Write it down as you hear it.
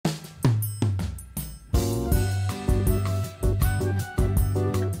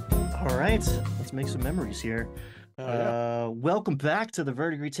right, let's make some memories here. Oh yeah. Welcome back to the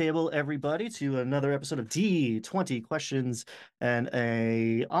Verdigris table, everybody, to another episode of D20 questions, and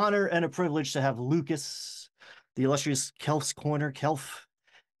a honor and a privilege to have Lukas, the illustrious Kelph's corner, Kelph,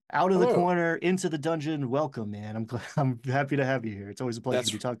 out of the Hello. corner into the dungeon. Welcome, man. I'm happy to have you here. It's always a pleasure to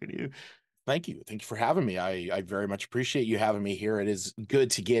That's be talking to you. Thank you. Thank you for having me. I very much appreciate you having me here. It is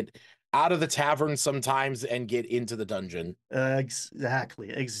good to get out of the tavern sometimes and get into the dungeon.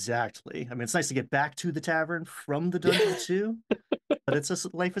 Exactly. I mean, it's nice to get back to the tavern from the dungeon Yeah, too, but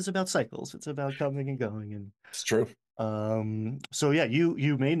life is about cycles. It's about coming and going, and it's true. so yeah,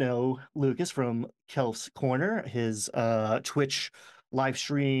 you may know Lukas from Kelph's Corner, his Twitch live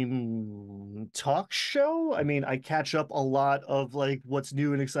stream talk show. I mean, I catch up a lot of like what's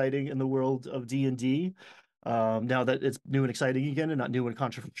new and exciting in the world of D&D. Now that it's new and exciting again and not new and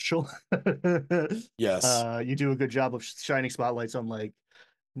controversial. Yes. You do a good job of shining spotlights on like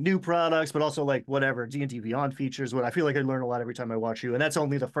new products, but also like whatever D&D Beyond features. What I feel like I learn a lot every time I watch you, and that's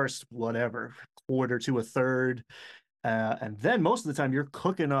only the first whatever quarter to a third, and then most of the time you're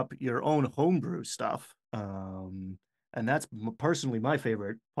cooking up your own homebrew stuff. And that's personally my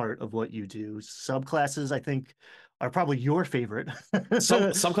favorite part of what you do. Subclasses, I think, are probably your favorite.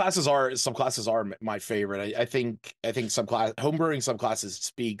 Some classes are my favorite. I think homebrewing subclasses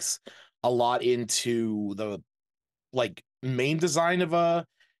speaks a lot into the like main design of a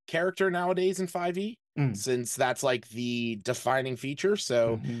character nowadays in 5e, Mm. since that's like the defining feature.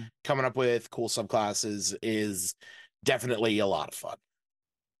 So Mhm. coming up with cool subclasses is definitely a lot of fun.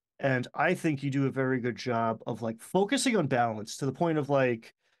 And I think you do a very good job of like focusing on balance to the point of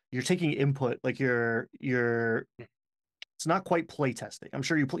like you're taking input, like you're it's not quite play testing. I'm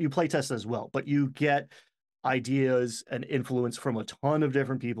sure you play test as well, but you get ideas and influence from a ton of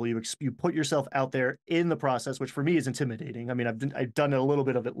different people. You put yourself out there in the process, which for me is intimidating. I mean, I've done a little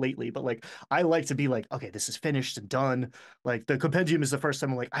bit of it lately, but like I like to be like, okay, this is finished and done. Like the compendium is the first time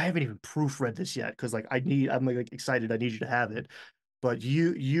I'm like, I haven't even proofread this yet because like I'm like excited. I need you to have it. But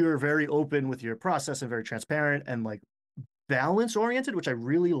you're very open with your process and very transparent and like balance oriented, which I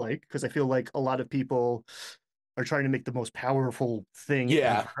really like because I feel like a lot of people are trying to make the most powerful thing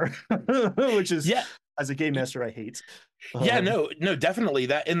Yeah. ever, which is, Yeah. as a game master, I hate. Yeah, Um, no, definitely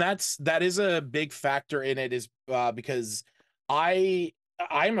that is a big factor in it, is because I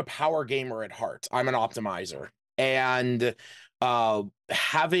I'm a power gamer at heart. I'm an optimizer, and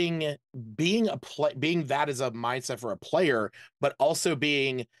having being that as a mindset for a player, but also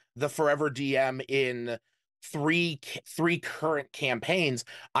being the forever DM in three current campaigns,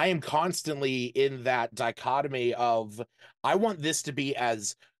 I am constantly in that dichotomy of I want this to be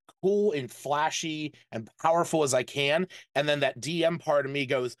as cool and flashy and powerful as I can. And then that DM part of me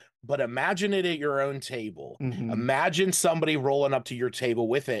goes, but imagine it at your own table. mhm. Imagine somebody rolling up to your table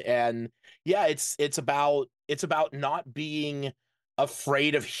with it. And yeah, it's about not being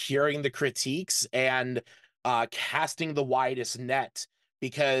afraid of hearing the critiques and casting the widest net,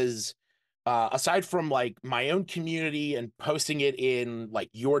 because aside from like my own community and posting it in like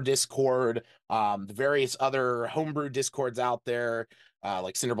your Discord, the various other homebrew Discords out there,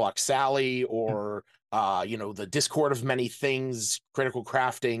 like Cinderblock Sally, or the Discord of many things, Critical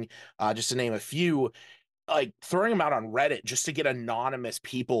Crafting, just to name a few, like throwing them out on Reddit just to get anonymous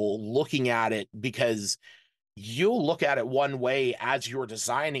people looking at it, because you'll look at it one way as you're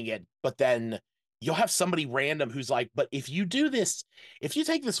designing it, but then you'll have somebody random who's like, but if you do this, if you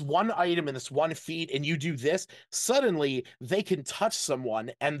take this one item in this one feat and you do this, suddenly they can touch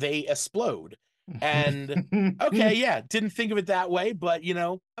someone and they explode. And okay, yeah, didn't think of it that way, but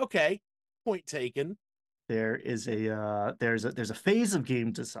okay, point taken. There is there's a phase of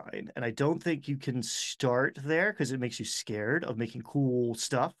game design, and I don't think you can start there because it makes you scared of making cool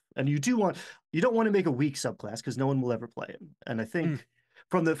stuff. And you don't want to make a weak subclass because no one will ever play it. And I Mm, think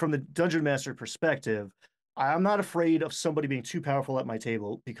from the dungeon master perspective, I'm not afraid of somebody being too powerful at my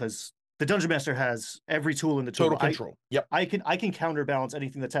table because the dungeon master has every tool in the total tool. control. Yep. I can counterbalance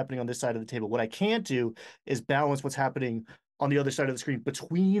anything that's happening on this side of the table. What I can't do is balance what's happening on the other side of the screen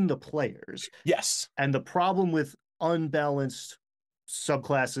between the players. Yes. And the problem with unbalanced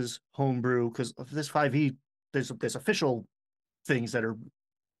subclasses, homebrew, because of this 5e, there's official things that are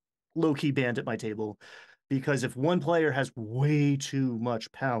low key banned at my table. Because if one player has way too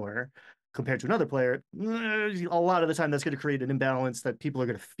much power compared to another player, a lot of the time that's going to create an imbalance that people are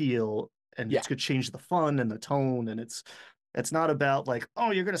going to feel, and Yeah. it's going to change the fun and the tone. And it's not about like,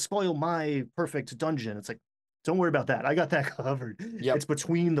 oh, you're going to spoil my perfect dungeon. It's like, don't worry about that. I got that covered. Yep. It's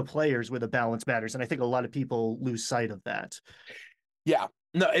between the players where the balance matters. And I think a lot of people lose sight of that. Yeah.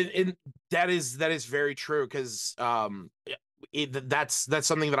 No, and that is very true, because that's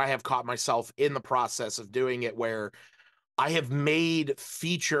something that I have caught myself in the process of doing it, where I have made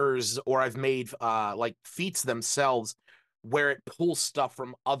features or I've made like feats themselves where it pulls stuff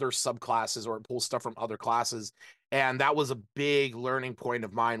from other subclasses or it pulls stuff from other classes. And that was a big learning point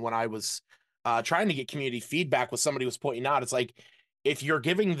of mine when I was trying to get community feedback with somebody was pointing out. It's like if you're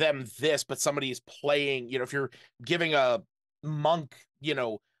giving them this, but somebody is playing, if you're giving a monk,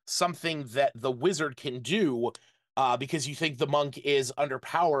 something that the wizard can do, because you think the monk is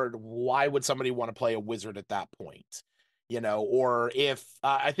underpowered, why would somebody want to play a wizard at that point? Or if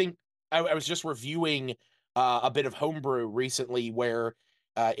I think I was just reviewing a bit of homebrew recently where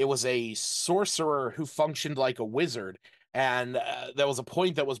it was a sorcerer who functioned like a wizard, and there was a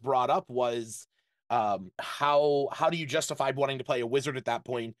point that was brought up was how do you justify wanting to play a wizard at that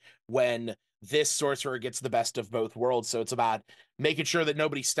point when this sorcerer gets the best of both worlds? So it's about making sure that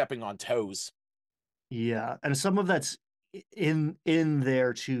nobody's stepping on toes. Yeah, and some of that's in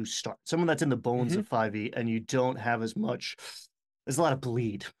there to start. Some of that's in the bones Hmm. of 5e, and you don't have as much. There's a lot of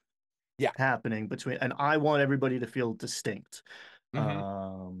bleed Yeah. happening between, and I want everybody to feel distinct. Hmm.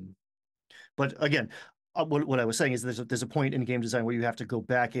 Um, But again, what I was saying is there's a point in game design where you have to go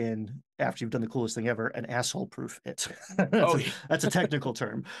back in after you've done the coolest thing ever and asshole proof it. Oh, That's a technical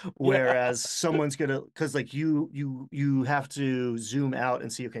term. yeah. Whereas someone's gonna because like you have to zoom out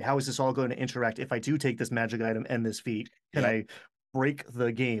and see, okay, how is this all going to interact if I do take this magic item and this feat? Can Yep. I break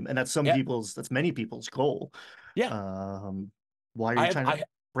the game? And Yeah. that's many people's goal. Yeah. Um, why are I you have trying to I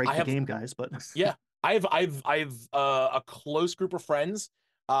break I the have game, guys? But Yeah, I've a close group of friends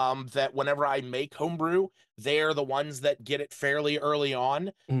that whenever I make homebrew, they're the ones that get it fairly early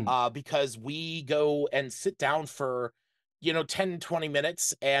on Mm, because we go and sit down for 10 20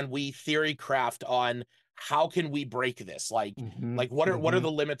 minutes and we theory craft on how can we break this, mhm, what are mhm.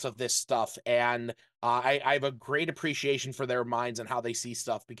 the limits of this stuff. And I have a great appreciation for their minds and how they see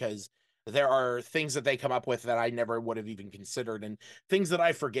stuff, because there are things that they come up with that I never would have even considered, and things that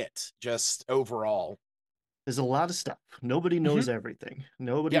I forget just overall. There's a lot of stuff. Nobody Hmm. knows everything.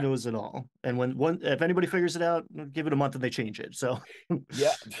 Nobody Yeah. knows it all. And if anybody figures it out, give it a month and they change it. So,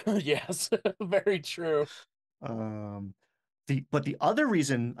 Yeah. Yes. Very true. um, but the other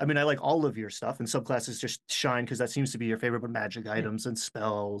reason, I mean, I like all of your stuff, and subclasses just shine because that seems to be your favorite. But magic Mm. items and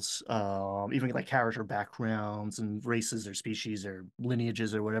spells, even like character backgrounds and races or species or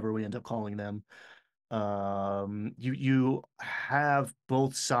lineages or whatever we end up calling them. You have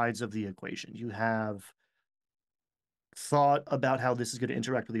both sides of the equation. You have thought about how this is going to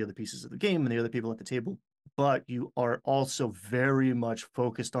interact with the other pieces of the game and the other people at the table, but you are also very much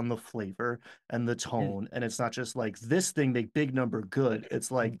focused on the flavor and the Mm. tone. And it's not just like this thing make big number good.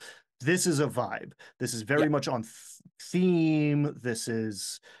 It's like this is a vibe. This is Yeah. very much on theme. This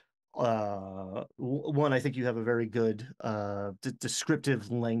is one. I think you have a very good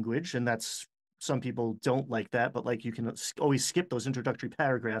descriptive language, and that's some people don't like that, but like you can always skip those introductory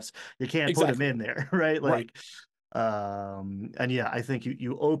paragraphs. You can't put them Exactly. in there, right? Right. Like and yeah, I think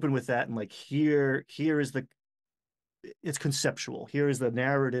you open with that and like here is the it's conceptual. Here is the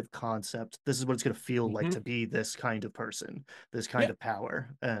narrative concept. This is what it's going to feel like Hmm. to be this kind of person, this kind Yeah. of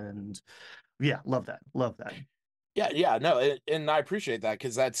power. And yeah, love that. Love that. Yeah, yeah, no, and I appreciate that,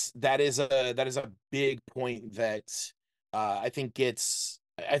 because that is a big point that I think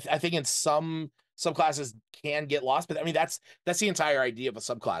I think in some subclasses can get lost, but I mean that's the entire idea of a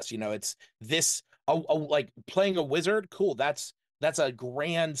subclass. It's this like playing a wizard, cool. That's a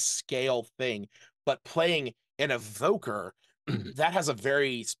grand scale thing, but playing an evoker, that has a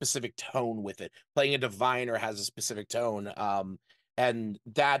very specific tone with it. Playing a diviner has a specific tone, and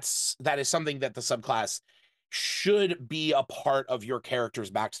that is something that the subclass should be a part of your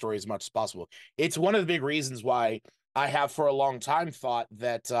character's backstory as much as possible. It's one of the big reasons why I have for a long time thought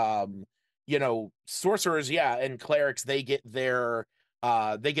that sorcerers, yeah, and clerics, they get their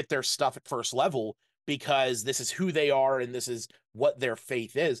stuff at first level because this is who they are and this is what their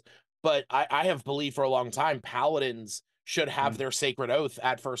faith is. But I have believed for a long time paladins should have Mm, their sacred oath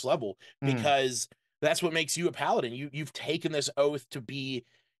at first level, mm, because that's what makes you a paladin. You've taken this oath to be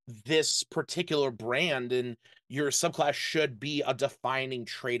this particular brand, and your subclass should be a defining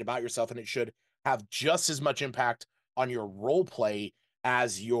trait about yourself, and it should have just as much impact on your role play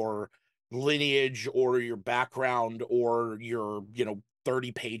as your lineage or your background or your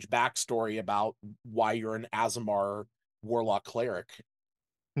 30-page backstory about why you're an Azamar warlock cleric.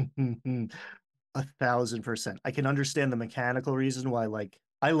 mm. 1,000%. I can understand the mechanical reason why like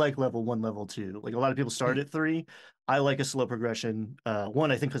I like level one, level two. Like a lot of people start Mhm. at three. I like a slow progression.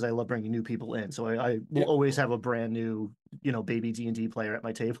 One, I think because I love bringing new people in, so I will Yeah. always have a brand new, baby D&D player at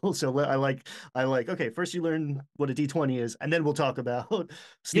my table. So I like. Okay, first you learn what a D20 is, and then we'll talk about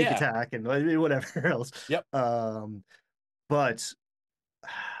sneak Yeah. attack and whatever else. Yep. But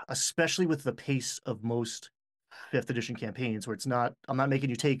especially with the pace of most fifth edition campaigns, where I'm not making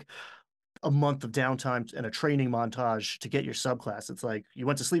you take a month of downtime and a training montage to get your subclass. It's like you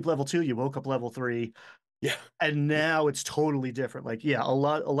went to sleep level two, you woke up level three, Yeah. and now it's totally different. Like, yeah, a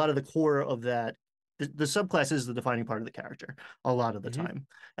lot of the core of that, the subclass is the defining part of the character a lot of the Hmm. time.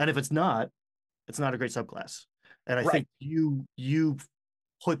 And if it's not, it's not a great subclass. And I Right. think you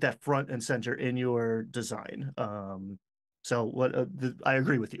put that front and center in your design. So I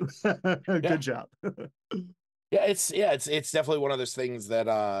agree with you. Yeah. Good job. It's definitely one of those things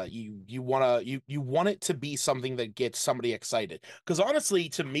that you want it to be something that gets somebody excited. Because honestly,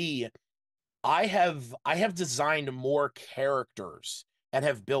 to me, I have designed more characters and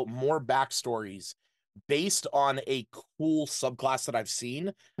have built more backstories based on a cool subclass that I've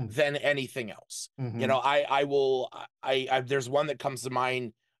seen than anything else. You Mm-hmm. know, I will I there's one that comes to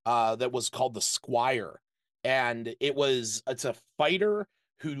mind that was called the Squire, and it's a fighter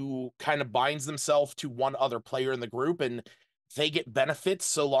who kind of binds themselves to one other player in the group, and they get benefits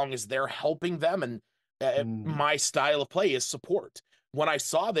so long as they're helping them. And Mm-hmm. my style of play is support. When I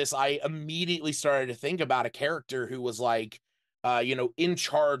saw this, I immediately started to think about a character who was like, in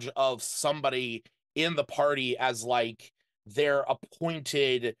charge of somebody in the party as like their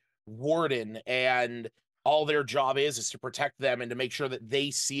appointed warden, and all their job is to protect them and to make sure that they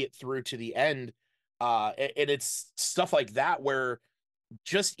see it through to the end. And it's stuff like that where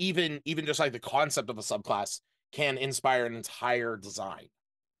just even just like the concept of a subclass can inspire an entire design.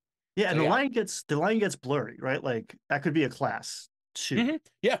 Yeah, So and the yeah. line gets blurry, right? Like that could be a class too.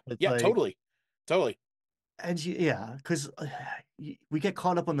 Yeah, It's yeah, like, totally. Totally. and yeah, because we get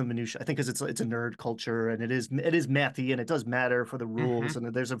caught up on the minutia. I think because it's a nerd culture and it is mathy and it does matter for the Hmm. rules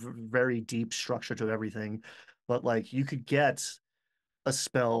and there's a very deep structure to everything. But like you could get a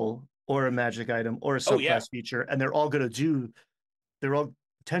spell or a magic item or a Oh yeah. subclass feature, and they're all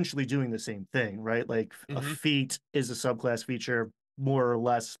potentially doing the same thing, right? Like a Hmm. feat is a subclass feature more or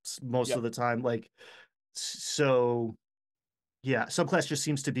less most of Yep. the time. Like so yeah, subclass just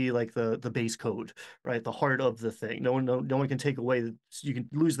seems to be like the base code, right? The heart of the thing. No one can take away. You can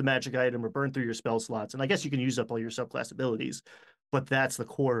lose the magic item or burn through your spell slots, and I guess you can use up all your subclass abilities, but that's the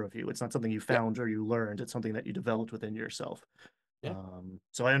core of you. It's not something you Yep. found or you learned. It's something that you developed within yourself. Yeah.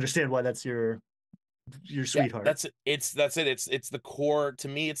 So I understand why that's your Yeah, sweetheart. that's it. It's the core to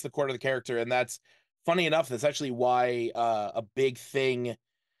me. It's the core of the character, and that's funny enough. That's actually why a big thing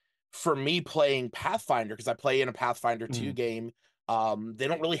for me playing Pathfinder, because I play in a Pathfinder 2 Mm, game. They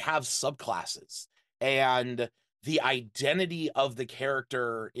don't really have subclasses, and the identity of the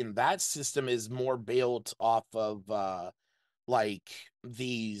character in that system is more built off of like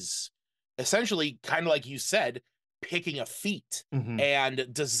these essentially kind of like you said, picking a feat hmm and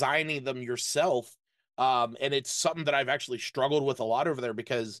designing them yourself. And it's something that I've actually struggled with a lot over there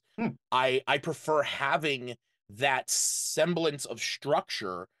because mm, I prefer having that semblance of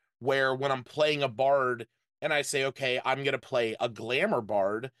structure where when I'm playing a bard and I say, okay, I'm gonna play a glamour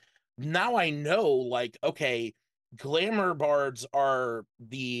bard, now I know like, okay, glamour bards are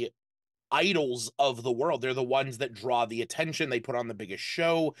the idols of the world. They're the ones that draw the attention. They put on the biggest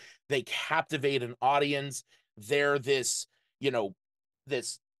show. They captivate an audience. They're this, you know,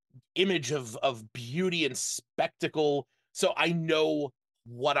 this image of beauty and spectacle. So I know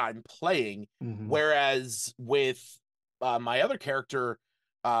what I'm playing. hmm Whereas with my other character,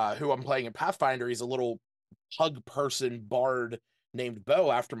 who I'm playing in Pathfinder, he's a little pug person bard named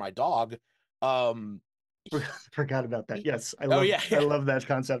Bo after my dog. Um, Forgot about that. he, Yes, I oh love yeah, I yeah. love that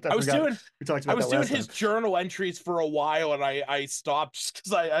concept. I I was forgot doing we talked I about was that doing last his time. journal entries for a while and I stopped just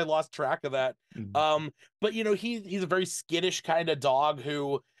because I lost track of that. Mm, But he's a very skittish kind of dog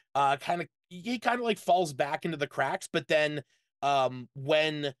who he kind of like falls back into the cracks, but then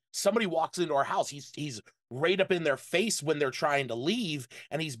when somebody walks into our house, he's right up in their face when they're trying to leave,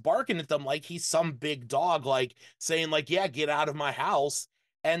 and he's barking at them like he's some big dog, like saying like, yeah, get out of my house.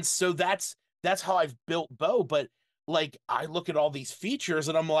 And so that's how I've built Bo. But like I look at all these features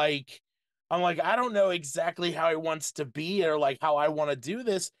and I'm like I don't know exactly how he wants to be or like how I want to do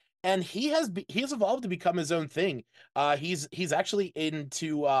this. And he has evolved to become his own thing. He's actually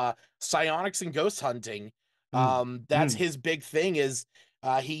into psionics and ghost hunting. mm, That's mm. his big thing is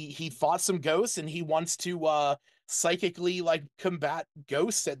he fought some ghosts and he wants to psychically like combat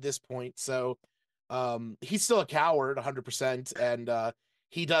ghosts at this point. So he's still a coward 100%, and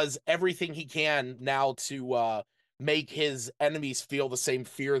he does everything he can now to make his enemies feel the same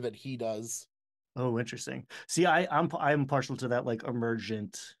fear that he does. Oh, interesting. See, I'm partial to that like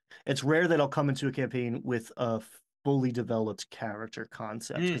emergent. It's rare that I'll come into a campaign with a fully developed character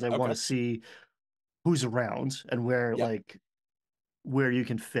concept because I want to Okay. see who's around and where Yep. like where you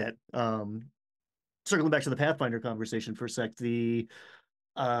can fit. Circling back to the Pathfinder conversation for a sec, the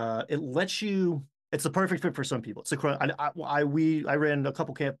it lets you. It's the perfect fit for some people. It's a I ran a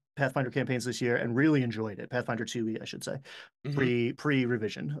couple Pathfinder campaigns this year and really enjoyed it. Pathfinder 2e, I should say, Hmm. pre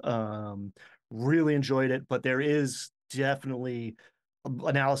revision. Really enjoyed it, but there is definitely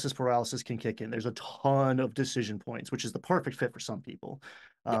analysis paralysis can kick in. There's a ton of decision points, which is the perfect fit for some people.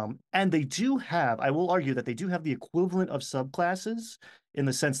 Yep. And they do have, I will argue that they do have the equivalent of subclasses in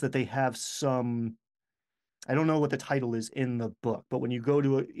the sense that they have some I don't know what the title is in the book, but when you go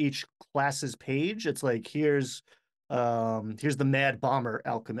to each class's page, it's like here's the Mad Bomber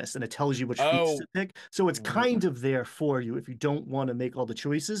Alchemist, and it tells you which feats to Oh, pick. So it's kind of there for you if you don't want to make all the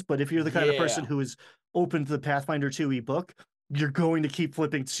choices. But if you're the kind of person yeah. who is open to the Pathfinder 2e book, you're going to keep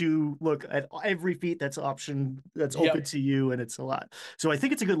flipping to look at every feat that's Yep. open to you, and it's a lot. So I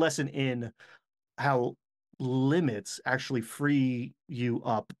think it's a good lesson in how limits actually free you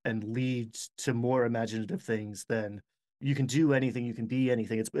up and leads to more imaginative things than you can do anything, you can be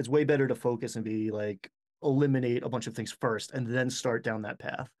anything. It's way better to focus and be like eliminate a bunch of things first and then start down that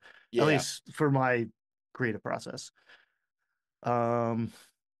path. At Yeah. least for my creative process. Um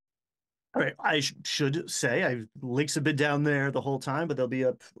all right, I should say I links have been down there the whole time, but they'll be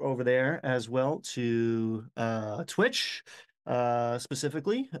up over there as well to Twitch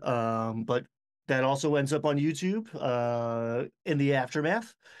specifically. But that also ends up on YouTube in the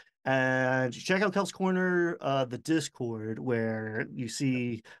aftermath. And check out Kelph's Corner, the Discord, where you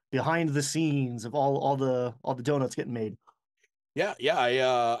see behind the scenes of all the donuts getting made. Yeah.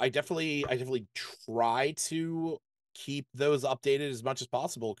 I definitely try to keep those updated as much as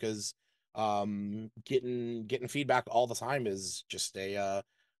possible because getting feedback all the time is just a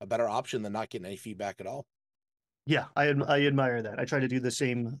better option than not getting any feedback at all. Yeah, I admire that. I try to do the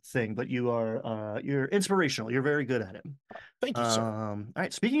same thing, but you're inspirational. You're very good at it. Thank you, sir. All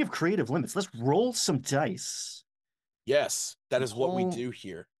right, speaking of creative limits, let's roll some dice Yes, that and is what we pull. do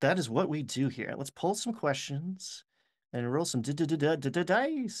here. That is what we do here. Let's pull some questions and roll some dice.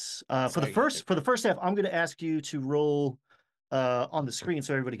 For the I, first half, I'm going to ask you to roll on the screen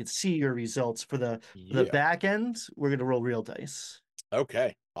so everybody can see your results. For the yeah. back end, we're going to roll real dice.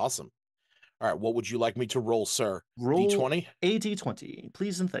 Okay. Awesome. All right. What would you like me to roll, sir? Roll D20? a d20,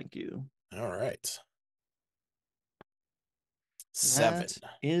 please and thank you. All right. 7. That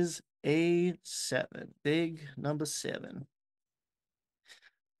is a 7. Big number 7.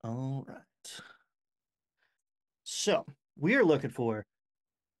 All right. So we are looking for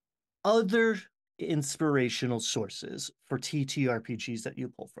other inspirational sources for TTRPGs that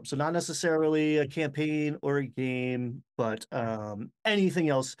you pull from. So not necessarily a campaign or a game, but anything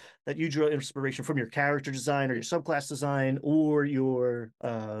else that you draw inspiration from your character design or your subclass design or your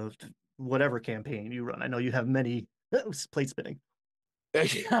whatever campaign you run. I know you have many plate spinning.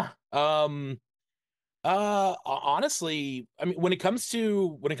 Yeah. Honestly, I mean, when it comes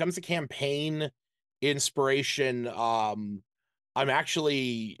to campaign inspiration, I'm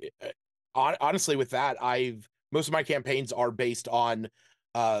actually honestly with that, I've most of my campaigns are based on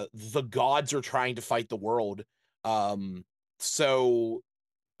the gods are trying to fight the world. Um, so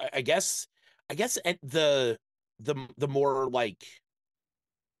I guess at the more like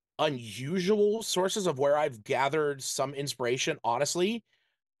unusual sources of where I've gathered some inspiration, honestly,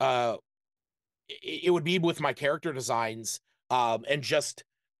 uh it would be with my character designs and just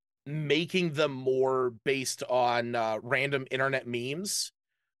making them more based on random internet memes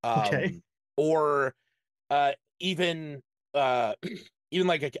Okay. um or uh even uh even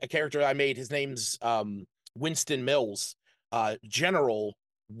like a character I made. His name's Winston Mills, General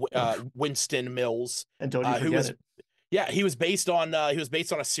Winston Mills, And don't you who forget was it. yeah, he was based on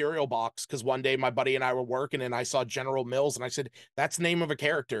a cereal box because one day my buddy and I were working and I saw General Mills and I said, that's the name of a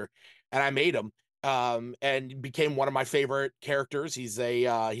character. And I made him. And became one of my favorite characters. He's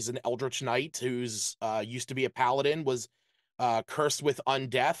an Eldritch Knight who's used to be a paladin, was cursed with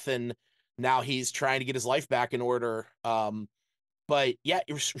undeath, and now he's trying to get his life back in order. But yeah,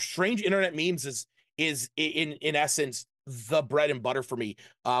 strange internet memes is in essence the bread and butter for me.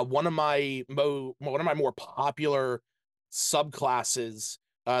 One of my more popular subclasses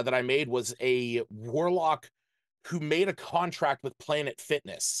that I made was a warlock who made a contract with Planet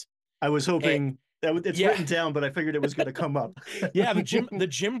Fitness. I was And hoping. It's Yeah. written down, but I figured it was going to come up. Yeah, the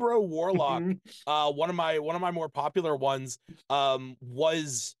Jim Bro Warlock, one of my more popular ones,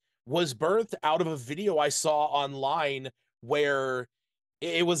 was birthed out of a video I saw online where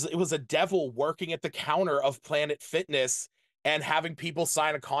it was a devil working at the counter of Planet Fitness and having people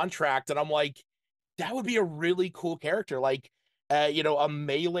sign a contract, and I'm like, that would be a really cool character, like a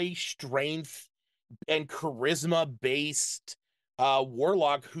melee strength and charisma based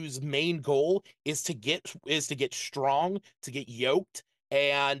warlock whose main goal is to get strong, to get yoked,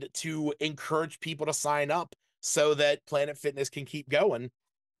 and to encourage people to sign up so that Planet Fitness can keep going.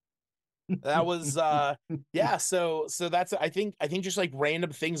 That was yeah, so that's I think just like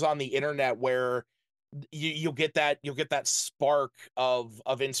random things on the internet where you'll get that spark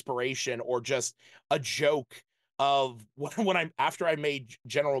of inspiration, or just a joke of when I'm after I made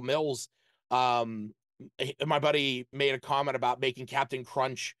General Mills. um my buddy made a comment about making Captain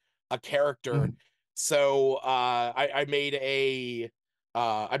Crunch a character, so I made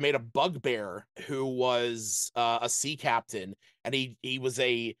a bugbear who was a sea captain, and he was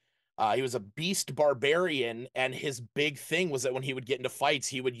a beast barbarian, and his big thing was that when he would get into fights,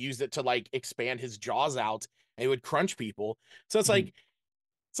 he would use it to like expand his jaws out, and he would crunch people. So it's like,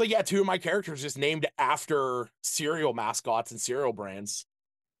 yeah, two of my characters just named after cereal mascots and cereal brands.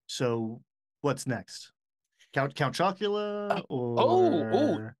 So what's next? Count Uh, Chocula, oh,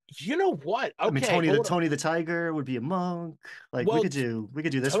 or you know what? I mean, Okay, hold on. Tony the Tiger would be a monk. Like Well, we could do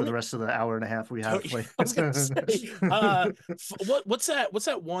this for the Tony, rest of the hour and a half we have. Tony, Like, I was gonna say, what's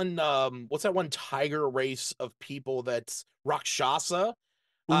that one, what's that one tiger race of people that's Rakshasa?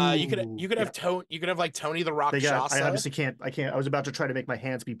 ooh, You could yeah. have you could have like Tony the They got. I Rakshasa. obviously can't. I can't. I was about to try to make my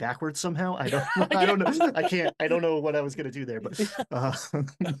hands be backwards somehow. I don't. I Yeah. don't know. I can't. I don't know what I was gonna do there, but uh,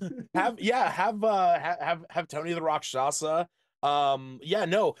 Have yeah, have Tony the Rakshasa. Yeah,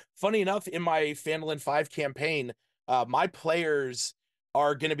 no. Funny enough, in my Phandalin 5 campaign, my players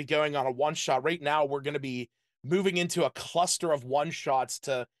are going to be going on a one shot. Right now, we're going to be moving into a cluster of one shots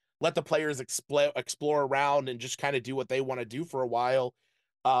to let the players explore around and just kind of do what they want to do for a while.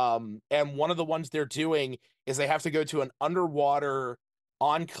 And one of the ones they're doing is they have to go to an underwater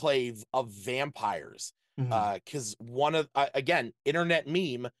enclave of vampires. mhm. Because one of again, internet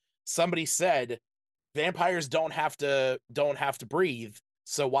meme, somebody said vampires don't have to breathe,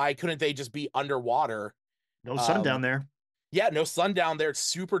 so why couldn't they just be underwater? No sun down Um, there. yeah, no sun down there. It's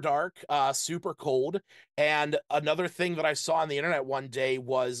super dark, super cold. And another thing that I saw on the internet one day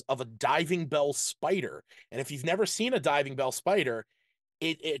was of a diving bell spider. And if you've never seen a diving bell spider,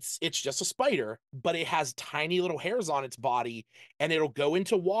 it's just a spider, but it has tiny little hairs on its body, and it'll go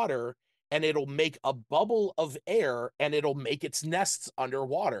into water, and it'll make a bubble of air, and it'll make its nests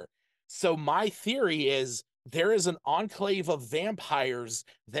underwater. So my theory is there is an enclave of vampires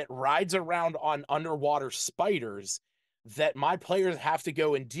that rides around on underwater spiders that my players have to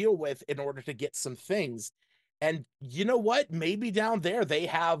go and deal with in order to get some things. And you know what? Maybe down there they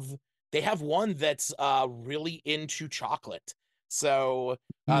have one that's really into chocolate. So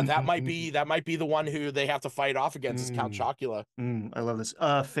that might be the one who they have to fight off against, is Count Mm, Chocula. I love this.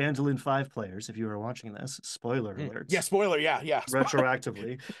 Phandalin 5 players, if you are watching this, spoiler Yeah, alerts, spoiler. Yeah, yeah,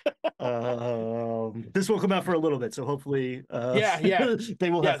 retroactively. This will come out for a little bit, so hopefully yeah, yeah, they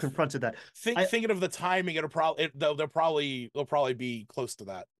will have yeah. confronted that. I, Thinking of the timing, they'll probably be close to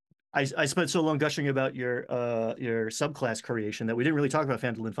that. I spent so long gushing about your subclass creation that we didn't really talk about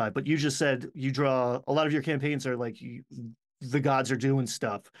Phandalin 5, but you just said you draw a lot of your campaigns are like the gods are doing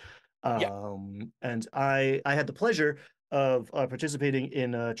stuff. Yeah. And I had the pleasure of participating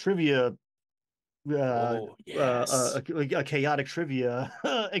in a trivia Oh yes. a chaotic trivia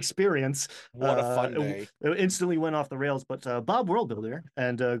experience. What a fun day. It instantly went off the rails, but Bob Worldbuilder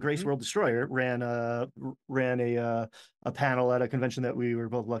and Grace Mhm. World Destroyer ran a panel at a convention that we were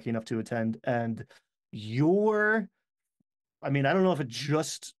both lucky enough to attend. And your, I mean, I don't know if it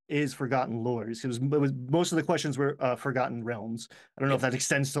just is Forgotten Lores. It was most of the questions were Forgotten Realms. I don't know if Yep. that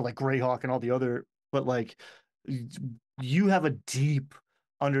extends to like Greyhawk and all the other, but like you have a deep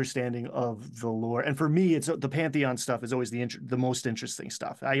understanding of the lore. And for me, it's the Pantheon stuff is always the most interesting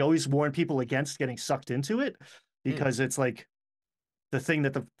stuff. I always warn people against getting sucked into it Mm. because it's like the thing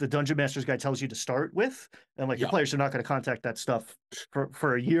that the dungeon master's guy tells you to start with, and like your Yeah. players are not going to contact that stuff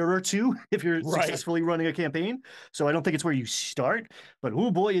for a year or two if you're Right. successfully running a campaign. So I don't think it's where you start, but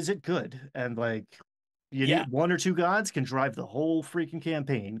oh boy is it good. And like you Yeah. need one or two gods can drive the whole freaking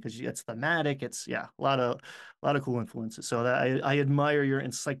campaign because it's thematic. It's yeah, a lot of cool influences. So that I admire your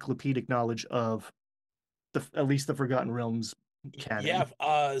encyclopedic knowledge of at least the Forgotten Realms Yeah.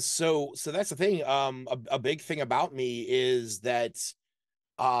 canon. So that's the thing. A big thing about me is that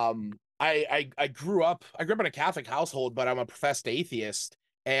I grew up in a Catholic household, but I'm a professed atheist.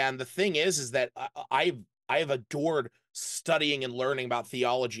 And the thing is that I've adored studying and learning about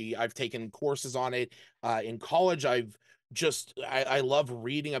theology. I've taken courses on it in college. I love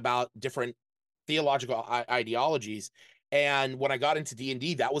reading about different theological ideologies. And when I got into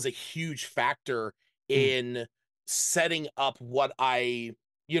D&D, that was a huge factor Mm, in setting up what a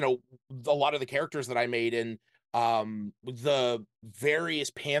lot of the characters that I made, and the various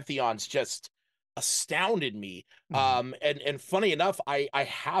pantheons just astounded me. mm, And funny enough, I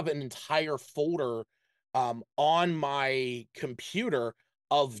have an entire folder on my computer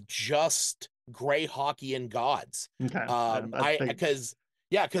of just Greyhawkian gods. okay. Yeah, that's I big. because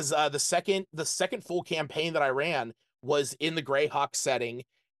Yeah, because the second full campaign that I ran was in the Greyhawk setting,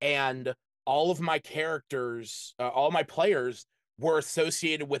 and all of my characters, all my players were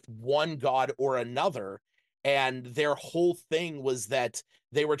associated with one god or another, and their whole thing was that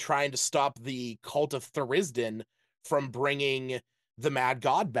they were trying to stop the cult of Thurisden from bringing the Mad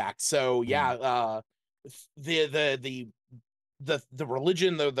God back. So yeah, Mm, the the the the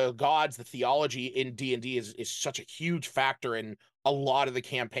religion, the gods, the theology in D&D is such a huge factor in a lot of the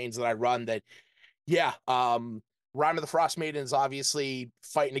campaigns that I run. That yeah, Rime of the Frost Maiden is obviously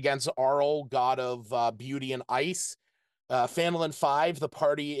fighting against Arl, god of beauty and ice. Phandelin 5, the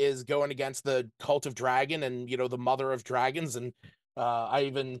party is going against the Cult of Dragon and the Mother of Dragons, and I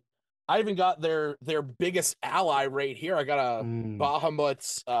even got their biggest ally right here. I got a mm,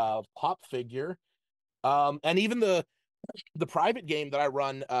 Bahamut's pop figure. And even the private game that I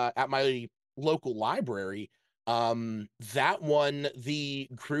run at my local library, that one, the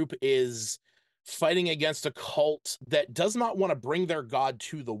group is fighting against a cult that does not want to bring their god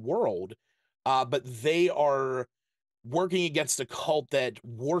to the world, but they are working against a cult that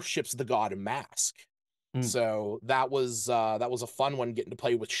worships the god Mask. mm, So that was a fun one, getting to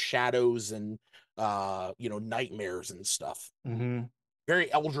play with shadows and nightmares and stuff. mm-hmm.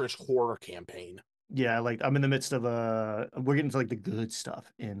 Very eldritch horror campaign. Yeah, like I'm in the midst of we're getting to like the good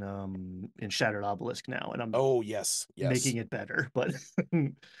stuff in Shattered Obelisk now, and I'm Oh yes, making yes. it better, but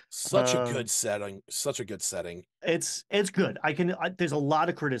Such a good um setting. Such a good setting. it's good. There's a lot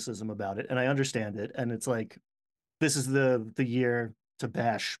of criticism about it and I understand it, and it's like this is the year to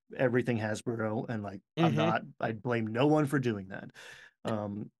bash everything Hasbro, and like Mm-hmm. I blame no one for doing that.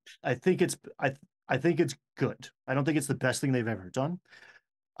 Um I think it's I think it's good. I don't think it's the best thing they've ever done.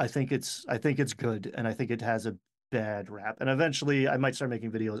 I think it's good, and I think it has a bad rap. And eventually I might start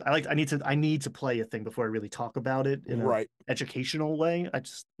making videos. I need to play a thing before I really talk about it in a Right. educational way. I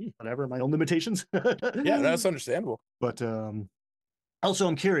just Hmm. whatever, my own limitations. Yeah, that's understandable. But also,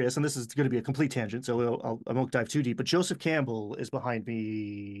 I'm curious, and this is going to be a complete tangent, so I won't dive too deep. But Joseph Campbell is behind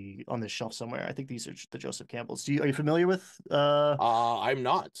me on this shelf somewhere. I think these are the Joseph Campbells. Are you familiar with I'm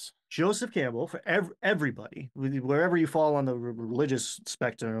not. Joseph Campbell? For everybody, wherever you fall on the religious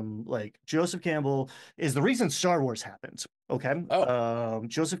spectrum, like Joseph Campbell is the reason Star Wars happened. Okay, Oh.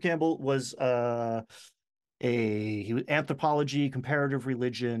 Joseph Campbell was he was anthropology, comparative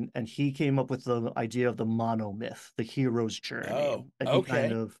religion, and he came up with the idea of the monomyth, the hero's journey. Oh. And he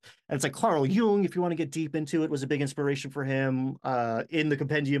kind Okay. of, and it's like Carl Jung, if you want to get deep into it, was a big inspiration for him. In the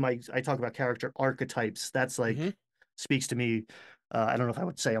compendium, I talk about character archetypes. That's like Mm-hmm. speaks to me. I don't know if I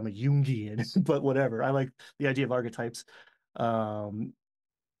would say I'm a Jungian, but whatever. I like the idea of archetypes. Um,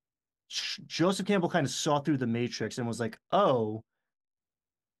 Joseph Campbell kind of saw through the matrix and was like, oh,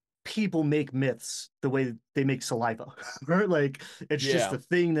 people make myths the way they make saliva. Right? Like it's just Yeah. a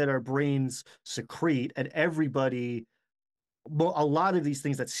thing that our brains secrete, and everybody, well, a lot of these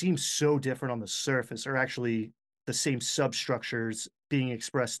things that seem so different on the surface are actually the same substructures being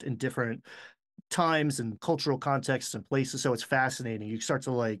expressed in different times and cultural contexts and places. So it's fascinating. You start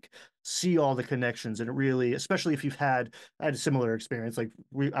to like see all the connections, and it really, especially if I had a similar experience. Like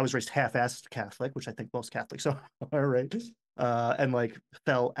I was raised half-assed Catholic, which I think most Catholics are, right? And like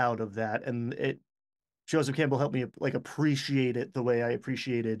fell out of that, and it Joseph Campbell helped me like appreciate it the way I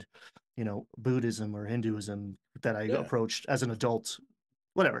appreciated, Buddhism or Hinduism that I Yeah. approached as an adult.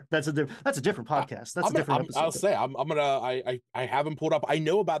 Whatever. That's a different I, podcast. That's a I'm gonna. different I'll episode. say. I'm gonna. I haven't pulled up. I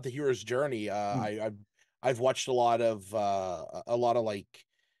know about the hero's journey. Mm. I've watched a lot of like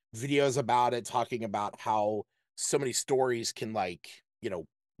videos about it, talking about how so many stories can like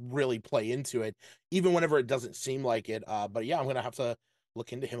really play into it, even whenever it doesn't seem like it. But yeah, I'm gonna have to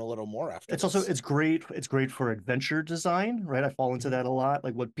look into him a little more after It's also this. it's great for adventure design, right? I fall into Mhm. that a lot.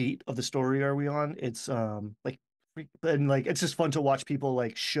 Like what beat of the story are we on? It's like and like it's just fun to watch people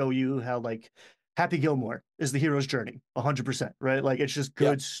like show you how like Happy Gilmore is the hero's journey, 100%, right? Like it's just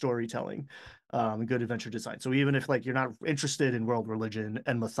Yeah. good storytelling. good adventure design. So even if like you're not interested in world religion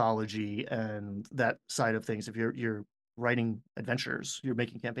and mythology and that side of things, if you're writing adventures, you're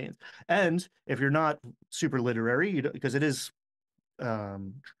making campaigns, and if you're not super literary, because it is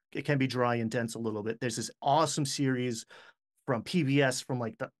um, it can be dry and dense a little bit. There's this awesome series from PBS from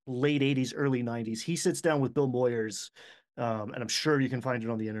like the late 80s, early 90s. He sits down with Bill Moyers, and I'm sure you can find it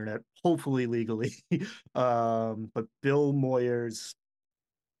on the internet, hopefully legally. But Bill Moyers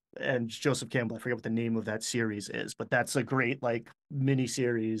and Joseph Campbell, I forget what the name of that series is, but that's a great like mini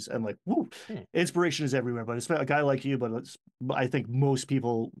series. And like, woo, Hmm. inspiration is everywhere. But it's a guy like you, but I think most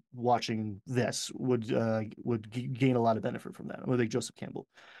people watching this would gain a lot of benefit from that. I'm a big Joseph Campbell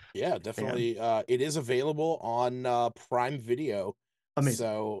Yeah, fan. definitely. It is available on Prime Video. Amazing.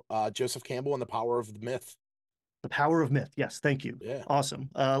 So Joseph Campbell and the Power of the Myth. The Power of Myth. Yes, thank you. Yeah. Awesome.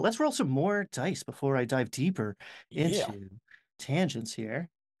 Let's roll some more dice before I dive deeper Yeah. into tangents here.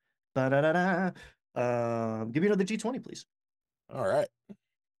 Ba-da-da-da. Give me another D20, please. All right.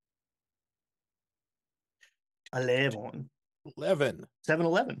 11. 11.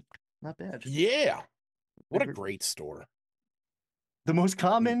 7-Eleven. Not bad. Yeah. What a great store. The most Hmm.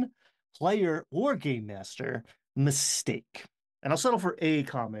 common player or game master mistake. And I'll settle for a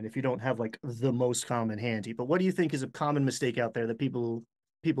common if you don't have like the most common handy. But what do you think is a common mistake out there that people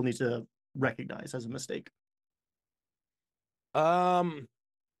need to recognize as a mistake? Um,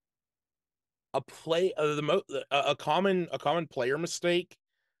 a play the mo a common player mistake,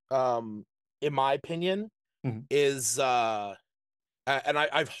 um, in my opinion, Mhm. is and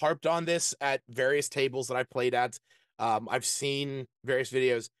I've harped on this at various tables that I've played at. I've seen various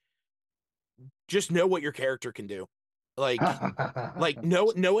videos. Just know what your character can do. Knowing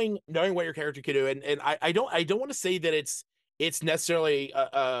what your character can do, and I don't want to say that it's necessarily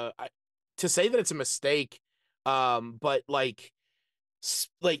to say that it's a mistake, but like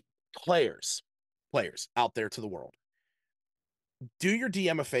players players out there to the world, do your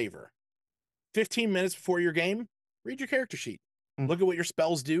DM a favor. 15 minutes before your game, read your character sheet. Look at what your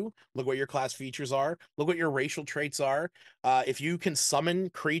spells do. Look what your class features are. Look what your racial traits are. If you can summon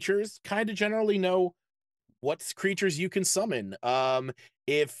creatures, kind of generally know what creatures you can summon.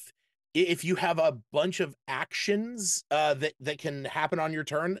 If if you have a bunch of actions that can happen on your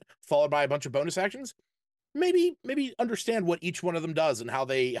turn, followed by a bunch of bonus actions, maybe understand what each one of them does and how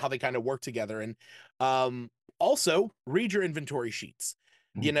they kind of work together. And also read your inventory sheets.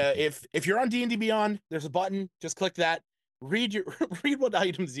 You know, if you're on D&D Beyond, there's a button, just click that. Read your read what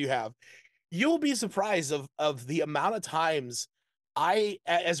items you have. You'll be surprised of the amount of times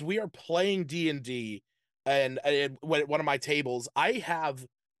as we are playing D&D and one of my tables, I have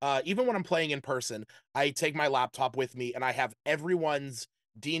even when I'm playing in person, I take my laptop with me and I have everyone's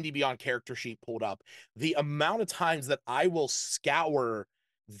D&D Beyond character sheet pulled up. The amount of times that I will scour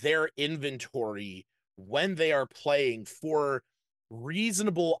their inventory when they are playing for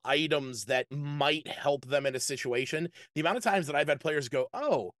reasonable items that might help them in a situation, the amount of times that I've had players go,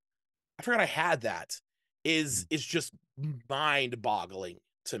 "Oh, I forgot I had that," is just mind-boggling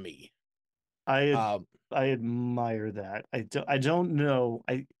to me. I Um, I admire that. I don't know.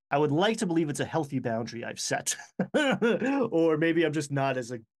 I would like to believe it's a healthy boundary I've set. Or maybe I'm just not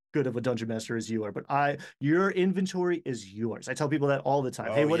as a good of a dungeon master as you are, but your inventory is yours. I tell people that all the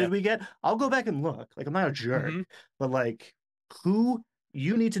time. Hey, oh what yeah. did we get? I'll go back and look. Like I'm not a jerk, Hmm. but like who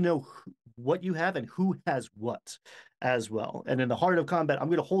you need to know what you have and who has what as well. And in the heart of combat, I'm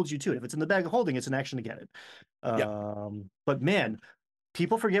going to hold you to it. If it's in the bag of holding, it's an action to get it. Yep. But man,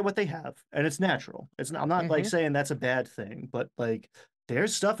 people forget what they have, and it's natural. It's not, I'm not like Hmm. saying that's a bad thing, but like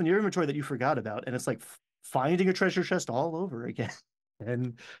there's stuff in your inventory that you forgot about, and it's like finding a treasure chest all over again.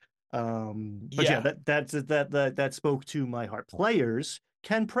 And but yeah, Yeah. that spoke to my heart. Players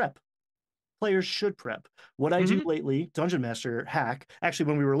can prep. Players should prep. What I do Hmm. lately, Dungeon Master hack. Actually,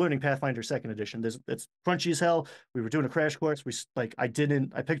 when we were learning Pathfinder Second Edition, it's crunchy as hell. We were doing a crash course. I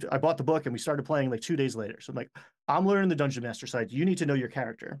bought the book and we started playing like 2 days later. So I'm like, I'm learning the Dungeon Master side. You need to know your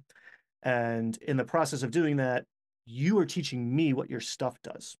character, and in the process of doing that, you are teaching me what your stuff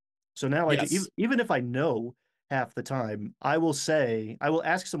does. So now I do, Yes. even if I know half the time, I will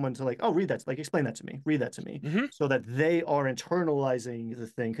ask someone to like, oh, read that, like explain that to me, read that to me, Hmm. so that they are internalizing the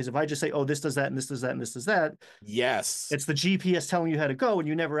thing. Because if I just say, oh, this does that and this does that and this does that, Yes. it's the GPS telling you how to go, and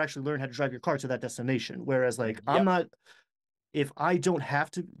you never actually learn how to drive your car to that destination. Whereas like I'm Yep. not, if I don't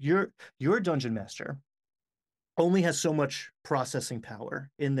have to, your dungeon master only has so much processing power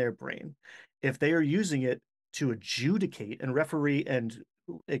in their brain. If they are using it to adjudicate and referee and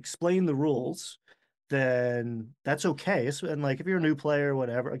explain the rules, then that's okay. And like if you're a new player,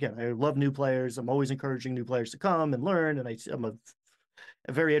 whatever, again, I love new players. I'm always encouraging new players to come and learn. And I'm a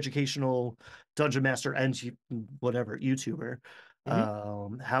a very educational dungeon master and whatever YouTuber.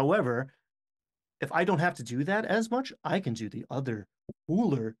 Hmm. However, if I don't have to do that as much, I can do the other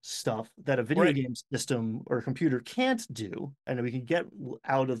cooler stuff that a video Right. game system or computer can't do, and we can get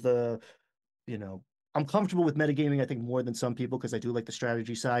out of the, you know, I'm comfortable with metagaming, I think, more than some people because I do like the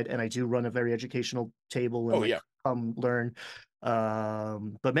strategy side and I do run a very educational table and Oh like yeah. come learn.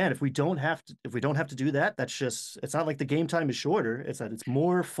 But man, if we don't have to do that, that's just it's not like the game time is shorter. It's that it's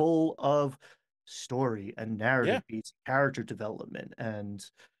more full of story and Yeah. narrative beats, character development. And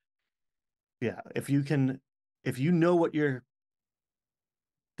yeah, if you know what your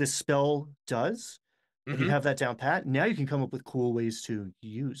this spell does, and you Hmm. have that down pat, now you can come up with cool ways to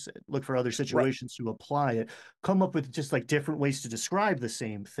use it. Look for other Right. situations to apply it. Come up with just like different ways to describe the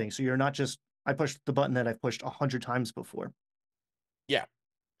same thing. So you're not just I pushed the button that I've pushed 100 times before. Yeah.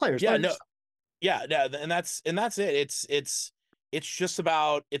 Players Yeah. learn No. Yeah. No. And that's it. It's just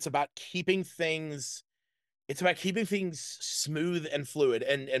about it's about keeping things smooth and fluid.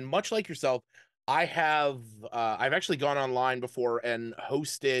 And much like yourself, I've actually gone online before and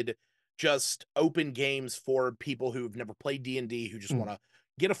hosted just open games for people who've never played D&D, who just Mm, want to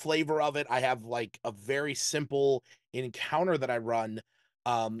get a flavor of it. I have like a very simple encounter that I run.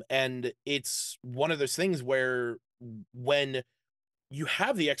 And it's one of those things where when you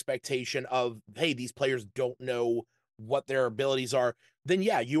have the expectation of, hey, these players don't know what their abilities are, then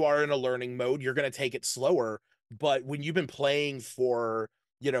yeah, you are in a learning mode. You're going to take it slower. But when you've been playing for,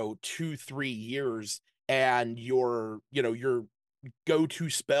 2, 3 years, and your go-to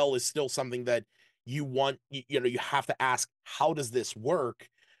spell is still something that you want, you have to ask, how does this work?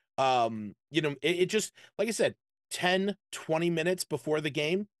 It just, like I said, 10, 20 minutes before the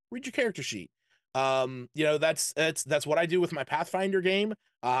game, read your character sheet. That's what I do with my Pathfinder game.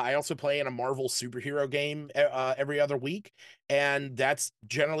 I also play in a Marvel superhero game every other week, and that's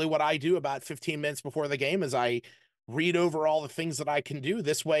generally what I do about 15 minutes before the game is I read over all the things that I can do.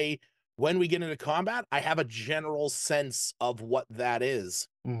 This way, when we get into combat, I have a general sense of what that is.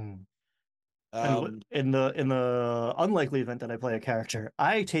 mm. And Um, in the unlikely event that I play a character,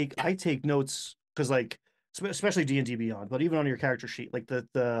 I take notes because like especially D&D Beyond, but even on your character sheet, like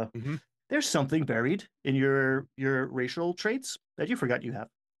mhm. there's something buried in your racial traits that you forgot you have.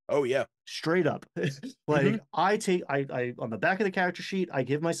 Oh yeah. Straight up. Like Hmm. I on the back of the character sheet, I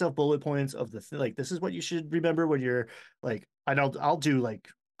give myself bullet points of like this is what you should remember when you're like, and I'll do like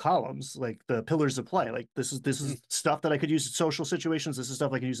columns, like the pillars of play. Like this is stuff that I could use in social situations. This is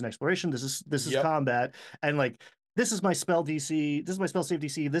stuff I can use in exploration. This is Yep. combat. And like this is my spell DC, this is my spell save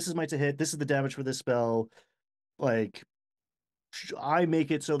DC, this is my to hit, this is the damage for this spell. Like I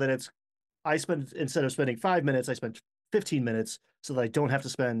make it so that it's I spend instead of spending 5 minutes, I spend 15 minutes so that I don't have to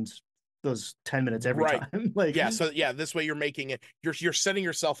spend those 10 minutes every Right. time. Like, Yeah. So yeah, this way you're making it. You're setting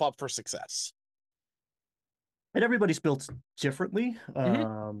yourself up for success. and everybody's built differently.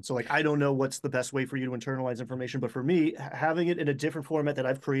 Hmm. So like I don't know what's the best way for you to internalize information, but for me, having it in a different format that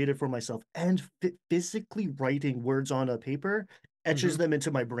I've created for myself and physically writing words on a paper etches Hmm. them into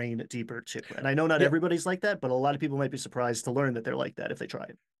my brain deeper too. And I know not Yeah. everybody's like that, but a lot of people might be surprised to learn that they're like that if they try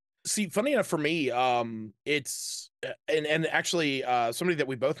it. See, funny enough for me, it's and actually, somebody that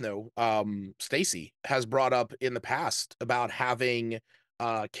we both know, Stacy, has brought up in the past about having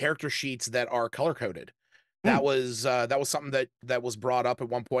character sheets that are color coded. Hmm. That was something that was brought up at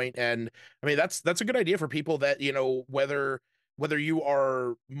one point, and I mean that's a good idea for people that whether you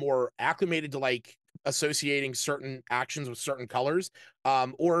are more acclimated to like associating certain actions with certain colors,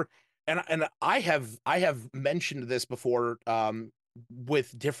 or and I have mentioned this before,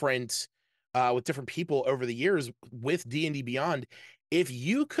 with different people over the years with D&D Beyond. If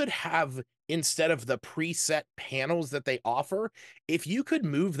you could have, instead of the preset panels that they offer, if you could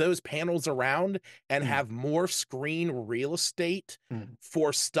move those panels around and Hmm. have more screen real estate Hmm.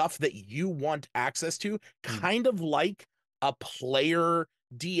 for stuff that you want access to, Hmm. kind of like a player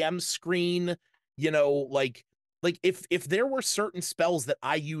DM screen, if there were certain spells that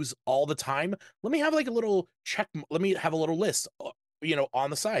I use all the time, let me have like a little check, let me have a little list, on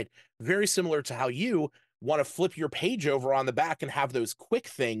the side. Very similar to how you want to flip your page over on the back and have those quick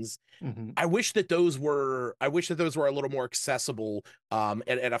things. Hmm. I wish that those were a little more accessible,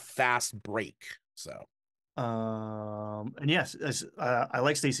 at a fast break. So And yes, I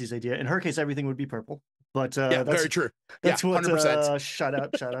like Stacy's idea. In her case, everything would be purple. But yeah, very true. Yeah, that's what 100%. shout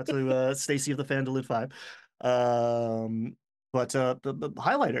out to Stacy of the Fandolin Five. Um, but the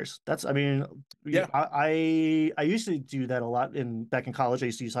highlighters. That's I mean, Yeah. I used to do that a lot in back in college. I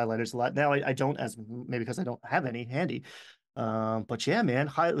used to use highlighters a lot. Now I don't as maybe because I don't have any handy. But yeah, man,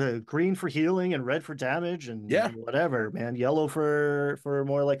 green for healing and red for damage and Yeah. whatever, man. Yellow for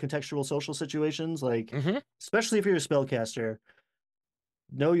more like contextual social situations, like Hmm. especially if you're a spellcaster,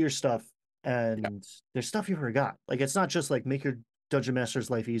 know your stuff, Yeah. and there's stuff you forgot. Like it's not just like make your dungeon master's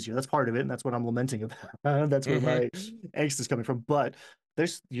life easier. That's part of it, and that's what I'm lamenting about. That's where Hmm. my angst is coming from. But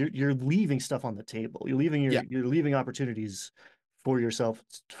you're leaving stuff on the table. Yeah. You're leaving opportunities for yourself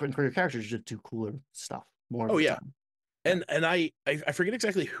for your characters to do cooler stuff more of Oh the yeah. time. Yeah. And I forget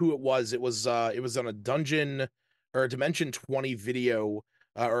exactly who it was. It was on a dungeon or a Dimension 20 video,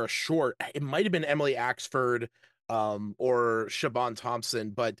 or a short. It might have been Emily Axford or Siobhan Thompson,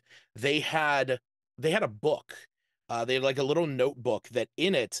 but they had they had a book. They had like a little notebook that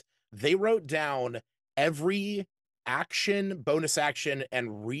in it they wrote down every action, bonus action,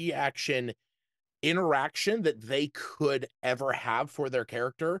 and reaction interaction that they could ever have for their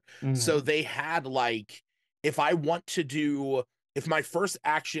character. So Mhm. they had like, if I want to do, if my first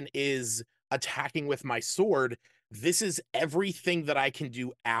action is attacking with my sword, this is everything that I can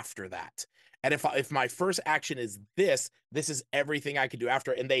do after that. And if my first action is this is everything I can do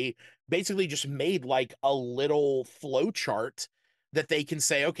after. And they basically just made like a little flow chart that they can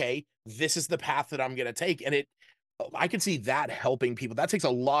say, okay, this is the path that I'm going to take. And I can see that helping people. That takes a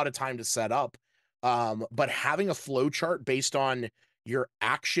lot of time to set up, but having a flow chart based on your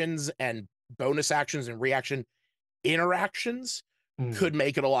actions and bonus actions and reaction interactions Mhm. could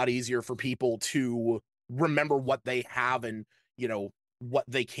make it a lot easier for people to remember what they have and, what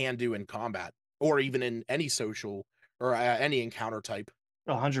they can do in combat or even in any social or any encounter type.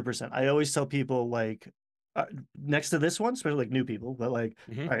 100%. I always tell people like uh, next to this one, especially like new people, but like,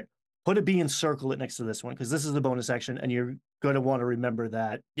 Hmm. all right, put a B and circle it next to this one because this is the bonus action, and you're going to want to remember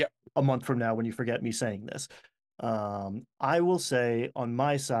that Yep. a month from now when you forget me saying this. I will say on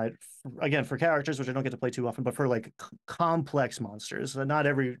my side, again, for characters which I don't get to play too often, but for like complex monsters, not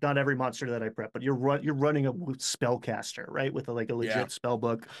every monster that I prep, but you're running a spellcaster, right, with like a Yeah. legit spell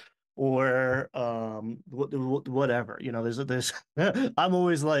book, or whatever. There's I'm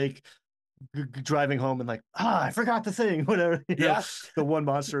always like driving home and like, I forgot the thing, whatever, Yeah. the one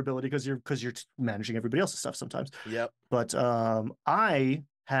monster ability because you're managing everybody else's stuff sometimes. Yep. But I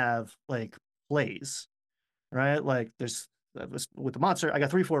have like plays, right? Like with the monster, I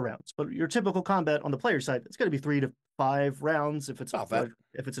got 3-4 rounds. But your typical combat on the player side, it's going to be 3 to 5 rounds About that.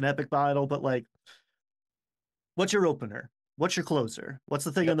 if it's an epic battle. But like, what's your opener? What's your closer? What's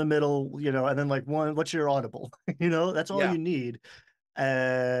the thing Yep. in the middle? And then like what's your audible? That's all Yeah. you need.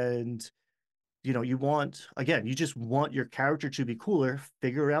 And you want, again, you just want your character to be cooler.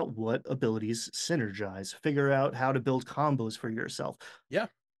 Figure out what abilities synergize. Figure out how to build combos for yourself. Yeah.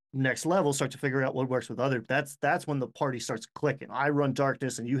 Next level, start to figure out what works with other. That's when the party starts clicking. I run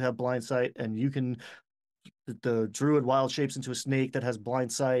darkness and you have blind sight, and you can the druid wild shapes into a snake that has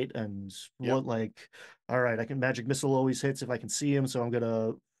blind sight, and Yep. what like, all right, I can magic missile always hits if I can see him, so I'm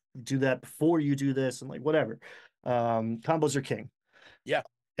gonna do that before you do this, and like whatever. Combos are king, Yeah.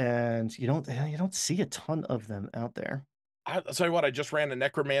 and you don't see a ton of them out there. I'll tell you what, I just ran a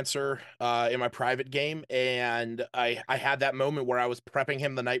necromancer in my private game, and I had that moment where I was prepping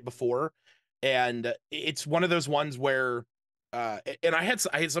him the night before, and it's one of those ones where and I had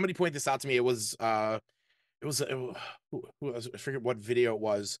somebody point this out to me. I forget what video it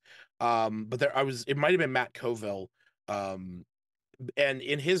was. But it might have been Matt Coville. Um and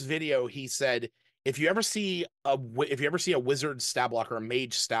in his video he said, if you ever see a wizard stat block or a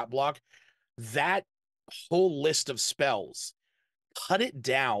mage stat block, that whole list of spells, cut it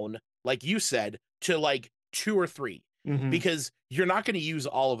down, like you said, to like two or three, Mm-hmm. because you're not going to use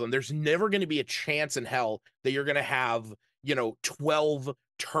all of them. There's never going to be a chance in hell that you're going to have, 12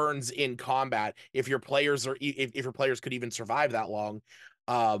 turns in combat if your players if your players could even survive that long.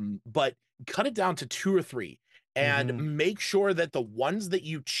 But cut it down to two or three and Mm-hmm. make sure that the ones that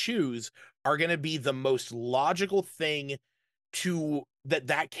you choose are going to be the most logical thing to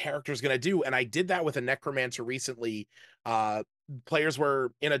that character is going to do. And I did that with a necromancer recently. uh Players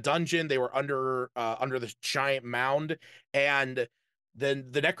were in a dungeon, they were under this giant mound, and then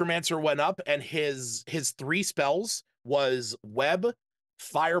the necromancer went up, and his three spells was web,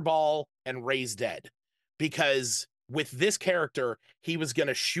 fireball, and raise dead, because with this character he was going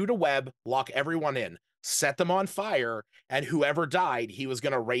to shoot a web, lock everyone in, set them on fire, and whoever died he was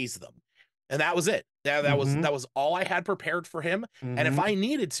going to raise them. And that was it. Mm-hmm. That was all I had prepared for him. And if Mm-hmm. I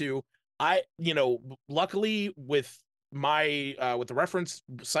needed to, luckily with my with the reference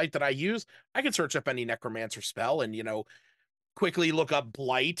site that I use, I can search up any necromancer spell and quickly look up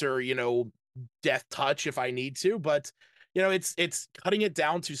blight or death touch if I need to. But it's cutting it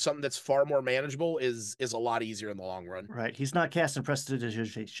down to something that's far more manageable is a lot easier in the long run. Right. He's not casting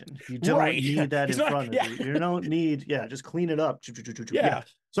prestidigitation. You don't Right. need that He's in not. front of Yeah. you. You don't need, yeah, just clean it up. Yeah. Yeah.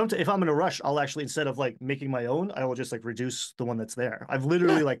 Sometimes if I'm in a rush, I'll actually, instead of like making my own, I will just like reduce the one that's there. I've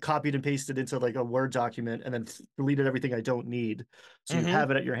literally Yeah. like copied and pasted into like a Word document and then deleted everything I don't need. So you Hmm. have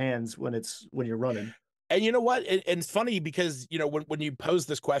it at your hands when you're running. And you know what? And it's funny because when you pose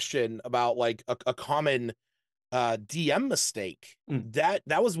this question about like a common DM mistake, Mm,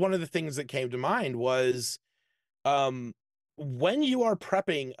 that was one of the things that came to mind was um when you are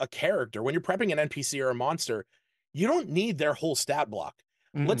prepping a character, when you're prepping an NPC or a monster, you don't need their whole stat block.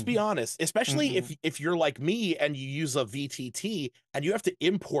 Let's be mm-mm, honest, especially mm-mm, if you're like me and you use a VTT and you have to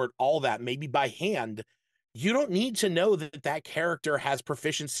import all that maybe by hand, you don't need to know that that character has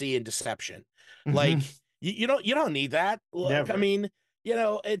proficiency in deception. mm-hmm. Like you don't need that. Like I Never. mean,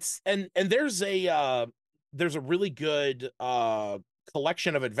 it's and there's a really good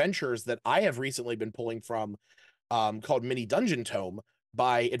collection of adventures that I have recently been pulling from called Mini Dungeon Tome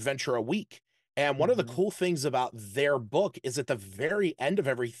by Adventure a Week. And one of the Mm-hmm. cool things about their book is at the very end of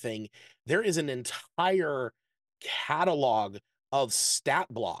everything, there is an entire catalog of stat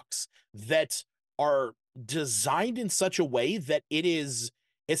blocks that are designed in such a way that it is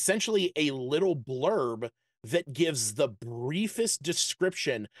essentially a little blurb that gives the briefest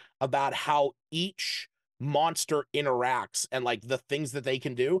description about how each monster interacts and like the things that they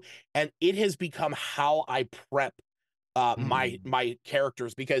can do. And it has become how I prep Mm-hmm. my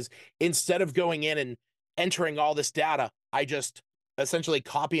characters, because instead of going in and entering all this data, I just essentially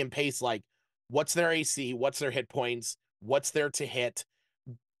copy and paste like what's their AC, what's their hit points, what's there to hit.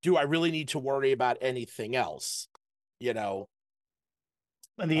 Do I really need to worry about anything else? You know,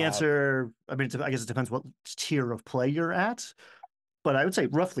 And the uh, answer, I mean, I guess it depends what tier of play you're at, but I would say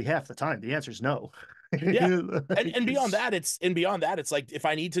roughly half the time the answer is no. yeah. Like, Beyond that, it's like if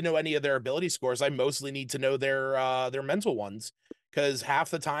I need to know any of their ability scores, I mostly need to know their mental ones, because half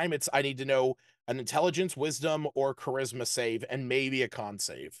the time it's I need to know an intelligence, wisdom, or charisma save, and maybe a con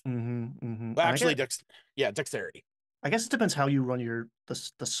save. Well, And actually, yeah, dexterity. I guess it depends how you run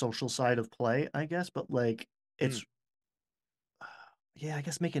the social side of play, I guess, but like Mm. it's yeah, I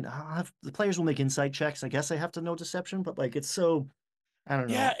guess making the players will make insight checks. I guess I have to know deception, but like it's so I don't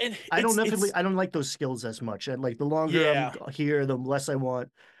know. Yeah, and I don't it's I don't like those skills as much. And like the longer I'm yeah. here, the less I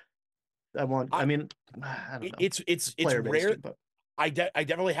I mean, I don't know. it's Player based, rare. but I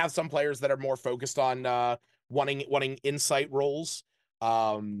definitely have some players that are more focused on wanting insight rolls.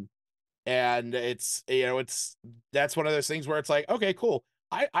 Um, and it's that's one of those things where it's like, okay, cool,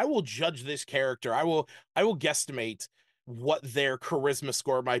 I will judge this character, I will guesstimate what their charisma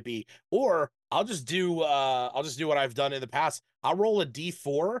score might be, or I'll just do what I've done in the past. I'll roll a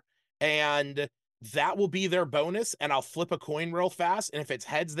d4 and that will be their bonus, and I'll flip a coin real fast, and if it's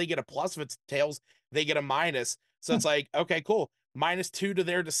heads they get a plus, if it's tails they get a minus. So it's like, okay, cool, -2 to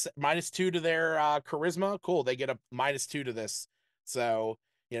their -2 to their charisma, cool, they get a -2 to this. So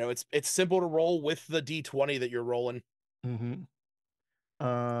it's simple to roll with the d20 that you're rolling. mhm.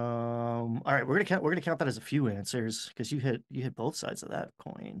 All right, we're gonna count that as a few answers because you hit both sides of that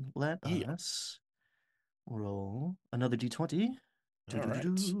coin. Let Yeah. us roll another d20. Do All do do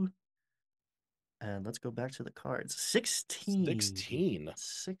right. do. And let's go back to the cards. 16. 16.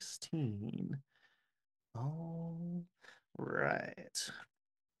 16. All right.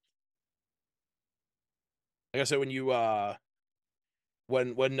 Like I said, when you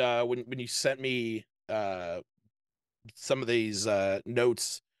when you sent me some of these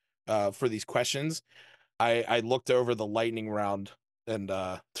notes for these questions, I looked over the lightning round, and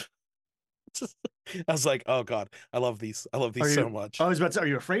I was like, oh god, I love these. I love these Are so you much. I was about to say, are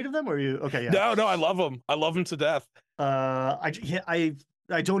you afraid of them or are you okay, yeah. No, I love them. I love them to death. Yeah,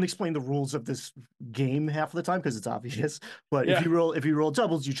 I don't explain the rules of this game half of the time because it's obvious. But Yeah. if you roll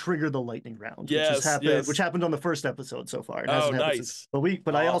doubles, you trigger the lightning round, Yes, which yes. happened on the first episode so far. It Oh, hasn't happened since. nice.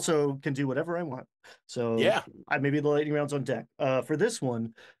 But I Oh, also can do whatever I want. So yeah. I maybe the lightning round's on deck. For this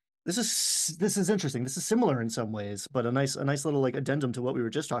one, this is interesting. This is similar in some ways, but a nice little like addendum to what we were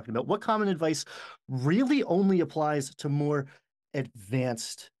just talking about. What common advice really only applies to more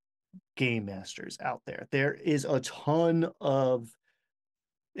advanced game masters out there? There is a ton of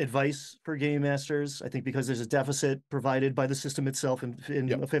advice for game masters. I think because there's a deficit provided by the system itself in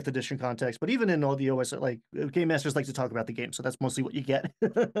Yep. a fifth edition context, but even in all the OS, like game masters like to talk about the game, so that's mostly what you get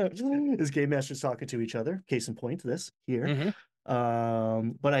is game masters talking to each other. Case in point, this here. Mm-hmm.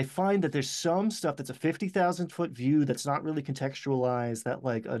 But I find that there's some stuff that's a 50,000 foot view that's not really contextualized, that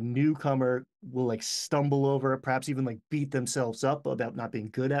like a newcomer will like stumble over, perhaps even like beat themselves up about not being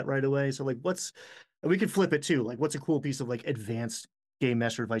good at right away. So like And we could flip it too. Like, what's a cool piece of like advanced game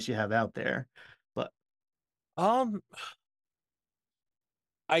master advice you have out there? But Um,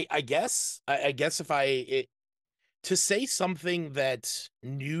 I guess if to say something that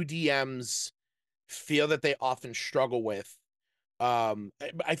new DMs feel that they often struggle with,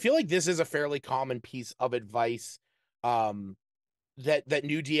 I feel like this is a fairly common piece of advice, um, that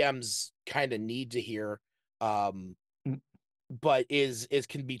new DMs kind of need to hear. Um, mm, but is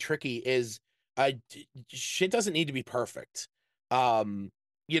can be tricky is shit doesn't need to be perfect.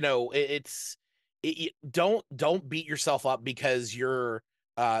 You know, don't beat yourself up because you're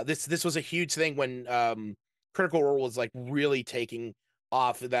this was a huge thing when Critical Role was like really taking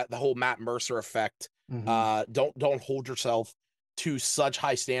off, that the whole Matt Mercer effect. mhm. Don't hold yourself to such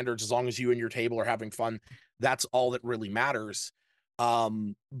high standards. As long as you and your table are having fun, that's all that really matters.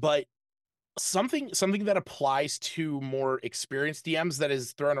 But something that applies to more experienced DMs that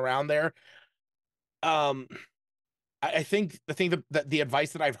is thrown around there. Um, I think the thing that the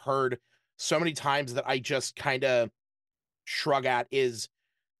advice that I've heard so many times that I just kind of shrug at is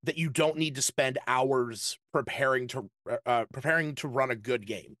that you don't need to spend hours preparing to run a good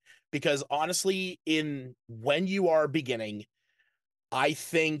game, because honestly, in when you are beginning, I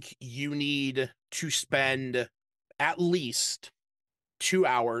think you need to spend at least 2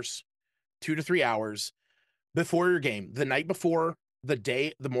 hours, 2 to 3 hours before your game, the night before,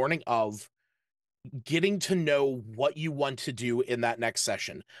 the morning of, getting to know what you want to do in that next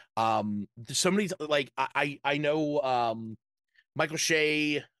session. Somebody's like, I know, Michael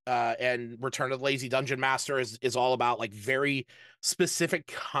Shea, and Return of the Lazy Dungeon Master is all about like very specific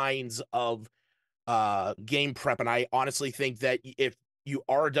kinds of game prep, and I honestly think that if you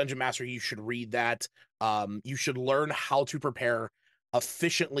are a dungeon master, you should read that. You should learn how to prepare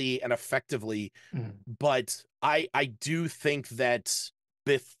efficiently and effectively. Mm, But I do think that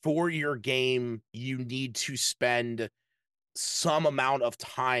before your game, you need to spend some amount of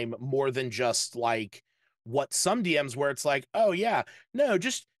time, more than just like what some DMs, where it's like, oh yeah, no,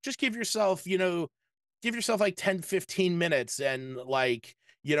 just give yourself, give yourself like 10-15 minutes and like,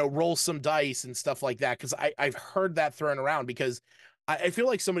 roll some dice and stuff like that. Cause I've heard that thrown around, because I feel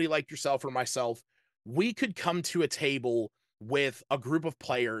like somebody like yourself or myself, we could come to a table with a group of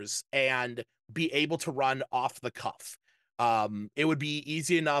players and be able to run off the cuff. It would be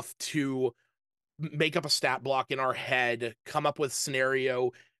easy enough to make up a stat block in our head, come up with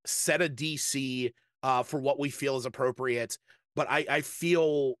scenario, set a DC for what we feel is appropriate. But I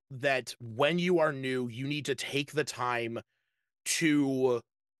feel that when you are new, you need to take the time to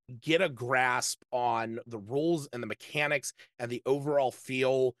get a grasp on the rules and the mechanics and the overall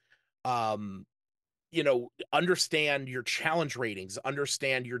feel. Um, Understand your challenge ratings,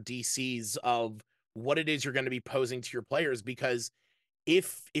 understand your DCs of what it is you're going to be posing to your players, because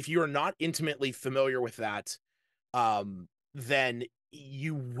if you're not intimately familiar with that, then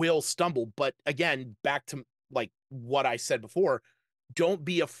you will stumble. But again, back to like what I said before, don't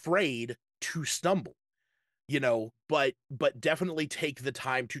be afraid to stumble, but definitely take the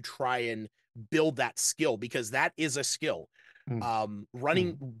time to try and build that skill, because that is a skill. mm,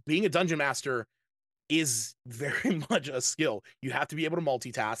 mm, Being a dungeon master is very much a skill. You have to be able to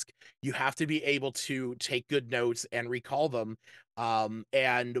multitask. You have to be able to take good notes and recall them.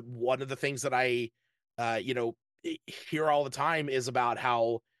 And one of the things that I, hear all the time is about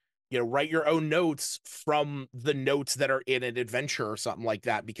how, write your own notes from the notes that are in an adventure or something like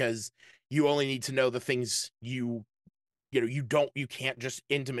that, because you only need to know the things you can't just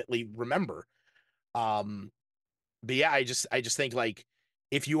intimately remember. Um, but yeah, I just think like,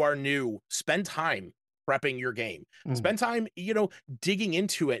 if you are new, spend time prepping your game. mm. Spend time, digging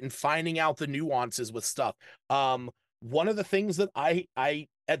into it and finding out the nuances with stuff. One of the things that I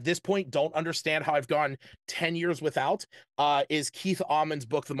at this point don't understand how I've gone 10 years without is Keith Ammon's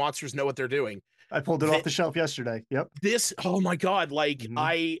book, The Monsters Know What They're Doing. I pulled it off Th- the shelf yesterday. Yep. this Oh my god, like Hmm.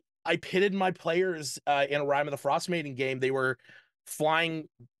 I pitted my players in a Rime of the Frostmaiden game. They were flying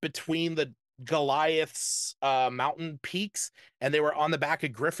between the Goliath's mountain peaks, and they were on the back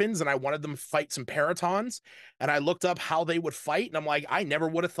of griffins, and I wanted them to fight some paratons, and I looked up how they would fight, and I'm like, I never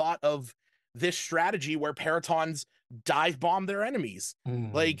would have thought of this strategy where paratons dive bomb their enemies.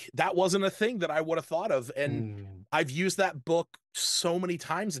 Mm, Like, that wasn't a thing that I would have thought of, and mm. I've used that book so many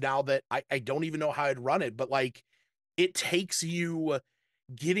times now that I don't even know how I'd run it. But like, it takes you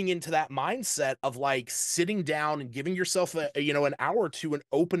getting into that mindset of like sitting down and giving yourself an hour or two and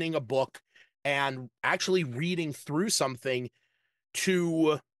opening a book and actually reading through something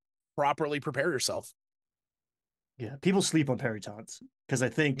to properly prepare yourself. Yeah, people sleep on Peritons because I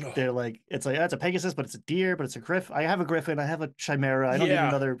think Ugh. they're like, it's like, that's a Pegasus, but it's a deer, but it's a Griff. I have a Griffin, I have a Chimera. I don't need Yeah.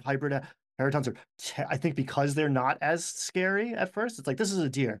 another hybrid. Paratons are, I think, because they're not as scary at first. It's like this is a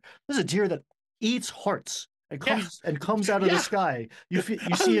deer. This is a deer that eats hearts and Yeah, comes out of the yeah. sky. You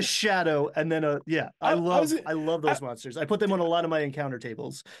see a shadow and then a yeah. I was I love I, those monsters. I put them on a lot of my encounter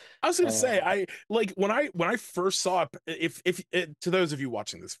tables. I was gonna say, Uh, I like when I first saw if to those of you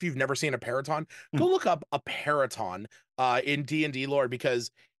watching this, if you've never seen a Paraton, go mm, look up a Paraton in D&D lore,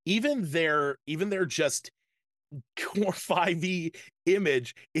 because even their just core 5e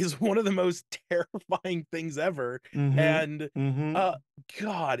image is one of the most terrifying things ever. mm-hmm, And mm-hmm. uh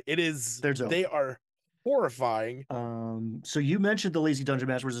God, it is, They're dope. they are horrifying. So you mentioned the Lazy Dungeon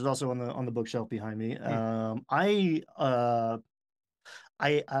Master, which is also on the bookshelf behind me. Mm,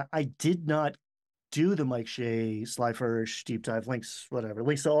 I did not do the Mike Shea Sly Flourish deep dive links, whatever.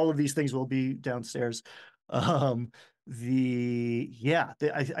 Links to all of these things will be downstairs. Um,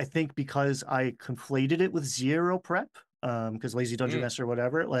 I think because I conflated it with zero prep, because Lazy Dungeon mm, Master,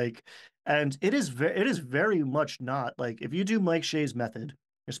 whatever, like, and it is very much not like if you do Mike Shea's method,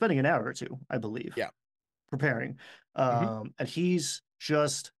 you're spending an hour or two, I believe, yeah. preparing. Hmm. And he's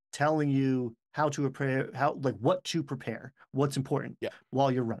just telling you how to prepare, how like what to prepare, what's important Yeah.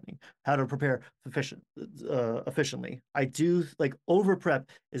 while you're running, how to prepare efficiently. I do like over prep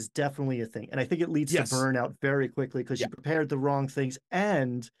is definitely a thing, and I think it leads to Yes. burnout very quickly because Yeah. you prepared the wrong things.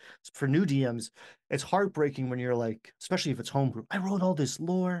 And for new DMs, it's heartbreaking when you're like, especially if it's homebrew. I wrote all this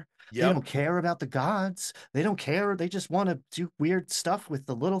lore. They Yep. don't care about the gods. They don't care. They just want to do weird stuff with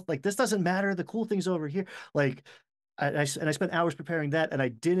the little like this doesn't matter. The cool things over here. Like and I spent hours preparing that, and I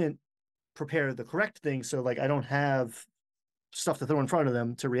didn't prepare the correct thing. So like I don't have stuff to throw in front of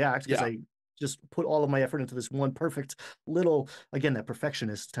them to react because Yeah. I just put all of my effort into this one perfect little again that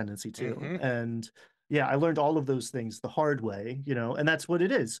perfectionist tendency too. Hmm. And yeah, I learned all of those things the hard way, you know, and that's what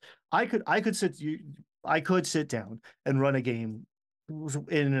it is. I could sit down and run a game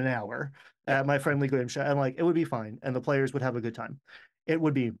in an hour Yeah. at my friendly game shop, and like it would be fine, and the players would have a good time. It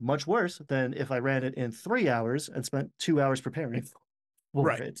would be much worse than if I ran it in 3 hours and spent 2 hours preparing for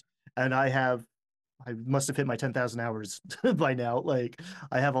Right. it. And I must have hit my 10,000 hours by now. Like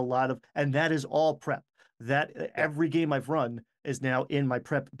I have a lot of, and that is all prep. That Yeah. every game I've run is now in my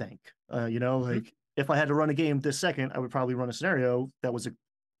prep bank. You know, Hmm. like if I had to run a game this second, I would probably run a scenario that was a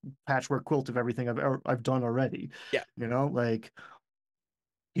patchwork quilt of everything I've done already. Yeah. You know, like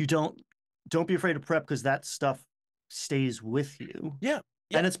you don't be afraid of prep because that stuff stays with you. Yeah.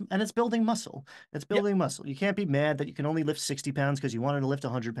 Yeah. And it's building muscle. It's Yeah. building muscle. You can't be mad that you can only lift 60 pounds because you wanted to lift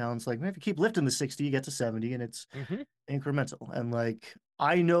 100 pounds. Like if you keep lifting the 60, you get to 70 and it's Hmm. incremental. And like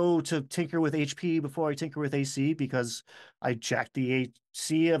I know to tinker with HP before I tinker with AC because I jacked the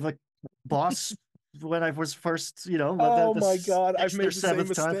AC of a boss when I was first, you know, Oh the my God, I've sixth or made the same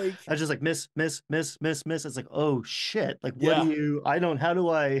seventh time. mistake. I was just like miss, miss, miss, miss, miss. It's like, oh shit. Like what do Yeah. you I don't how do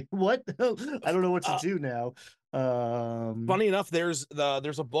I what? I don't know what to Uh, do now. Um Funny enough, there's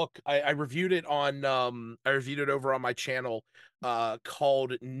a book I reviewed it on I reviewed it over on my channel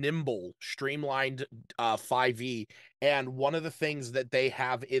called Nimble Streamlined 5e, and one of the things that they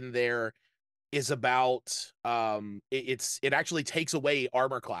have in there is about it actually takes away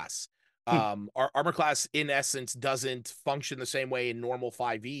armor class. Armor class in essence doesn't function the same way in normal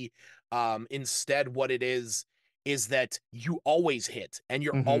 5e. Instead what it is that you always hit and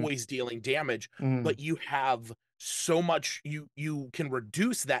you're mm-hmm, always dealing damage, mm-hmm, but you have so much, you can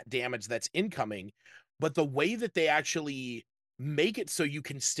reduce that damage that's incoming. But the way that they actually make it so you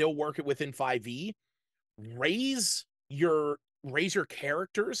can still work it within 5e, raise raise your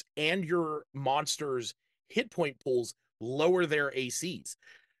characters and your monsters hit point pools, lower their ACs.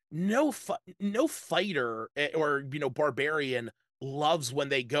 No fighter or barbarian loves when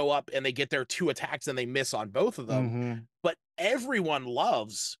they go up and they get their two attacks and they miss on both of them. mm-hmm, But everyone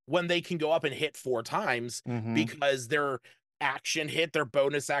loves when they can go up and hit four times, mm-hmm. because their action hit, their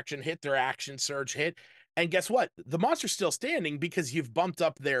bonus action hit, their action surge hit. And guess what? The monster's still standing because you've bumped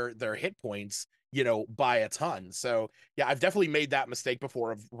up their hit points, by a ton. So yeah, I've definitely made that mistake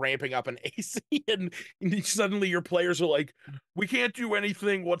before of ramping up an AC and suddenly your players are like, we can't do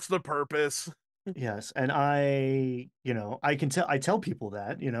anything. What's the purpose? Yes, and I tell people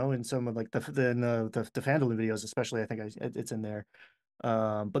that, you know, in some of like the Fandolin videos, especially, I think it's in there.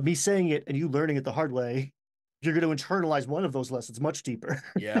 But me saying it and you learning it the hard way, you're going to internalize one of those lessons much deeper.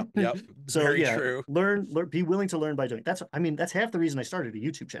 Yeah, yep. So Very yeah, true. be willing to learn by doing. That's half the reason I started a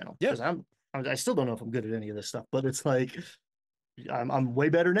YouTube channel Yeah, because I still don't know if I'm good at any of this stuff, but it's like I'm way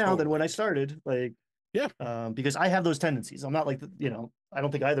better now than when totally. I started. Like Yeah. because I have those tendencies. I'm not like you know I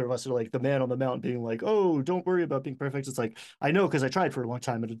don't think either of us are like the man on the mountain being like, oh, don't worry about being perfect. It's like I know because I tried for a long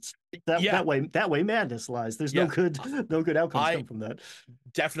time, and it's Yeah, that way madness lies. There's yeah. no good outcomes I come from that.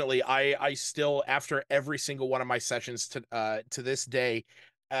 definitely I still, after every single one of my sessions to this day,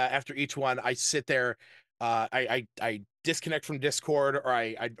 after each one I sit there, I disconnect from Discord, or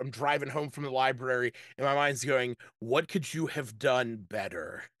I'm driving home from the library and my mind's going, what could you have done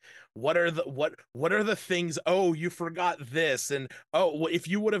better? What are the things? Oh, you forgot this, and oh, well, if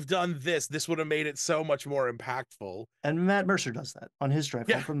you would have done this, this would have made it so much more impactful. And Matt Mercer does that on his drive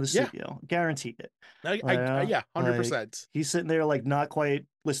home Yeah, from the yeah. studio, guaranteed it. Yeah, Like 100%. he's sitting there like not quite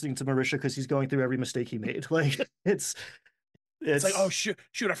listening to Marisha because he's going through every mistake he made. Like It's like, oh it's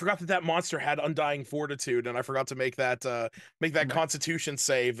shoot, I forgot that monster had undying fortitude, and I forgot to make that right, Constitution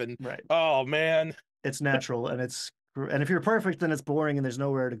save, and right. oh man, It's natural and if you're perfect, then it's boring and there's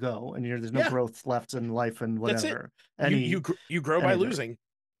nowhere to go and there's no yeah, growth left in life and that's it. whatever. You you grow by Anywhere. losing.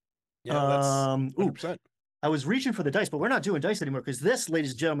 That's Ooh, 100%. I was reaching for the dice, but we're not doing dice anymore because this,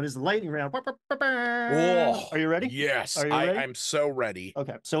 ladies and gentlemen, is the lightning round. Oh Are you ready? yes, Are you ready? I'm so ready.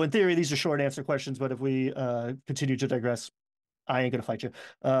 Okay. So in theory, these are short answer questions, but if we continue to digress, I ain't gonna fight you.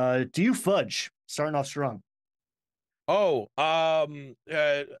 Do you fudge? Starting off strong. Oh, all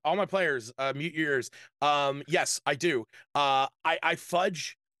my players, mute your ears. Yes, I do. I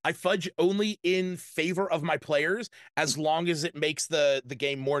fudge only in favor of my players as long as it makes the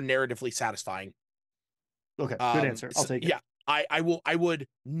game more narratively satisfying. Okay, good answer. I'll take it. Yeah, I would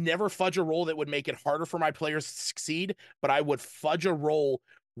never fudge a roll that would make it harder for my players to succeed, but I would fudge a roll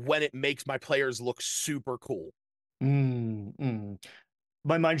when it makes my players look super cool. Mm.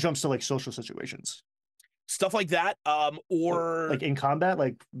 My mind jumps to like social situations. Stuff like that. Like Or in combat,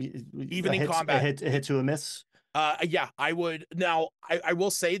 like even in combat. a hit to a miss. Yeah, I would. Now, I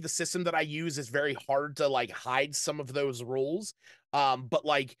will say the system that I use is very hard to like hide some of those rules. But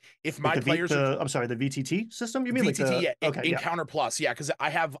like if Like my players are I'm sorry, the VTT system? You mean like VTT, the yeah, okay, yeah. Encounter Plus, yeah, because I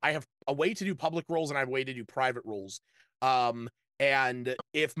have a way to do public roles and I have a way to do private roles. Um, and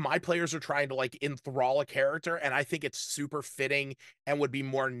if my players are trying to like enthrall a character, and I think it's super fitting and would be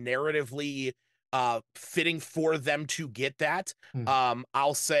more narratively fitting for them to get that, Mm-hmm.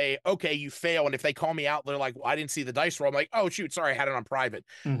 I'll say, okay, you fail. And if they call me out, they're like, well, I didn't see the dice roll. I'm like, oh shoot, sorry, I had it on private.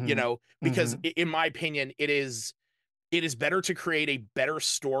 Mm-hmm. Because Mm-hmm. in my opinion, it is better to create a better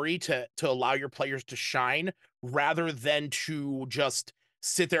story to allow your players to shine rather than to just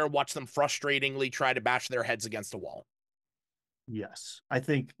sit there and watch them frustratingly try to bash their heads against a wall. Yes. I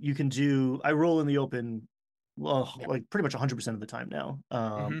think you can do I roll in the open well, Yeah. like pretty much 100% of the time now.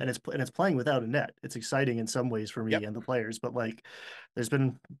 Mm-hmm. And it's playing without a net. It's exciting in some ways for me Yep. and the players, but like there's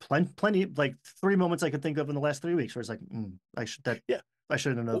been plenty like three moments I could think of in the last 3 weeks where it's like Yeah. I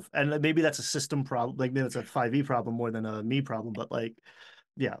shouldn't Well, have. And maybe that's a system problem, like maybe it's a 5e problem more than a me problem, but like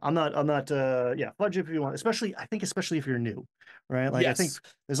yeah, I'm not yeah, fudge if you want, especially if you're new, right? Like I think yes.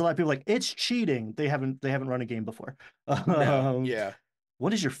 there's a lot of people like it's cheating. They haven't run a game before. No. Um, Yeah.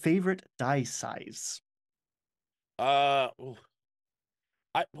 what is your favorite die size? Oh,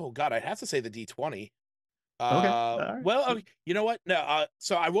 oh God, I'd have to say the D20. Okay. All right. Well, okay, you know what? No,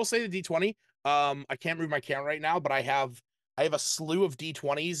 so I will say the D20. I can't move my camera right now, but I have a slew of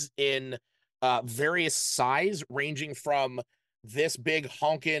D20s in various size, ranging from this big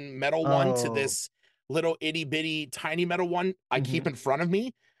honkin' metal one to Oh. this little itty bitty tiny metal one I keep Mhm. in front of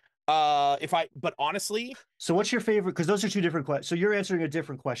me. But honestly, So what's your favorite? Because those are two different questions. So you're answering a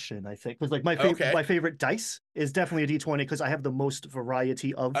different question, I think. Because like okay. my favorite dice is definitely a D20 because I have the most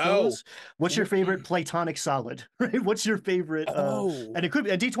variety of Oh, those. What's your favorite mm, platonic solid? Right? What's your favorite? oh, And it could be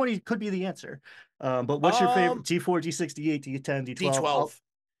a D20 could be the answer. But what's your favorite? um, D4, D6, D8, D10, D12. I'll,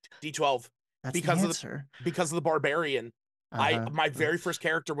 D12. D12 that's the because of answer. the barbarian. I Uh-huh. My very first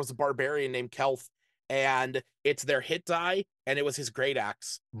character was a barbarian named Kelph, and it's their hit die, and it was his great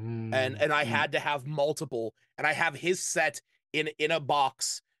axe, Mm, and I mm. had to have multiple, and I have his set in a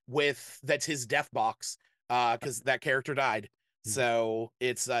box with that's his death box, because that character died. So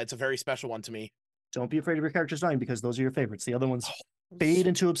it's a very special one to me. Don't be afraid of your characters dying because those are your favorites. The other ones fade S-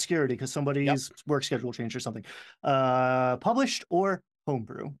 into obscurity because Yep. somebody's work schedule changed or something. Published or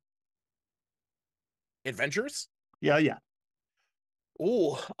homebrew? Adventures. Yeah, yeah.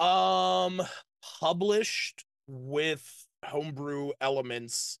 Oh, published with homebrew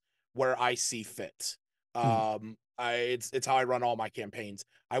elements where I see fit. Hmm. It's how I run all my campaigns.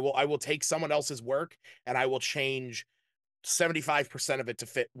 I will take someone else's work and I will change 75% of it to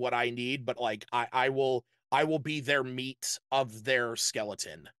fit what I need, but like I will be their meat of their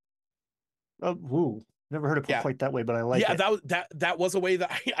skeleton. Ooh. Never heard it put Yeah. quite that way, but I like Yeah, it. that was a way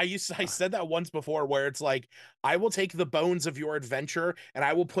that I said that once before, where it's like, I will take the bones of your adventure and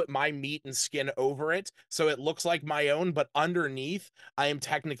I will put my meat and skin over it so it looks like my own, but underneath I am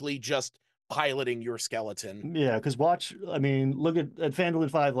technically just piloting your skeleton. Yeah, because I mean, look at Phandalin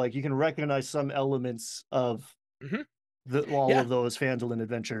 5, like you can recognize some elements of Hmm. all Yeah, of those Phandalin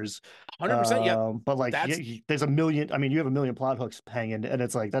adventures. 100%. Yeah, But like, yeah, that's there's a million. I mean, you have a million plot hooks hanging, and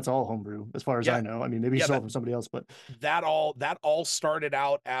it's like that's all homebrew, as far as I yeah, know. I mean, maybe you yeah, stole it from somebody else, but that all started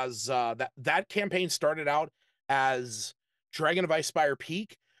out as that campaign started out as Dragon of Icespire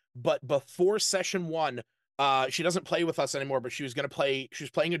Peak, but before session one, she doesn't play with us anymore, but she was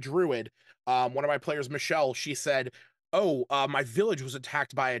playing a druid. One of my players, Michelle, she said, "Oh, my village was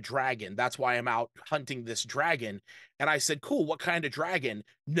attacked by a dragon. That's why I'm out hunting this dragon." And I said, "Cool, what kind of dragon?"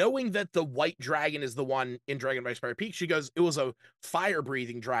 Knowing that the white dragon is the one in Dragon of Icespire Peak, she goes, "It was a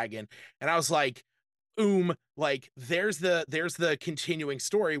fire-breathing dragon." And I was like, like there's the continuing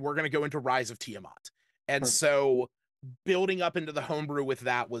story. We're going to go into Rise of Tiamat. And perfect. so building up into the homebrew with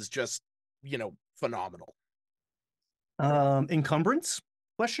that was just, phenomenal. Encumbrance?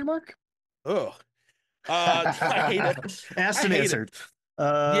 Question mark? Ugh. I hate it. Asked I and hate it. answered.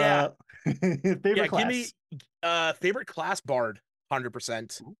 Yeah. Favorite Yeah, give class? me favorite class bard.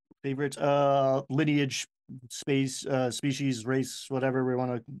 100%. Favorite lineage, space, species, race, whatever we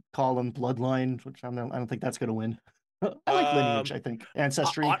want to call them, bloodline, which I don't think that's going to win. I like lineage, Um I think. uh,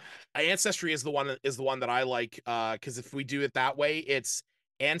 Ancestry, uh, Ancestry is the one that I like, because if we do it that way, it's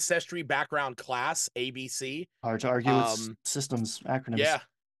ancestry, background, class, ABC. hard to argue. It's Um systems, acronyms.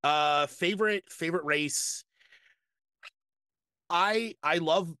 Yeah. Favorite race. I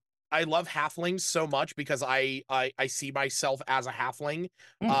love halflings so much because I see myself as a halfling.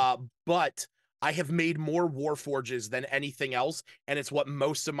 Mm, But I have made more warforges than anything else, and it's what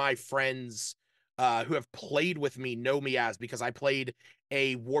most of my friends who have played with me know me as, because I played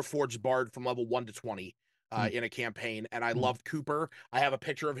a warforged bard from level 1 to 20 mm, in a campaign, and I mm. loved Cooper. I have a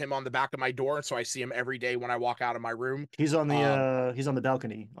picture of him on the back of my door, so I see him every day when I walk out of my room. Um, He's on the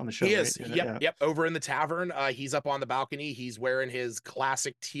balcony on the show, he right? is. Yeah, Yep, yeah. yep. Over in the tavern. He's up on the balcony. He's wearing his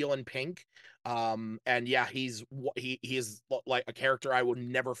classic teal and pink. And yeah, he is like a character I will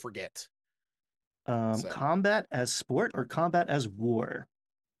never forget. So, Combat as sport or combat as war?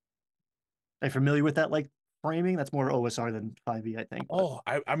 Are you familiar with that like framing? That's more OSR than 5e, I think.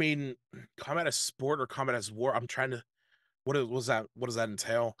 But I mean, combat as sport or combat as war. I'm trying to. Was that? What does that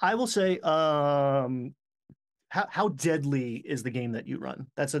entail? I will say, how deadly is the game that you run?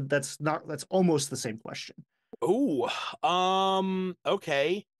 That's almost the same question. Oh,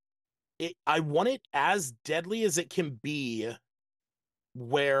 okay. I want it as deadly as it can be,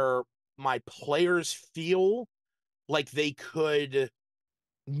 where my players feel like they could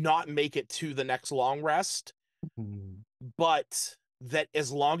not make it to the next long rest, Mm, but that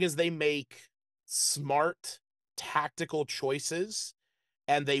as long as they make smart tactical choices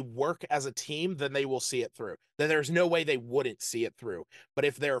and they work as a team, then they will see it through. Then there's no way they wouldn't see it through. But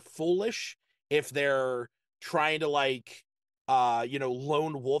if they're foolish, if they're trying to like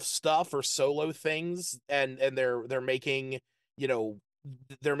lone wolf stuff or solo things, and they're making, you know,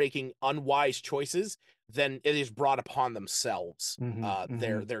 they're making unwise choices, then it is brought upon themselves mhm,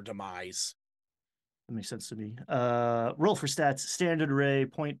 mhm. their demise. That makes sense to me. Roll for stats, standard array,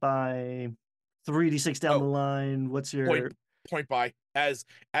 point by 3d6 down the Oh, line. What's point your point by as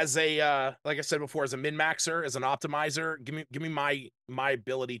a like I said before, as a min maxer, as an optimizer, give me my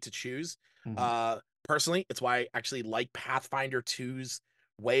ability to choose. mhm, uh Personally, it's why I actually like Pathfinder 2's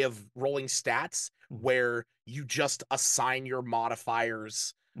way of rolling stats, mhm, where you just assign your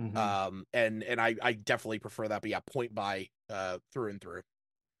modifiers. mhm. And I definitely prefer that. But yeah, point by through and through.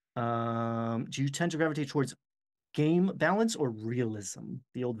 Do you tend to gravitate towards game balance or realism?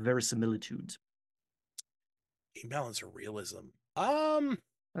 The old verisimilitude. Game balance or realism.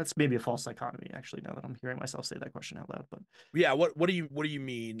 That's maybe a false dichotomy, actually, now that I'm hearing myself say that question out loud. But Yeah, what do you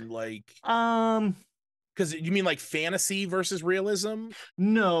mean, like, um, because you mean like fantasy versus realism?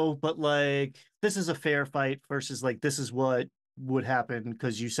 no, but like this is a fair fight versus like this is what would happen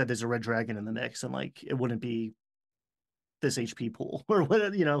because you said there's a red dragon in the mix, and like it wouldn't be this HP pool or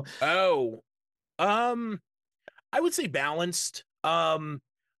what, you know. Oh, um, I would say balanced.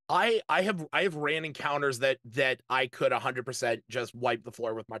 I have ran encounters that I could 100% just wipe the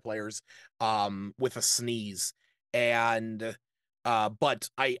floor with my players, with a sneeze, and but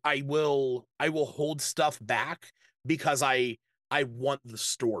I will hold stuff back because I want the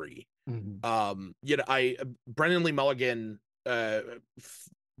story. Mhm. I Brendan Lee Mulligan, f-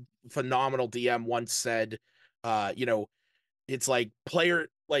 phenomenal DM, once said, it's like players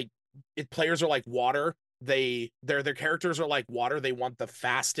are like water. their characters are like water. They want the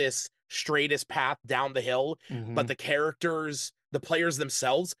fastest, straightest path down the hill, but Hmm. the players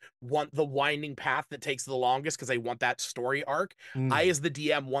themselves want the winding path that takes the longest because they want that story arc. I, Mm. as the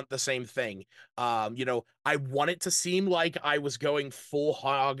DM, want the same thing. I want it to seem like I was going full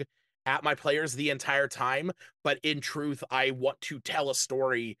hog at my players the entire time, but in truth, I want to tell a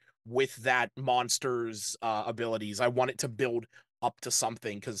story with that monster's abilities. I want it to build up to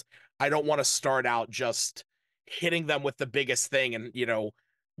something because I don't want to start out just hitting them with the biggest thing and,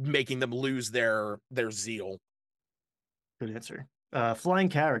 making them lose their zeal. Good answer. Flying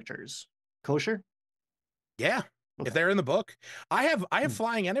characters. Kosher? Yeah. If Okay. they're in the book, I have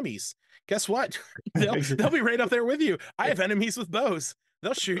flying enemies. Guess what? They'll be right up there with you. I have enemies with bows.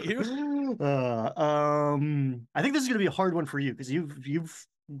 They'll shoot you. I think this is going to be a hard one for you because you've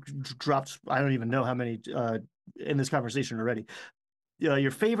dropped I don't even know how many in this conversation already.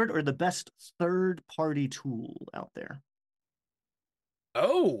 Your favorite or the best third party tool out there?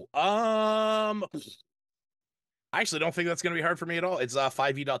 Oh, I actually don't think that's going to be hard for me at all. It's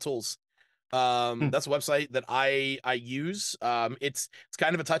 5e.tools. Hmm. That's a website that I use. It's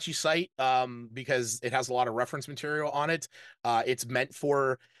kind of a touchy site because it has a lot of reference material on it. It's meant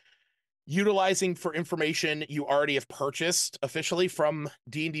for utilizing for information you already have purchased officially from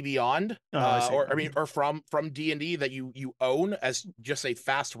D&D Beyond, Oh, I see. or from D&D that you own as just a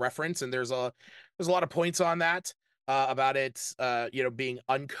fast reference. And there's a lot of points on that about it, being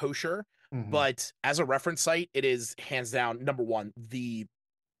unkosher. Hmm. But as a reference site, it is hands down number one, the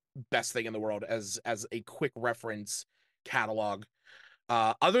best thing in the world as a quick reference catalog.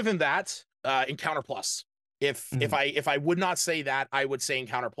 Other than that, Encounter Plus. If Hmm. I would not say that, I would say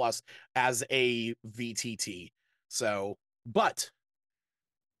Encounter Plus as a VTT. So, but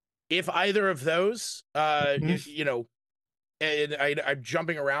if either of those, and I'm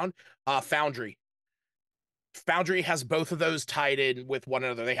jumping around, Foundry. Foundry has both of those tied in with one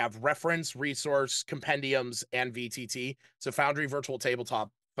another. They have reference, resource, compendiums, and VTT. So Foundry Virtual Tabletop,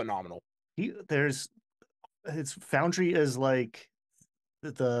 phenomenal. There's it's Foundry is like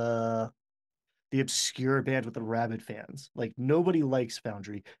the the obscure band with the rabid fans. Like nobody likes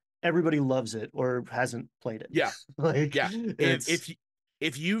Foundry. Everybody loves it or hasn't played it. Yeah, Like yeah. If it's if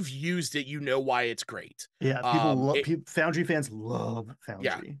if you've used it, you know why it's great. yeah, people love It Foundry fans love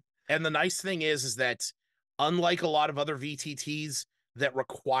Yeah. Foundry. And the nice thing is that unlike a lot of other VTTs that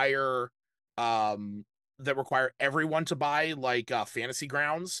require um everyone to buy, like Fantasy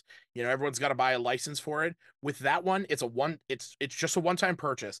Grounds, everyone's got to buy a license for it. With that one, it's just a one-time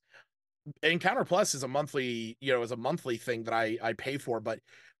purchase. Encounter Plus is a monthly thing that I pay for, but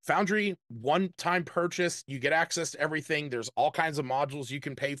Foundry, one time purchase, you get access to everything. There's all kinds of modules you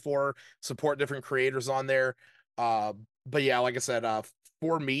can pay for, support different creators on there. Uh, but yeah, like I said,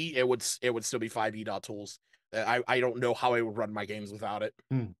 for me, it would still be 5e.tools. I don't know how I would run my games without it.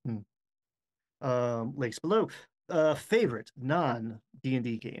 Mm-hmm. Links below. Favorite non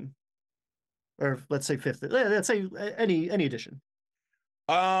D&D game, or let's say fifth. Let's say any edition.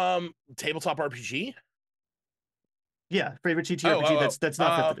 Tabletop RPG. Yeah, favorite Oh, TTRPG. oh, That's oh.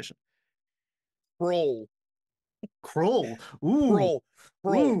 not fifth edition. Roll, Kroll. Ooh, roll,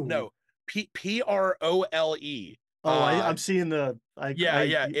 roll. ooh. No, Prole. Oh, I'm seeing the Yeah,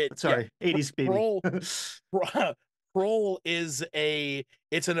 yeah, yeah. sorry, 80s baby. Prole Prole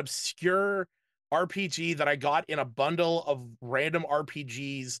it's an obscure RPG that I got in a bundle of random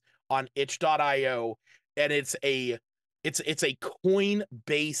RPGs on itch.io, and it's a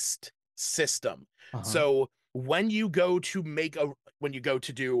coin-based system. Uh-huh. So when you go to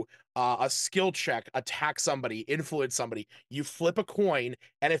do a skill check, attack somebody, influence somebody, you flip a coin,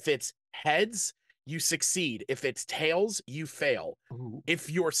 and if it's heads, you succeed. If it's tails, you fail. Ooh. If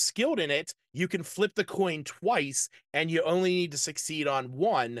you're skilled in it, you can flip the coin twice and you only need to succeed on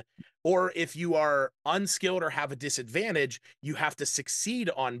one. Or if you are unskilled or have a disadvantage, you have to succeed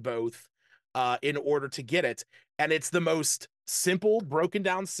on both in order to get it. And it's the most simple, broken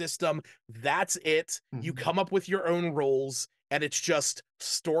down system. That's it. You Mhm. come up with your own roles, and it's just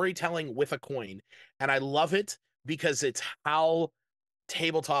storytelling with a coin. And I love it because it's how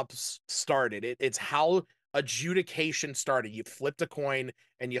tabletops started. It's how adjudication started. You flipped a coin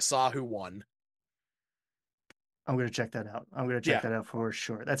and you saw who won. I'm gonna check that out. I'm gonna check Yeah, that out for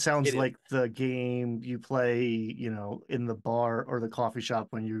sure. That sounds it is. like the game you play, in the bar or the coffee shop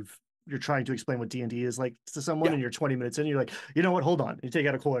when you're trying to explain what D&D is like to someone Yeah, and you're 20 minutes in, you're like, you know what, hold on. You take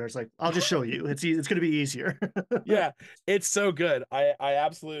out a quarter. It's like, I'll just show you. It's gonna be easier. yeah. It's so good. I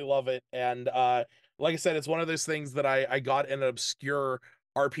absolutely love it. And like I said, it's one of those things that I got in an obscure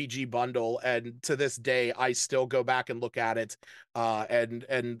RPG bundle, and to this day I still go back and look at it,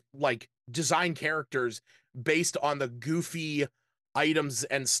 and like design characters based on the goofy items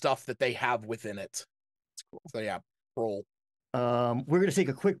and stuff that they have within it. So yeah, roll. We're going to take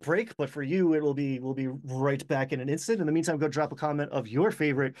a quick break, but for you, we'll be right back in an instant. In the meantime, go drop a comment of your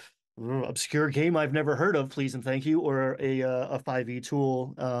favorite obscure game I've never heard of, please and thank you, or a 5e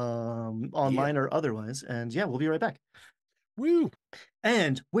tool, Yeah. online or otherwise. And yeah, we'll be right back. Woo.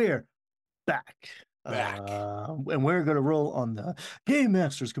 And we're back. Back. And we're going to roll on the Game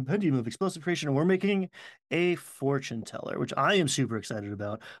Master's Compendium of Explosive Creation, and we're making a fortune teller, which I am super excited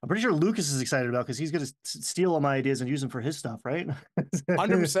about. I'm pretty sure Lucas is excited about because he's going to steal all my ideas and use them for his stuff, right?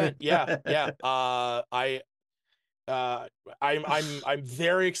 100%. Yeah. Yeah. Uh I'm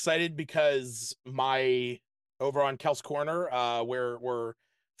very excited because my over on Kelph's Corner, where we're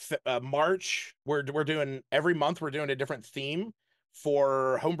March, we're doing every month we're doing a different theme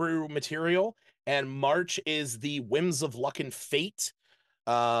for homebrew material, and March is the Whims of Luck and Fate,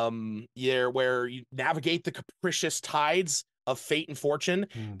 yeah, where you navigate the capricious tides of fate and fortune,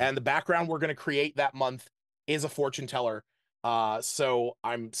 Hmm. and the background we're going to create that month is a fortune teller. So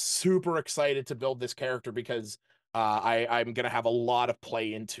I'm super excited to build this character because I'm gonna have a lot of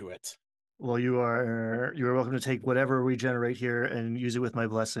play into it. Well, you are welcome to take whatever we generate here and use it with my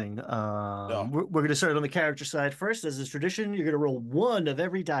blessing. Oh, We're going to start on the character side first. As is tradition, you're going to roll one of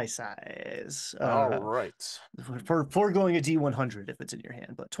every die size. all right. For foregoing a D100 if it's in your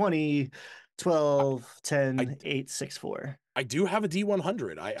hand, but 20, I, 12, I 10, 8, 6, 4. I do have a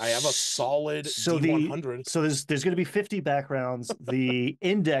D100. I have a solid D100. So there's going to be 50 backgrounds. The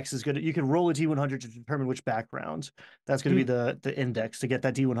index is going to, you can roll a D100 to determine which background. That's going to be Hmm. the index to get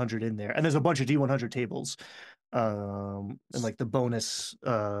that D100 in there. And there's a bunch of D100 tables. And like the bonus,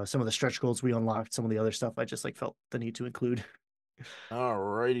 some of the stretch goals we unlocked, some of the other stuff I just like felt the need to include. All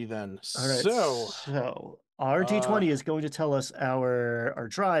righty then. All right, So, so our uh, D20 is going to tell us our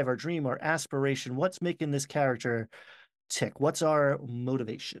drive, our dream, our aspiration. What's making this character tick? What's our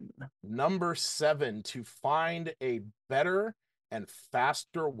motivation? number 7, to find a better and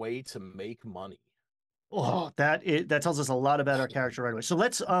faster way to make money. Oh, that tells us a lot about our character right away. So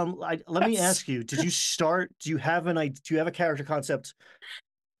let me That's ask you, do you have do you have a character concept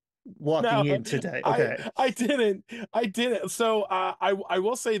walking no, in today? Okay. I didn't. I didn't. So I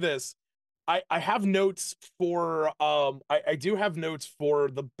will say this. I have notes for I do have notes for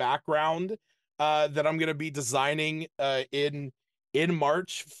the background that I'm gonna be designing in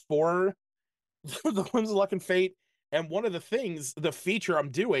March for the Whims of Luck and Fate. And one of the things, the feature I'm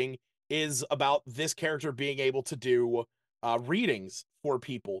doing is about this character being able to do readings for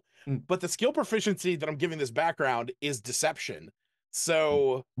people. Mm. But the skill proficiency that I'm giving this background is deception.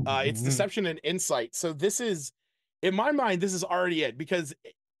 So it's deception and insight. So this is, in my mind, this is already it, because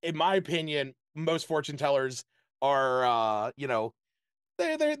in my opinion, most fortune tellers are,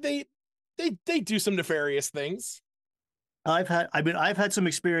 they they do some nefarious things. I've had some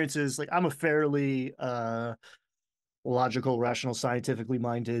experiences. Like I'm a fairly logical, rational, scientifically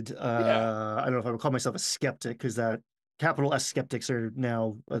minded. Yeah. I don't know if I would call myself a skeptic because that capital S skeptics are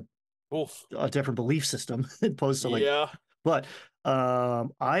now Oof. a different belief system opposed to like, Yeah. but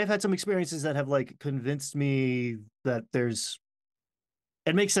I have had some experiences that have like convinced me that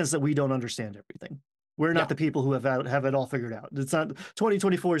it makes sense that we don't understand everything. We're not Yeah. the people who have it all figured out. It's not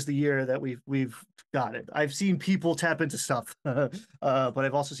 2024 is the year that we've got it. I've seen people tap into stuff, but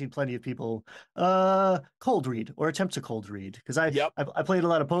I've also seen plenty of people cold read or attempt to cold read because Yep. I played a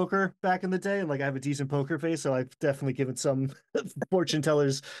lot of poker back in the day and like I have a decent poker face, so I've definitely given some fortune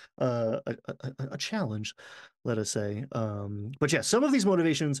tellers a challenge, let us say. But yeah, some of these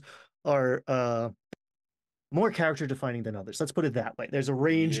motivations are more character defining than others. Let's put it that way. There's a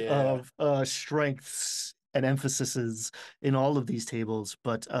range Yeah. of strengths and emphases in all of these tables,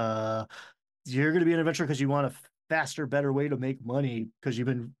 but you're going to be an adventurer because you want a faster, better way to make money because you've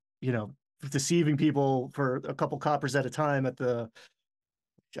been, you know, deceiving people for a couple coppers at a time at the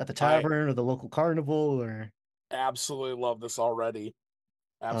I tavern or the local carnival or absolutely love this already.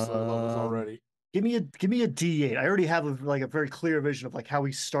 Absolutely love this um already. give me a D8. I already have like a very clear vision of like how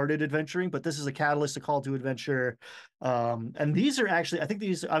we started adventuring, but this is a catalyst, a call to adventure. And these are actually, I think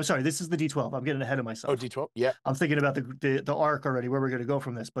these, I'm sorry, this is the D12. I'm getting ahead of Oh, myself. D12. Yeah. I'm thinking about the arc already, where we're going to go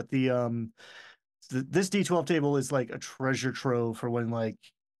from this. But this D12 table is like a treasure trove for when like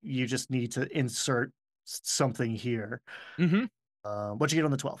you just need to insert something here. Mm-hmm. What'd you get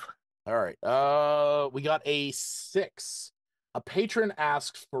on the 12? All right. We got a 6. A patron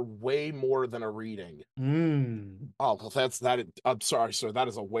asks for way more than a reading. Hmm. Oh, well, that's that. I'm sorry, sir. That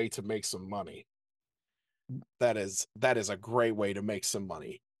is a way to make some money. that is a great way to make some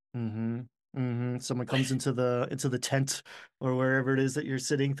money. Mm-hmm. Mm-hmm. Someone comes into the tent or wherever it is that you're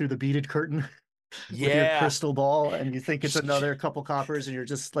sitting through the beaded curtain with your Yeah. crystal ball, and you think it's another couple coppers, and you're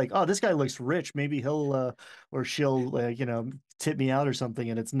just like, oh, this guy looks rich. Maybe he'll or she'll tip me out or something.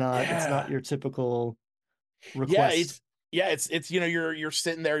 And it's not Yeah. your typical Yeah, request. it's you're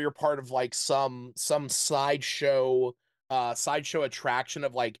sitting there, you're part of like some sideshow attraction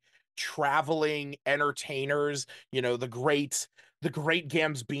of like traveling entertainers, the great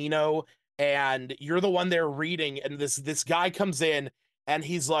Gambino, and you're the one there reading, and this guy comes in and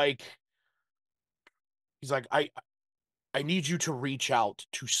he's like I need you to reach out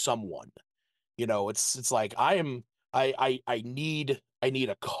to someone. It's like I need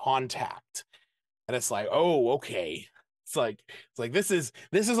a contact. And it's like, oh, okay. It's like this is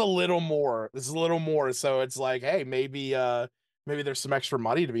a little more. This is a little more. So it's like, hey, maybe there's some extra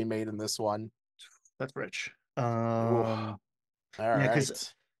money to be made in this one. That's rich. Ooh, all Yeah, right.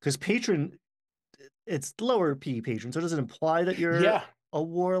 because patron, it's lower P patron, so it doesn't imply that you're Yeah. a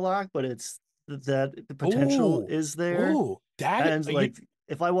warlock, but it's that the potential Ooh. is there. Ooh. That And you like,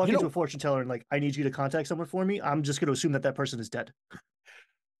 if I walk you into a know fortune teller and like, I need you to contact someone for me, I'm just going to assume that that person is dead,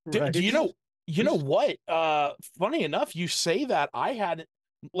 do right? you know what? Funny enough, you say that. I had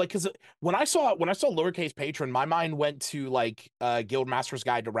like because when I saw lowercase patron, my mind went to like Guildmaster's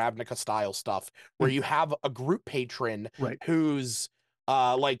Guide to Ravnica style stuff, where you have a group patron Right. who's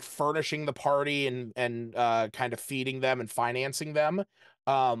like furnishing the party and kind of feeding them and financing them.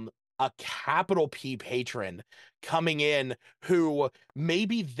 Um, a capital P patron coming in who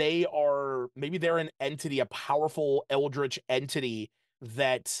maybe they're an entity, a powerful eldritch entity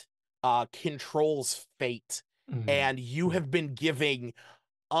that controls fate, Mm, and you mm. have been giving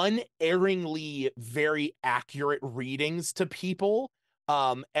unerringly very accurate readings to people,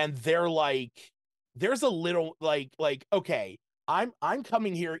 and they're like, there's a little like okay, I'm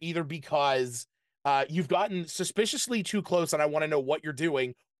coming here either because you've gotten suspiciously too close and I want to know what you're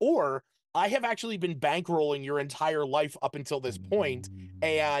doing, or I have actually been bankrolling your entire life up until this point, Mm.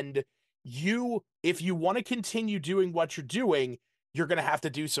 and if you want to continue doing what you're doing, you're gonna have to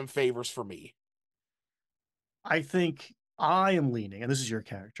do some favors for me. I think I am leaning, and this is your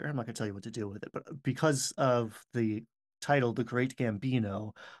character. I'm not going to tell you what to do with it, but because of the title, The Great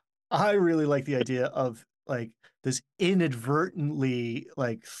Gambino, I really like the idea of like this inadvertently,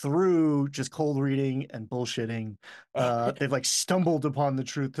 like through just cold reading and bullshitting, they've like stumbled upon the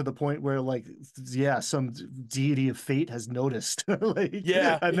truth to the point where like, yeah, some deity of fate has noticed, like,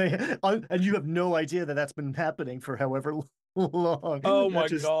 Yeah. and you have no idea that that's been happening for however long. Oh That my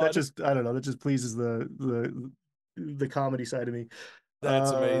just God. I don't know, that just pleases the comedy side of me.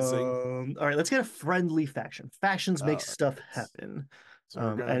 That's amazing. All right, let's get a friendly faction. Factions make All stuff right. happen. So we're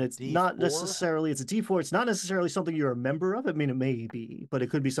And gonna it's not D4. necessarily, it's a D4. It's not necessarily something you're a member of. I mean, it may be, but it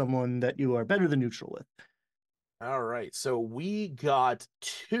could be someone that you are better than neutral with. All right. So we got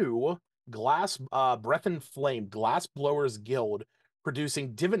two Breath and Flame Glass Blowers Guild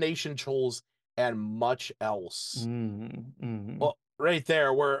producing divination tools and much else. Mm, mm, Well, right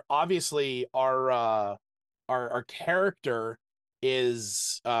there, where obviously our character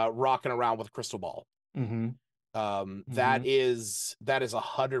is rocking around with a crystal ball. mm-hmm, That mm-hmm. is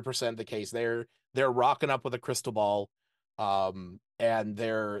 100% the case. They're rocking up with a crystal ball, and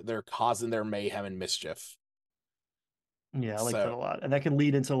they're causing their mayhem and mischief. Yeah, I like that So, a lot. And that can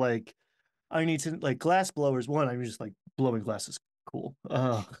lead into like, I need to, like, glass blowers. One, I'm just like, blowing glass is cool.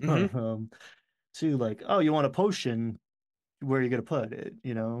 hmm Two, like, oh, you want a potion? Where are you going to put it,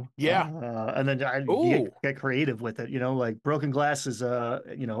 yeah. and then you Oh, get creative with it, like broken glass is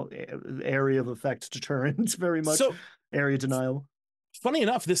area of effect deterrent very much, so area denial. funny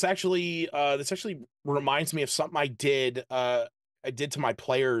enough, this actually reminds me of something I did to my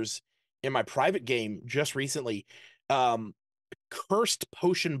players in my private game just recently. Um, Cursed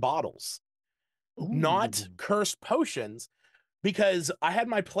potion bottles, not Ooh. cursed potions, because I had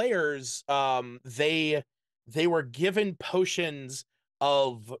my players they were given potions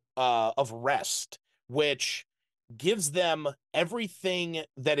of rest, which gives them everything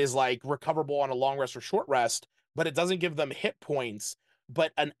that is like recoverable on a long rest or short rest, but it doesn't give them hit points.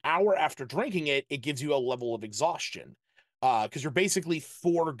 But an hour after drinking it, it gives you a level of exhaustion. Because you're basically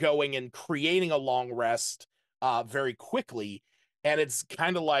foregoing and creating a long rest very quickly. And it's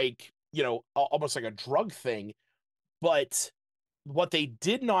kind of like, almost like a drug thing. But what they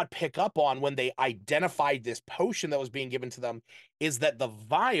did not pick up on when they identified this potion that was being given to them is that the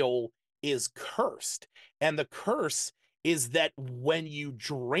vial is cursed. And the curse is that when you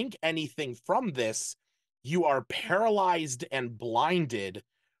drink anything from this, you are paralyzed and blinded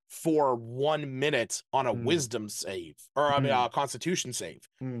for 1 minute on a Mm, wisdom save, or I mean, mm, a constitution save.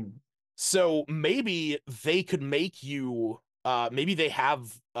 mm. So maybe they could make you, maybe they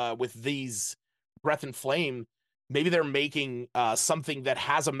have, with these breath and flame, maybe they're making something that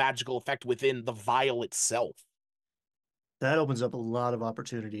has a magical effect within the vial itself. That opens up a lot of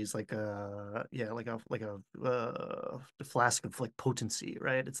opportunities, like yeah, a flask of like potency,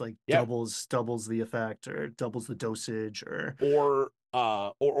 right? It's like Yeah. doubles the effect or doubles the dosage or Or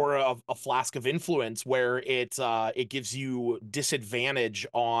a flask of influence where it gives you disadvantage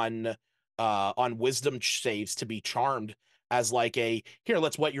on wisdom saves to be charmed, as like a, here,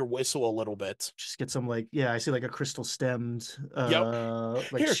 let's wet your whistle a little bit. just get some like, yeah, I see like a crystal stemmed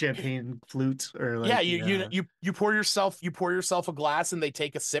Yep. like Here, champagne flute or yeah, like, you yeah. you pour yourself a glass and they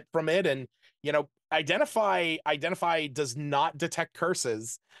take a sip from it, and identify does not detect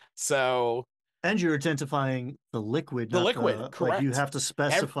curses. So And you're identifying the liquid, the not liquid, the like you correct. have to Ev-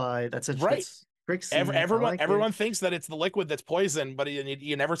 specify. right. That's Trixie. I like it. Everyone thinks that it's the liquid that's poison, but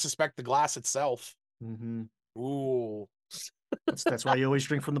you never suspect the glass itself. Hmm. Ooh, That's why you always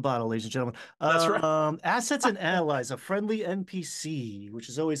drink from the bottle, ladies and gentlemen. that's right. Assets and allies, a friendly NPC, which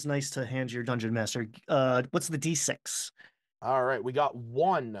is always nice to hand to your dungeon master. What's the D6? All right, we got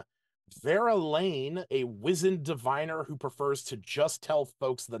one. Vera Lane, a wizened diviner who prefers to just tell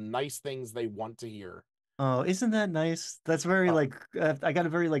folks the nice things they want to hear. Oh, isn't that nice? That's very Uh, like I got a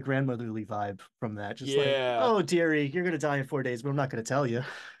very like grandmotherly vibe from that. Just like, yeah, oh, dearie, you're gonna die in 4 days, but I'm not gonna tell you.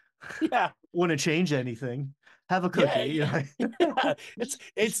 yeah, Wouldn't change anything. Have a yeah, cookie. yeah. You Yeah. know?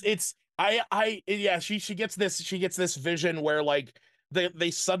 It's yeah, she gets this vision where like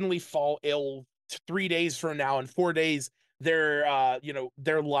they suddenly fall ill 3 days from now. In 4 days they're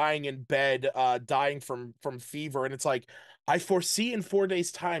they're lying in bed dying from fever, and it's like, I foresee in 4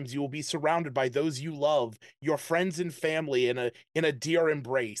 days times you will be surrounded by those you love, your friends and family, in a dear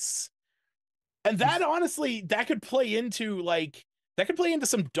embrace. And that, honestly, that could play into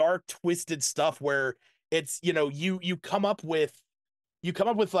some dark twisted stuff where it's, you come up with,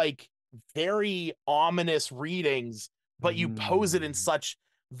 like very ominous readings, but you pose it in Mm, such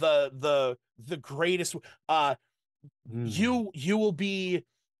the greatest. uh mm, you will be,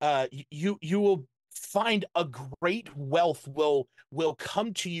 you will find a great wealth will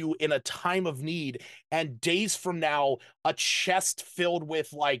come to you in a time of need, and days from now a chest filled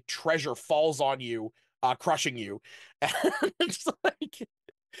with like treasure falls on you, crushing you. And it's like,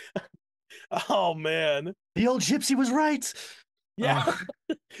 oh man. the old gypsy was right. Yeah. Uh,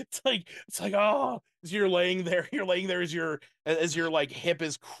 It's like, oh, as you're laying there as your like hip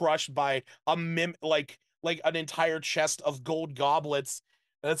is crushed by a like an entire chest of gold goblets.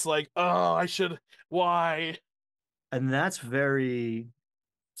 And it's like, oh, why? and that's very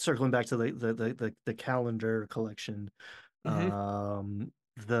circling back to the calendar collection. Hmm. Um,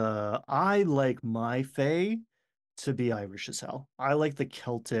 the I like my Fae to be Irish as hell. I like the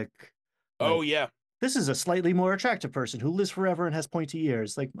Celtic, Oh like yeah. this is a slightly more attractive person who lives forever and has pointy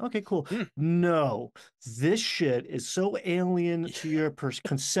ears. Like, okay, cool. Mm. No, this shit is so alien to your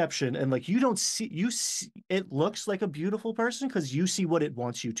conception, and like you don't see you see it looks like a beautiful person because you see what it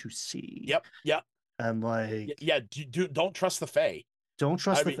wants you to see, Yep. Yep. and like Yeah. Don't trust the Fae. don't I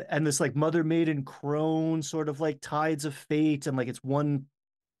trust mean, and this like mother maiden crone sort of like tides of fate, and like it's one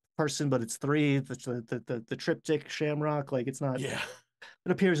person but it's three. The triptych shamrock, like it's not. yeah.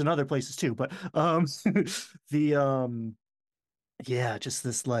 It appears in other places too, but the yeah, just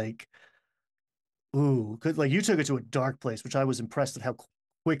this like, ooh, because like you took it to a dark place, which I was impressed at how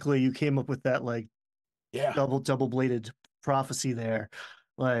quickly you came up with that like Yeah. double bladed prophecy there.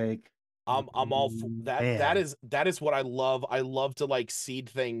 Like, I'm all for that. man. That is what I love. I love to like seed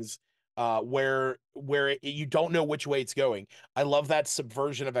things where you don't know which way it's going. I love that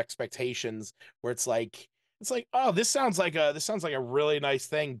subversion of expectations where it's like, oh, this sounds like a really nice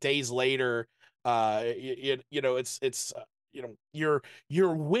thing. Days later,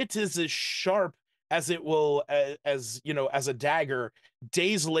 your wit is as sharp as it will, as a dagger.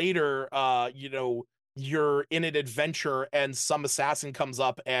 Days later, you're in an adventure and some assassin comes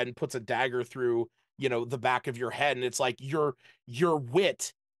up and puts a dagger through, the back of your head, and it's like your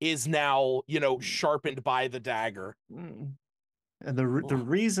wit is now, sharpened by the dagger. Mm. And the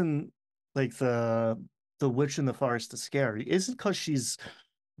reason like the witch in the forest is scary isn't because she's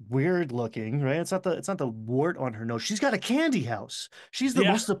weird looking, right? It's not the wart on her nose. She's got a candy house. She's the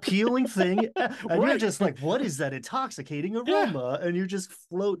Yeah. most appealing thing. And you're Right. just like, what is that intoxicating Yeah. aroma? And you just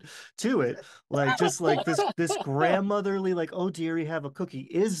float to it. Like just like this grandmotherly, like, oh dearie, have a cookie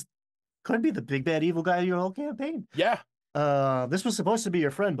is could be the big bad evil guy of your whole campaign. Yeah. This was supposed to be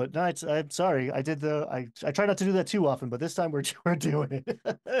your friend, but no, I'm sorry. I try not to do that too often, but this time we're doing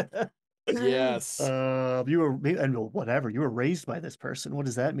it. Yes. You were and whatever, you were raised by this person. What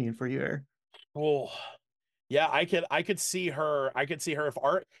does that mean for you? Oh, yeah, I could see her. I could see her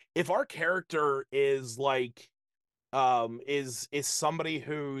if our character is like is somebody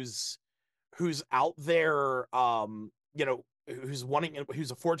who's out there, who's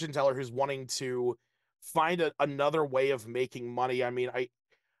a fortune teller who's wanting to find another way of making money. I mean,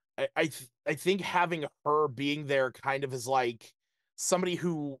 I think having her being there kind of is like somebody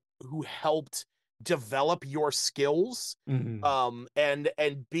who helped develop your skills, Hmm. and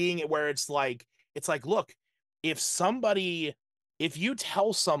being it where it's like, look, if somebody if you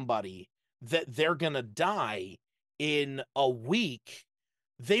tell somebody that they're gonna die in a week,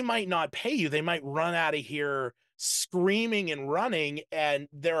 they might not pay you. They might run out of here screaming and running, and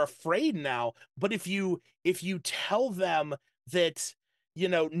they're afraid now. But if you tell them that,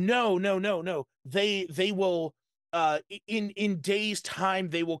 no, no, no, no, they will, in days time,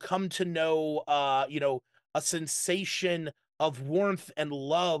 they will come to know, a sensation of warmth and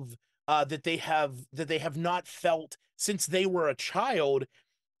love, that they have not felt since they were a child.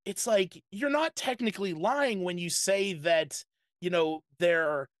 It's like you're not technically lying when you say that, you know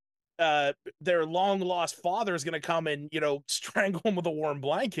their their long lost father is going to come and, strangle them with a warm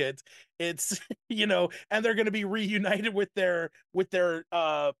blanket. It's and they're going to be reunited with their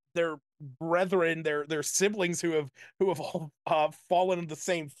brethren, their siblings who have all fallen in the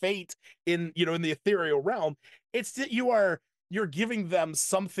same fate in the ethereal realm. It's that you're giving them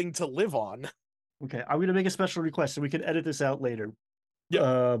something to live on. Okay, I'm gonna make a special request so we can edit this out later.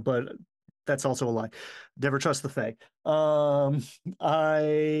 Yep. But that's also a lie. Never trust the Fae. Um,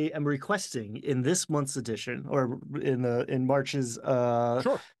 I am requesting in this month's edition, or in March's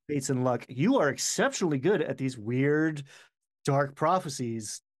Sure. Fates and Luck. You are exceptionally good at these weird, dark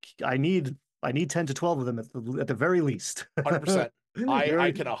prophecies. I need I need 10 to 12 of them at the very least. 100%.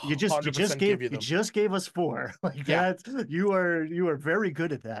 I can You just 100% give you them. gave us four like Yeah. that. You are very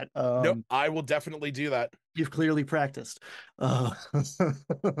good at that. Nope, I will definitely do that. You've clearly practiced. Uh,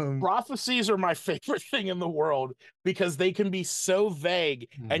 Prophecies are my favorite thing in the world because they can be so vague,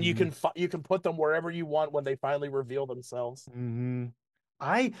 and mhm, you can put them wherever you want when they finally reveal themselves. mhm.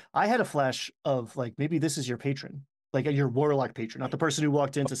 I had a flash of like maybe this is your patron, like your warlock patron, not the person who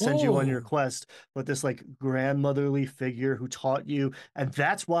walked in to send you on your Oh, quest, but this like grandmotherly figure who taught you, and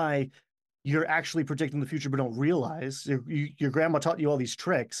that's why you're actually predicting the future but don't realize your grandma taught you all these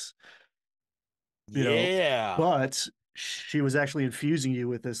tricks, you know, yeah. but she was actually infusing you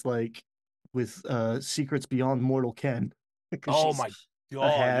with this like with secrets beyond mortal ken because Oh she's my a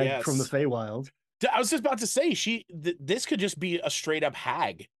God, hag from the yes. Feywild. I was just about to say this could just be a straight up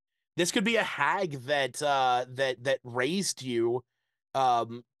hag. This could be a hag that raised you,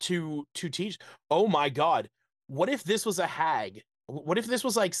 to teach. Oh my God. What if this was a hag? What if this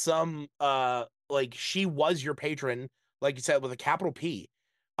was like some like she was your patron, like you said, with a capital P,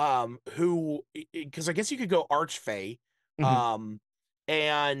 who, because I guess you could go archfey, Mhm. um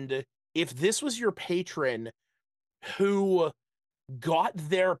and if this was your patron who got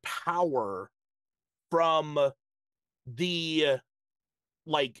their power from the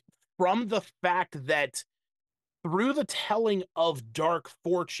like from the fact that through the telling of dark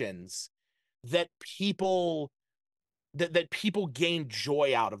fortunes, that people gain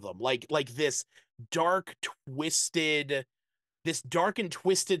joy out of them, like dark twisted this dark and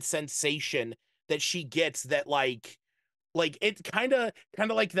twisted sensation that she gets, that like it's kind of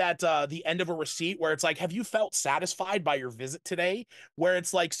like that, the end of a receipt where it's like, have you felt satisfied by your visit today, where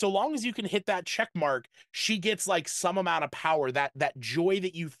it's like, so long as you can hit that check mark, she gets like some amount of power, that joy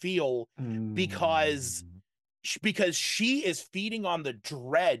that you feel, because Mm. because she is feeding on the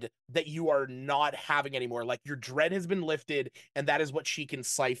dread that you are not having anymore. Like your dread has been lifted, and that is what she can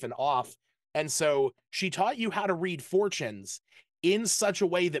siphon off. And so she taught you how to read fortunes in such a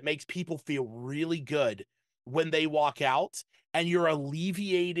way that makes people feel really good when they walk out, and you're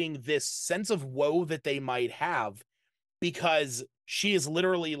alleviating this sense of woe that they might have, because she is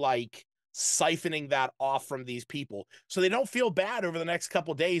literally like siphoning that off from these people, so they don't feel bad over the next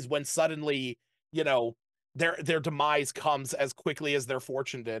couple days when suddenly, you know their demise comes as quickly as their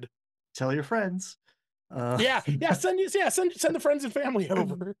fortune did. Tell your friends. Uh, Yeah, yeah, send the friends and family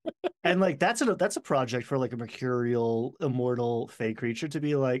over. and like that's a project for like a mercurial immortal fey creature to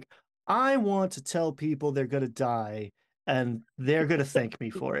be like, I want to tell people they're gonna die and they're gonna thank me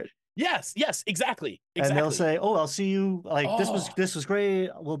for it. Yes, yes, exactly, And they'll exactly. say, "Oh, I'll see you. Like Oh, this was great.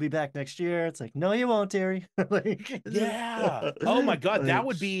 We'll be back next year." It's like, "No, you won't, Terry." like, yeah. Oh my God, like, that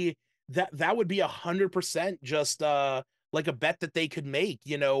would be 100% just a bet that they could make,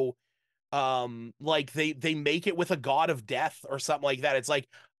 like they make it with a god of death or something like that. It's like,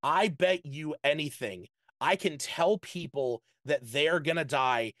 I bet you anything I can tell people that they're gonna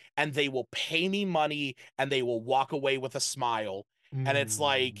die and they will pay me money and they will walk away with a smile. And it's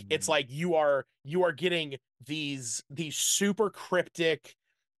Mm. like you are getting these super cryptic,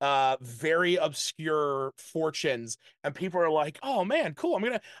 very obscure fortunes, and people are like, oh man, cool, I'm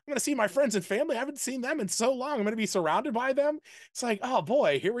gonna see my friends and family. I haven't seen them in so long. I'm gonna be surrounded by them. It's like, oh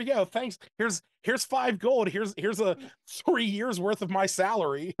boy, here we go. Thanks. Here's 5 gold. Here's a 3 years worth of my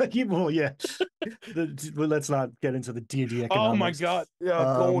salary. Well, yeah. Well, let's not get into the D&D Oh my God.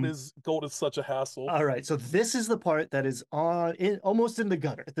 economics. Yeah, gold is such a hassle. All right, so this is the part that is almost in the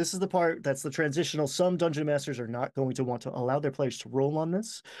gutter. This is the part that's the transitional. Some dungeon masters are not going to want to allow their players to roll on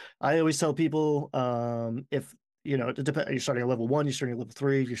this. I always tell people, if it depends, you're starting at level 1, you're starting at level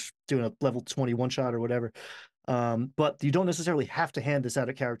 3, you're doing a level 21 shot or whatever. But you don't necessarily have to hand this out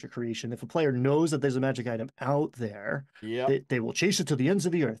at character creation. If a player knows that there's a magic item out there, Yep. they will chase it to the ends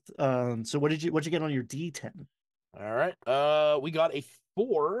of the earth. So what'd you get on your D10? All right. We got a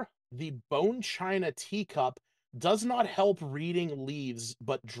 4. The bone china teacup does not help reading leaves,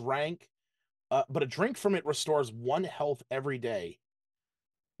 but a drink from it restores 1 health every day.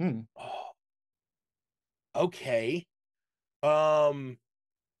 Hmm. Oh, okay. Um,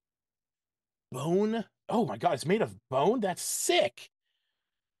 bone. Oh my God, it's made of bone? That's sick.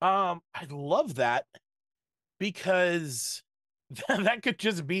 I love that because that could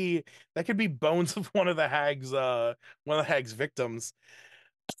just be that could be bones of one of the hag's victims.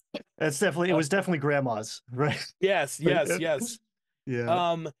 It Uh, was definitely grandma's, right? yes, yes, yes.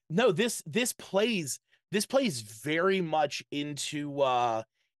 Yeah. No, this plays very much into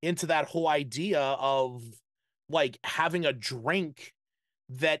that whole idea of like having a drink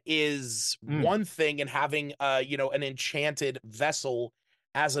that is Mm, one thing and having an enchanted vessel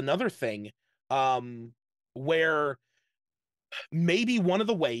as another thing. Where maybe one of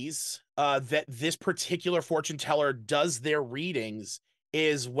the ways that this particular fortune teller does their readings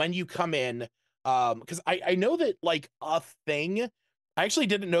is when you come in, because I know that like a thing. I actually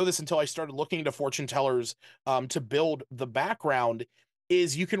didn't know this until I started looking into fortune tellers to build the background,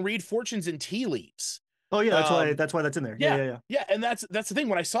 is you can read fortunes in tea leaves. oh yeah, Um, that's why that's in there. Yeah, yeah, yeah, yeah. yeah, and that's the thing.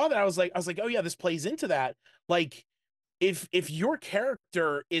 When I saw that, I was like, oh yeah, this plays into that. Like, if your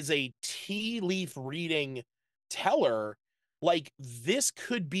character is a tea leaf reading teller, like this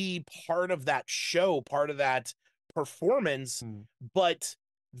could be part of that show, part of that performance, Mm, but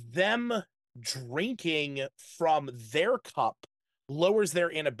them drinking from their cup lowers their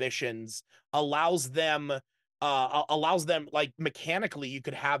inhibitions, allows them like mechanically you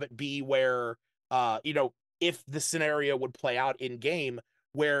could have it be where if the scenario would play out in game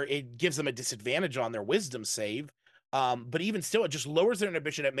where it gives them a disadvantage on their wisdom save, but even still, it just lowers their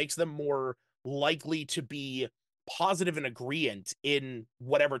inhibition. It makes them more likely to be positive and agreeant in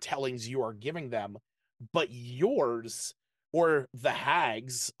whatever tellings you are giving them. But yours or the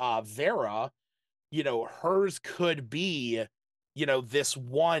hag's, Vera, hers could be, this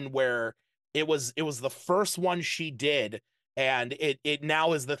one where it was the first one she did, and it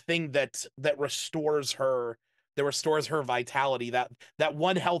now is the thing that restores her vitality, that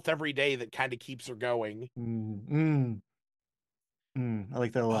 1 health every day that kind of keeps her going. mm, mm, I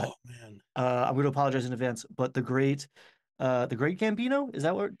like that a lot. Oh man. I'm going to apologize in advance, but the great Gambino, is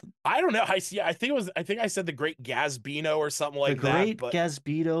that what I don't know. I think I said the Great Gasbino or something the like that, great but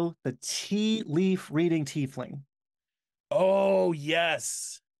Gasbito, the tea leaf reading tiefling? oh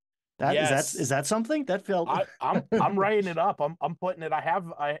yes. Is Yes. that something that felt? I'm writing it up. I'm putting it. I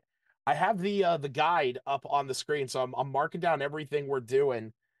have the guide up on the screen, so I'm marking down everything we're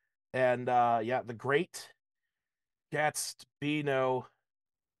doing. And yeah, the Great Gatsbino.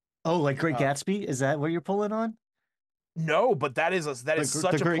 Oh, like Great Uh Gatsby? Is that what you're pulling on? no, but that is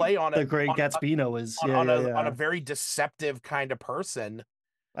such a play on it The Great Gatsbino is, yeah, yeah, on a yeah. very deceptive kind of person.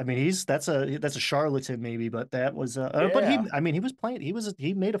 I mean, that's a charlatan maybe, but that was but Yeah. he was playing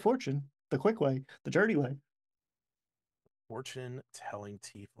he made a fortune the quick way, the dirty way. Fortune telling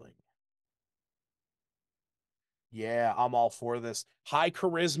tiefling. Yeah, I'm all for this. High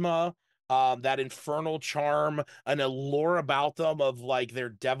charisma, that infernal charm, an allure about them of like their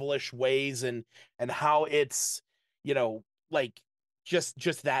devilish ways, and how it's, like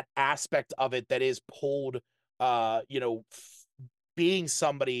just that aspect of it that is pulled, being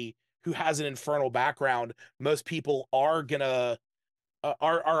somebody who has an infernal background. Most people are gonna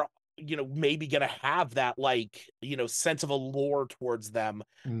are maybe gonna have that like sense of allure towards them.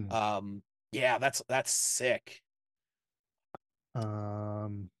 Mm. Yeah, that's sick.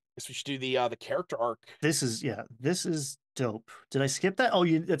 Um, Guess we should do the character arc. this is yeah, this is Dope. Did I skip that? Oh,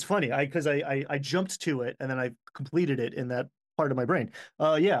 you. It's funny. I jumped to it and then I completed it in that part of my brain.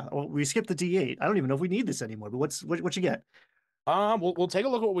 Yeah. Well, we skipped the D8. I don't even know if we need this anymore. But what you get? We'll take a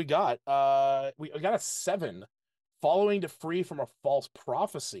look at what we got. We got a 7, following to free from a false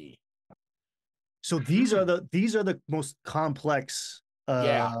prophecy. So Hmm. these are the most complex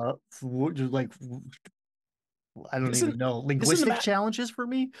Yeah. like I don't This in even know this in the linguistic map. challenges for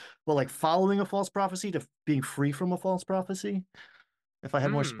me. Well, like following a false prophecy to being free from a false prophecy. If I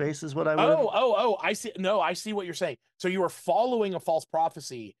had more Mm. space, is what I would. Oh, I see. No, I see what you're saying. So you are following a false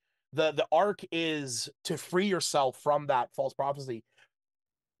prophecy. The arc is to free yourself from that false prophecy.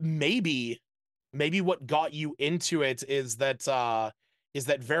 Maybe, maybe what got you into it is that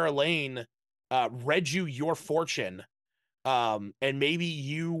Vera Lane read you your fortune. And maybe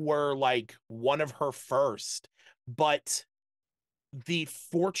you were like one of her first, but the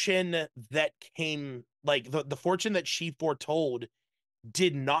fortune that came, like the fortune that she foretold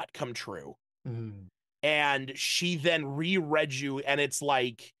did not come true. Mm, And she then reread you, and it's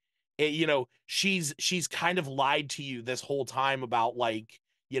like she's kind of lied to you this whole time about like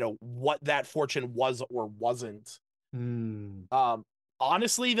what that fortune was or wasn't. mm. um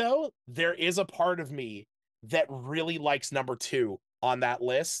Honestly though, there is a part of me that really likes number 2 on that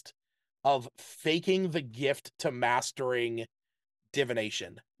list of faking the gift to mastering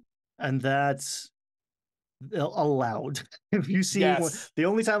divination. And that's allowed. If you see one, Yes. the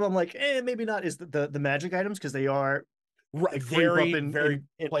only time I'm like, maybe not is the magic items because they creep up Very, very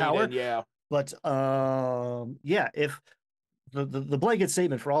in played power. in, yeah. But yeah, if the blanket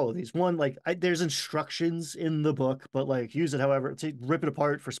statement for all of these, one, like there's instructions in the book, but like use it however, rip it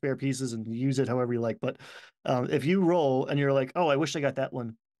apart for spare pieces and use it however you like. But if you roll and you're like, oh, I wish I got that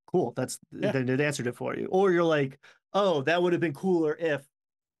one, cool, that's Yeah. then it answered it for you. Or you're like, oh, that would have been cooler if,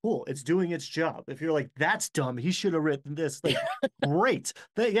 cool, it's doing its job. If you're like, that's dumb, he should have written this, like, great.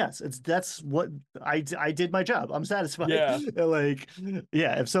 Yes, that's what I did my job. I'm satisfied. Yeah. Like,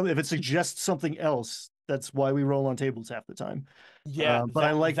 yeah, if it suggests something else, that's why we roll on tables half the time. Yeah, But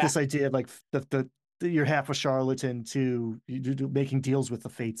I like that this idea, like you're half a charlatan to making deals with the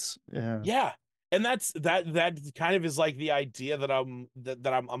fates. Yeah. yeah. And that kind of is like the idea that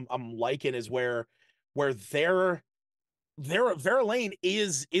I'm liking, is where Vera Lane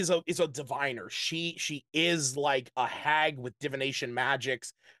is a diviner. She is like a hag with divination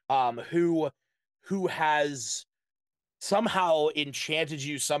magics, who has somehow enchanted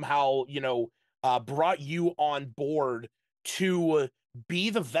you, somehow, brought you on board to be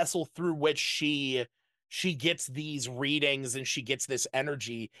the vessel through which she gets these readings and she gets this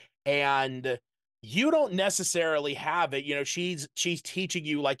energy. And you don't necessarily have it. She's teaching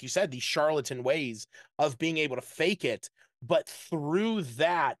you, like you said, these charlatan ways of being able to fake it. But through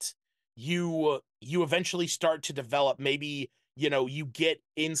that, you eventually start to develop, maybe, you get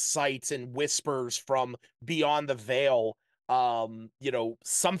insights and whispers from beyond the veil.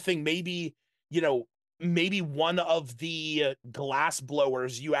 Something, maybe, you know maybe one of the glass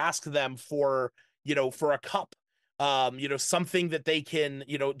blowers, you ask them for, for a cup, something that they can,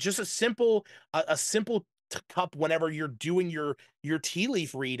 just a simple cup whenever you're doing your tea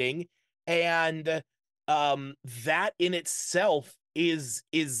leaf reading. And that in itself is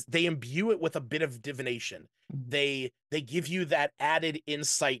they imbue it with a bit of divination. They give you that added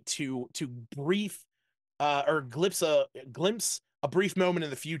insight to brief, or glimpse a brief moment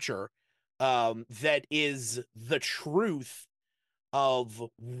in the future, that is the truth of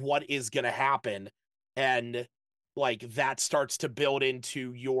what is going to happen. And like that starts to build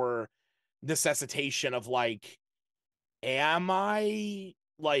into your necessitation of like, am I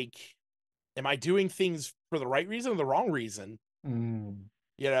like am I doing things for the right reason or the wrong reason? Mm,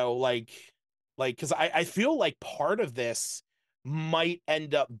 Because I feel like part of this might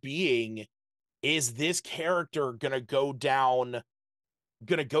end up being, is this character gonna go down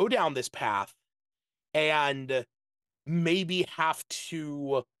this path, and maybe have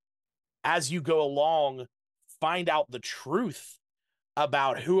to, as you go along, find out the truth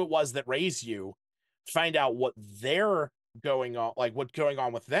about who it was that raised you, find out what they're going on, like what's going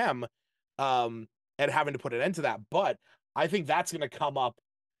on with them, um, and having to put an end to that. But I think that's going to come up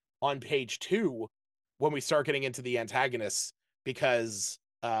on page 2 when we start getting into the antagonists, because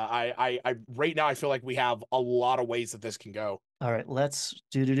I right now I feel like we have a lot of ways that this can go. all right, let's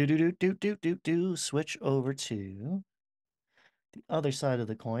do switch over to the other side of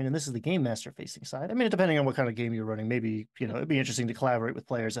the coin, and this is the game master facing side. I mean, depending on what kind of game you're running, maybe it'd be interesting to collaborate with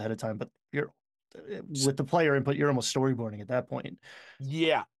players ahead of time, but you're with the player input, you're almost storyboarding at that point.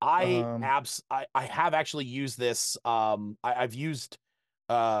 Yeah, Um, I have actually used this. I've used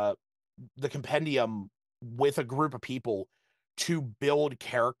the compendium with a group of people to build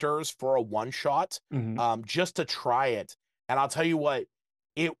characters for a one shot, Hmm. just to try it. And I'll tell you what,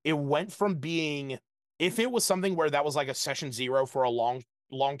 it went from being, if it was something where that was like a session zero for a long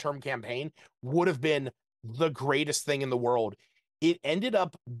term campaign, would have been the greatest thing in the world. It ended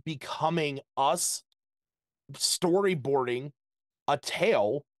up becoming us storyboarding a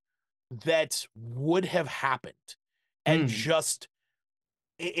tale that would have happened, and Mm. just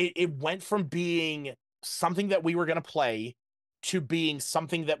it went from being something that we were going to play to being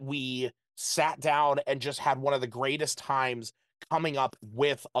something that we sat down and just had one of the greatest times coming up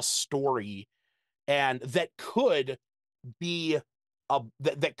with a story, and that could be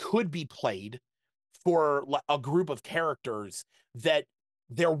that could be played for a group of characters, that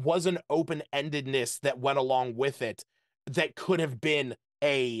there was an open-endedness that went along with it that could have been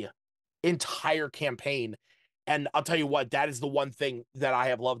a entire campaign. And I'll tell you what, that is the one thing that I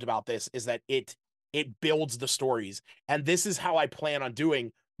have loved about this, is that it builds the stories. And this is how I plan on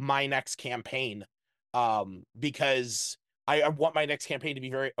doing my next campaign. Because I want my next campaign to be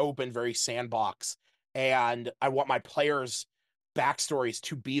very open, very sandbox, and I want my players' backstories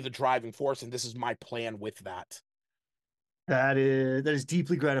to be the driving force, and this is my plan with that. That is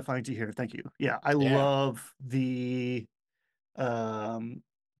deeply gratifying to hear. Thank you. Yeah, I Yeah. love the um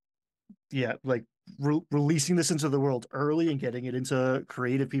yeah, like releasing this into the world early and getting it into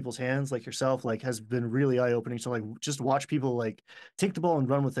creative people's hands like yourself, like has been really eye-opening to like just watch people like take the ball and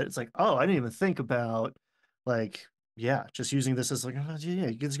run with it. It's like, oh, I didn't even think about like yeah, just using this as like oh,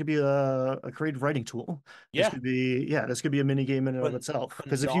 yeah, this could be a creative writing tool. This Yeah. could be yeah, this could be a mini game in and of Phen- itself.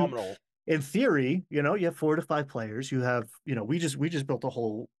 Because if you Phenomenal. in theory, you have 4 to 5 players. You have, we just built a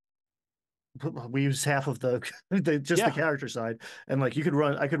whole. We use half of just the Yeah. character side, and like you could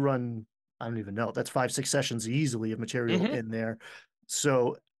run. I could run. I don't even know. That's 5 6 sessions easily of material Hmm. in there.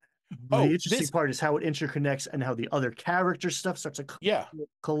 So the Oh, interesting this, part is how it interconnects and how the other character stuff starts to yeah.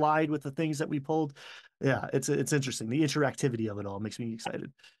 collide with the things that we pulled. Yeah, it's interesting. The interactivity of it all makes me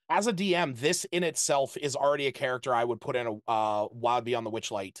excited. As a DM, this in itself is already a character I would put in a Wild Beyond the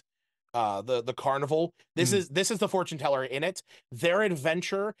Witchlight. The carnival. Mm, This is the fortune teller in it. Their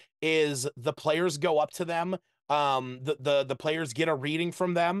adventure is the players go up to them. The players get a reading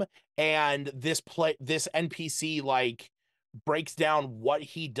from them, and this NPC like breaks down what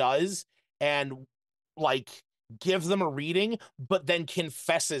he does, and like gives them a reading, but then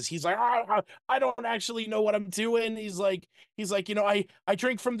confesses. He's like, I don't actually know what I'm doing. He's like, I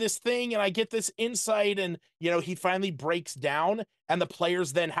drink from this thing and I get this insight, and he finally breaks down, and the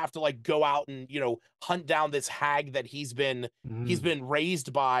players then have to like go out and hunt down this hag that he's mm. been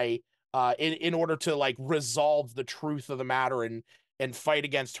raised by, in order to like resolve the truth of the matter, and fight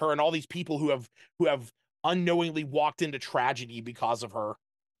against her and all these people who have unknowingly walked into tragedy because of her.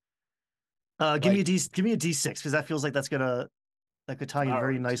 Give me Like, give me a D6 because that feels like that could tie in all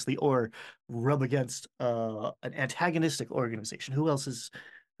very right. nicely or rub against an antagonistic organization. Who else is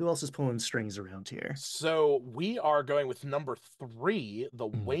pulling strings around here? So we are going with number three, the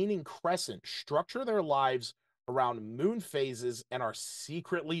Mm. waning crescent. Structure their lives around moon phases and are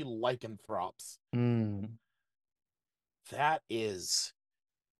secretly lycanthropes. Mm. That is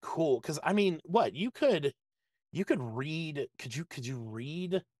cool. Because I mean, what you could read? Could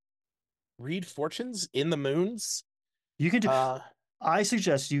you read fortunes in the moons? You can do. Uh, I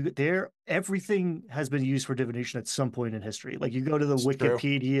suggest you there. Everything has been used for divination at some point in history. Like you go to the it's true.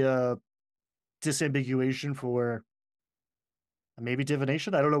 Wikipedia disambiguation for maybe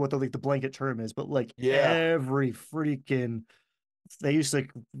divination. I don't know what the blanket term is, but like Yeah. every freaking they used to,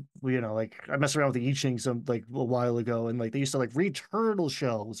 like I messed around with the I Ching some like a while ago, and like they used to like read turtle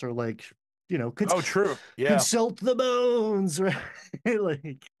shells or like Oh, true. Yeah. consult the bones, right?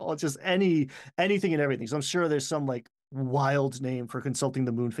 Like all just anything and everything. So I'm sure there's some like wild name for consulting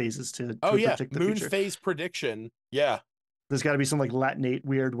the moon phases Oh to yeah. predict the Moon future. phase prediction. Yeah. There's got to be some like Latinate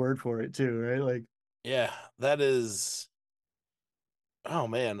weird word for it too, right? Like Yeah. That is. Oh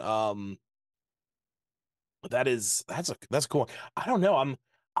man. That's cool. I don't know.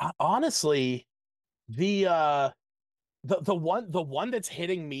 Honestly, the the one that's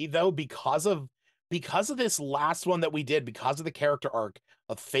hitting me though, because of this last one that we did, because of the character arc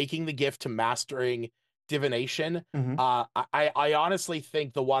of faking the gift to mastering divination. mhm. I honestly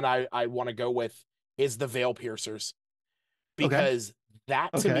think the one I want to go with is the Veil Piercers, Okay, because that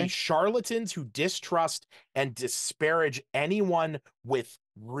to me, okay. charlatans who distrust and disparage anyone with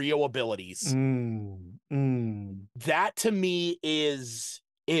real abilities, that to me is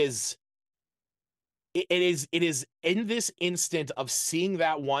in this instant of seeing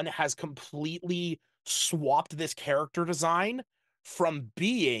that one has completely swapped this character design from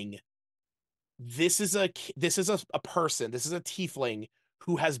being a person, this is a tiefling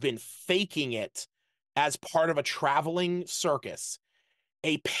who has been faking it as part of a traveling circus.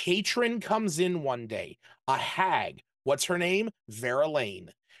 A patron comes in one day, a hag. What's her name? Vera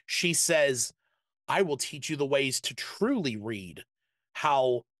Lane. She says, I will teach you the ways to truly read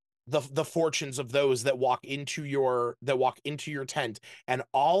how the fortunes of those that walk into your tent. And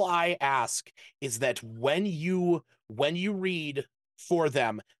all I ask is that when you read for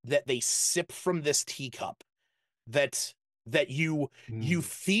them, that they sip from this teacup, that you Mm.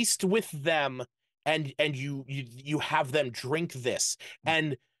 feast with them, and you have them drink this,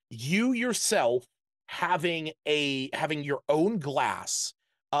 and you yourself having your own glass,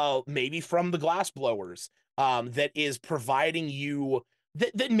 maybe from the glass blowers, that is providing you,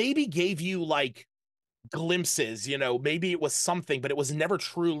 that maybe gave you like glimpses, maybe it was something, but it was never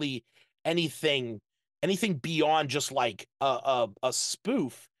truly anything beyond just like a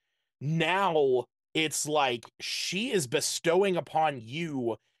spoof. Now it's like she is bestowing upon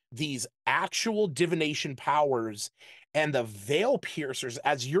you these actual divination powers, and the veil piercers,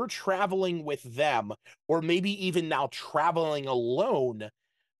 as you're traveling with them, or maybe even now traveling alone,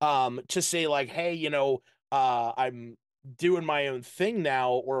 to say like, hey, I'm doing my own thing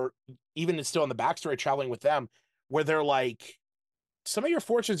now, or even it's still in the backstory traveling with them, where they're like, some of your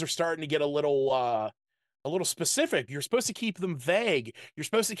fortunes are starting to get a little specific. You're supposed to keep them vague. You're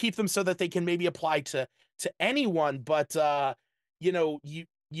supposed to keep them so that they can maybe apply to anyone, but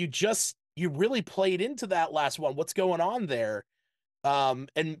you really played into that last one. What's going on there?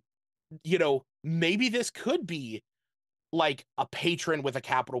 And maybe this could be like a patron with a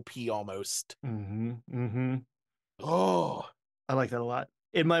capital P almost. Mm-hmm. Mm-hmm. Oh, I like that a lot.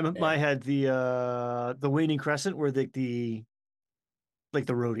 In my man. head, the waning crescent were the like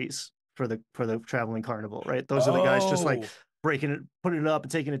the roadies for the traveling carnival, right? Those are the guys just like Oh. breaking it, putting it up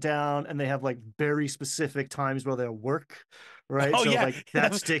and taking it down, and they have like very specific times where they'll work, right? Oh So yeah. like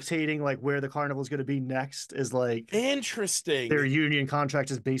that's dictating like where the carnival is going to be next is like their Interesting. union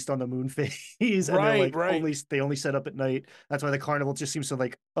contract is based on the moon phase, and they're Right, like right. only set up at night. That's why the carnival just seems to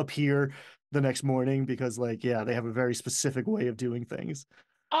like appear the next morning because like yeah, they have a very specific way of doing things.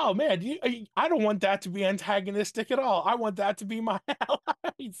 Oh man, I don't want that to be antagonistic at all. I want that to be my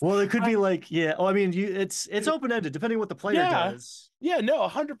allies. Well, it could be I like, yeah. Oh, I mean, it's open ended depending what the player Yeah. does. Yeah, no,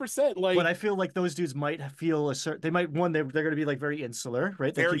 100%. But Like, I feel like those dudes might feel a certain. They might one they're going to be like very insular,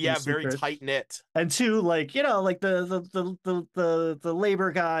 right? They're keeping very secret. tight knit. And two, like like the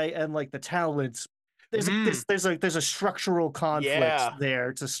labor guy and like the talents. Mm, There's a structural conflict yeah.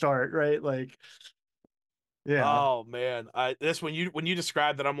 there to start, right? Like yeah. Oh man. I this when you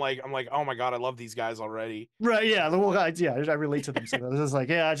described that, I'm like, oh my God, I love these guys already. Right, yeah, the whole Like, guy, yeah, I relate to them. So it's just like,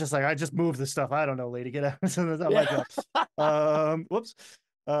 yeah, I just move this stuff. I don't know, lady, get out. So I'm like yeah. that. Whoops.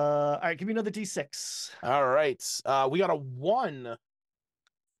 All right, give me another D6. All right. We got a one.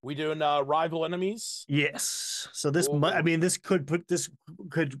 We doing rival enemies? Yes. So this might, I Oh, mean, this could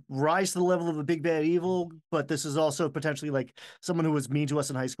rise to the level of a big bad evil, but this is also potentially like someone who was mean to us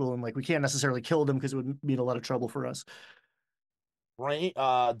in high school, and like we can't necessarily kill them because it would mean a lot of trouble for us.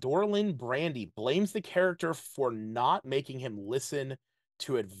 Dorlin Brandy blames the character for not making him listen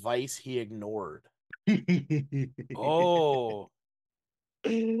to advice he ignored. Oh,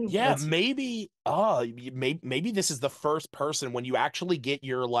 yeah, That's maybe. Maybe this is the first person when you actually get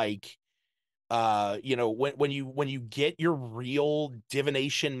your like, when you get your real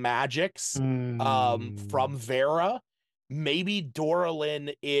divination magics, mm, from Vera. Maybe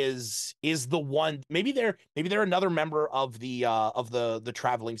Doralyn is the one. Maybe they're another member of the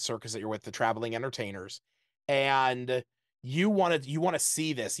traveling circus that you're with, the traveling entertainers, and you want to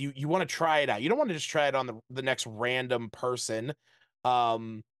see this. You want to try it out. You don't want to just try it on the next random person.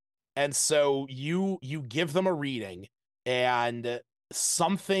 Um, and so you give them a reading, and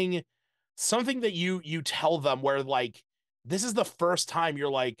something that you tell them, where like, this is the first time you're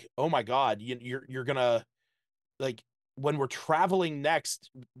like, oh my God, you're gonna, like, when we're traveling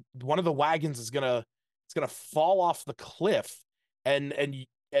next, one of the wagons is gonna, it's gonna fall off the cliff, and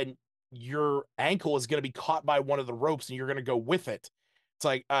your ankle is gonna be caught by one of the ropes, and you're gonna go with it. It's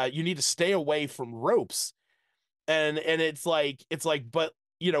like, you need to stay away from ropes, and it's like, but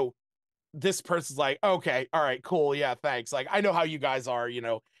this person's like, okay, all right, cool, yeah, thanks. Like, I know how you guys are,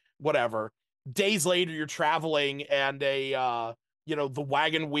 whatever. Days later, you're traveling, and the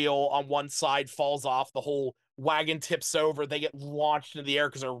wagon wheel on one side falls off, the whole wagon tips over, they get launched into the air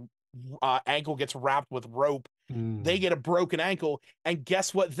because their ankle gets wrapped with rope. They mm. get a broken ankle, and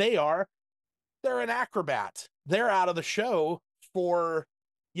guess what they are? They're an acrobat. They're out of the show for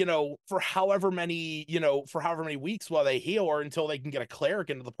for however many, weeks while they heal, or until they can get a cleric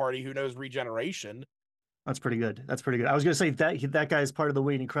into the party who knows regeneration. That's pretty good. That's pretty good. I was gonna say that guy is part of the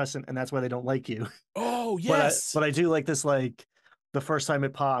Waning Crescent, and that's why they don't like you. Oh, But yes. I do like this, like the first time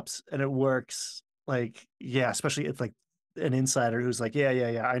it pops and it works. Like, yeah, especially if like an insider who's like, yeah,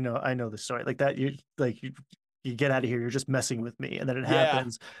 I know the story. Like that, you get out of here. You're just messing with me, and then it Yeah.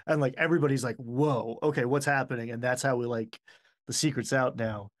 happens, and like everybody's like, whoa, okay, what's happening? And that's how we like the secret's out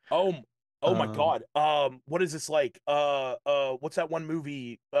now. Oh, oh my Um, God. What is this like? What's that one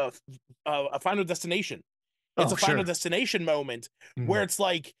movie? A Final Destination. It's oh a Final sure. Destination moment where Mhm.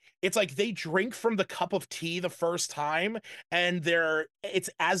 it's like they drink from the cup of tea the first time, and it's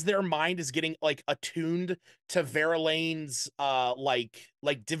as their mind is getting like attuned to Verlaine's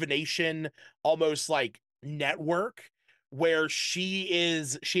like divination, almost like network, where she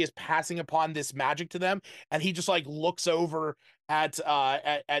is passing upon this magic to them, and he just like looks over at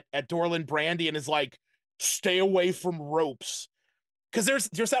Dorland Brandy and is like, stay away from ropes. Because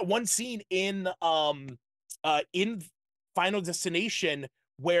there's that one scene in Final Destination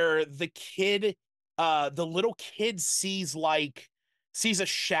where the little kid sees a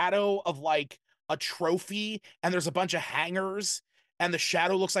shadow of like a trophy, and there's a bunch of hangers, and the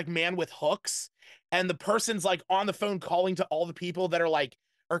shadow looks like man with hooks, and the person's like on the phone calling to all the people that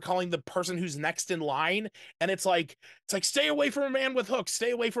are calling the person who's next in line, and it's like stay away from a man with hooks,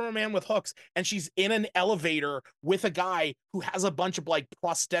 stay away from a man with hooks, and she's in an elevator with a guy who has a bunch of like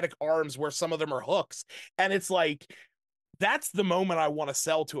prosthetic arms where some of them are hooks, and it's like that's the moment I want to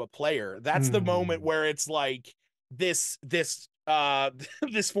sell to a player. That's the moment Mm. where it's like this this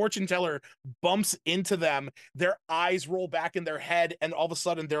fortune teller bumps into them, their eyes roll back in their head, and all of a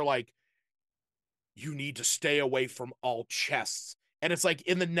sudden they're like, you need to stay away from all chests. And it's like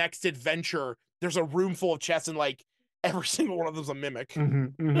in the next adventure, there's a room full of chests, and like every single one of them's a mimic.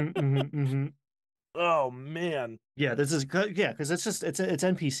 Oh man. Yeah, this is good. Yeah, because it's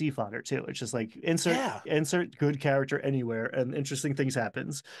NPC fodder too. It's just like Yeah. insert good character anywhere, and interesting things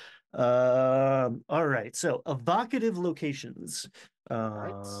happens. All right, so evocative locations. All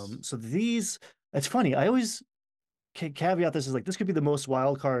right. So these, it's funny. I always caveat this is like this could be the most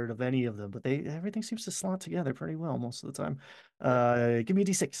wild card of any of them, but they everything seems to slot together pretty well most of the time. Yep. Give me a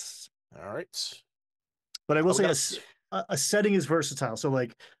D6. All right. But I will We say got a setting is versatile. So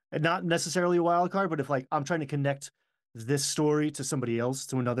like not necessarily a wild card, but if like I'm trying to connect this story to somebody else,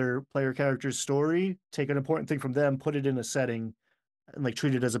 to another player character's story, take an important thing from them, put it in a setting, and like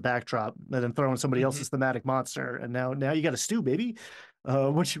treat it as a backdrop, and then throw in somebody mhm. else's thematic monster, and now you got a stew, baby.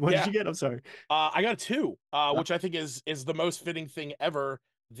 What did Yeah. you get? I'm sorry. I got a two, Uh, which I think is the most fitting thing ever.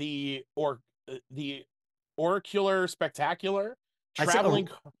 The oracular spectacular I said traveling.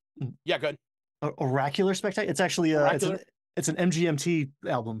 Yeah, good. oracular spectacle. It's actually Oracular. it's an MGMT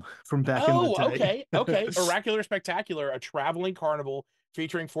album from back in the Oh, day. okay, okay. Oracular spectacular, a traveling carnival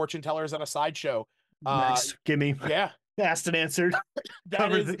featuring fortune tellers and a sideshow. Uh, Nice. Gimme. yeah, Asked and answered.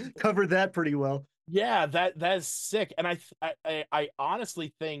 that is Covered that pretty well. yeah, that is sick. And I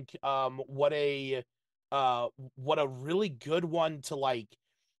honestly think what a really good one to like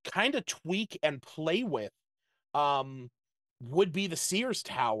kind of tweak and play with um would be the Sears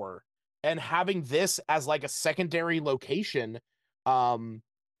Tower, and having this as like a secondary location um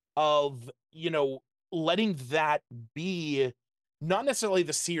of letting that be not necessarily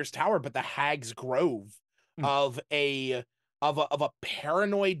the Sears Tower, but the Hag's Grove Mm. of a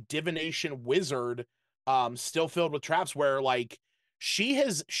paranoid divination wizard, still filled with traps, where like she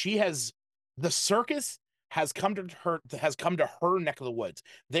has the circus has come to her neck of the woods.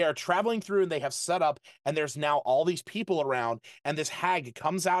 They are traveling through, and they have set up, and there's now all these people around, and this hag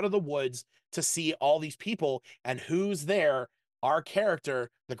comes out of the woods to see all these people, and who's there? Our character,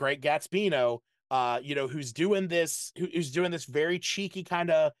 the Great Gatsbino, who's doing this very cheeky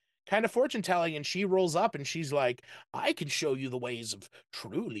kind of fortune telling, and she rolls up and she's like, I can show you the ways of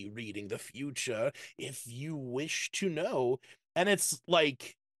truly reading the future if you wish to know. And it's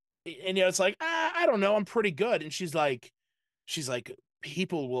like, it's like, I don't know, I'm pretty good. And she's like,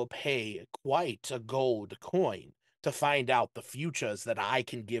 people will pay quite a gold coin to find out the futures that I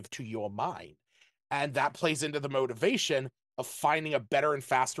can give to your mind. And that plays into the motivation of finding a better and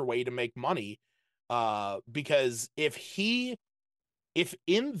faster way to make money. Because if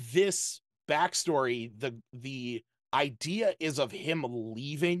in this backstory, the idea is of him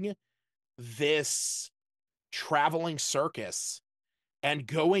leaving this traveling circus and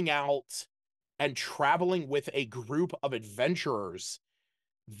going out and traveling with a group of adventurers,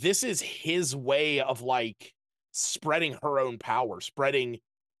 this is his way of like spreading her own power, spreading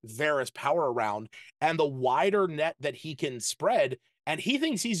Vera's power around. And the wider net that he can spread, and he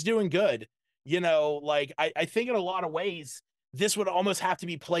thinks he's doing good. Like I think in a lot of ways this would almost have to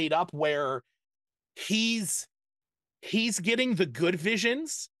be played up where he's he's getting the good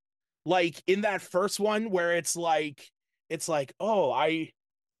visions, like in that first one where it's like, oh, I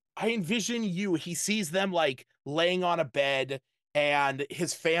envision you. He sees them like laying on a bed, and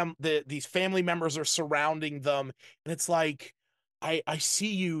these family members are surrounding them, and it's like, I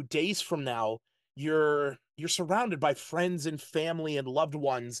see you days from now. You're surrounded by friends and family and loved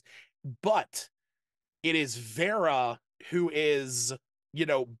ones, but it is Vera who is,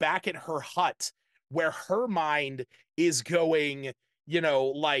 back at her hut where her mind is going,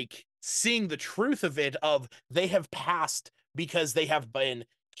 like seeing the truth of it, of they have passed because they have been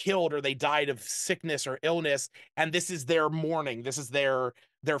killed or they died of sickness or illness, and this is their mourning, this is their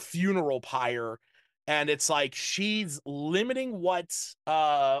funeral pyre. And it's like she's limiting what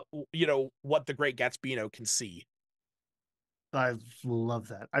the Great Gatsby, can see. I love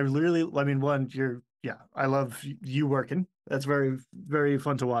that. I mean, one, yeah, I love you working. That's very, very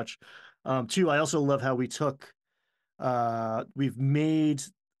fun to watch. Two, I also love how we've made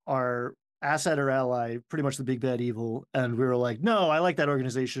our asset or ally pretty much the big bad evil, and we were like, no, I like that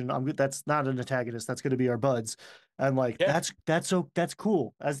organization. That's not an antagonist. That's going to be our buds, and like Yeah. that's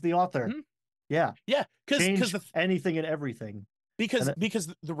cool as the author. Mhm. Yeah, Yeah, change anything and everything. And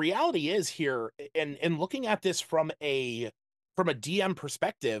because the reality is here, and looking at this from a DM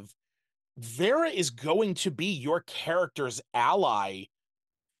perspective, Vera is going to be your character's ally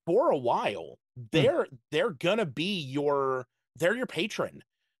for a while. They're gonna be they're your patron.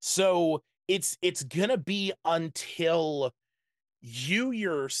 So it's gonna be until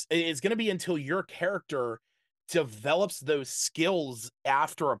it's gonna be until your character develops those skills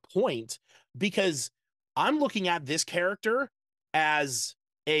after a point, because I'm looking at this character as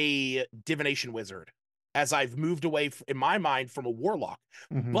a divination wizard, as I've moved away in my mind from a warlock.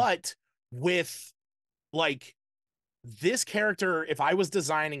 Mhm. But with like this character, if I was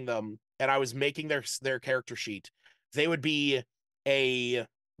designing them and I was making their character sheet, they would be a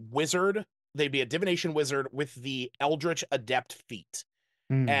wizard. They'd be a divination wizard with the Eldritch Adept feat,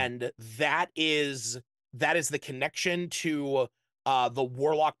 Mm. and that is the connection to the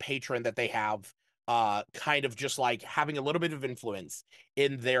warlock patron that they have, kind of just like having a little bit of influence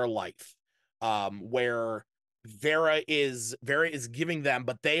in their life, where Vera is giving them,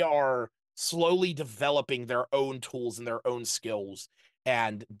 but they are slowly developing their own tools and their own skills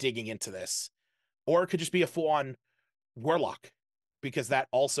and digging into this. Or it could just be a full-on warlock, because that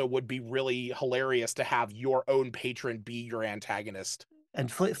also would be really hilarious to have your own patron be your antagonist.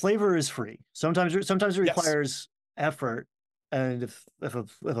 And flavor is free. Sometimes it Yes. requires effort, and if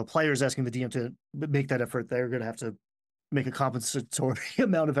a player is asking the DM to make that effort, they're going to have to make a compensatory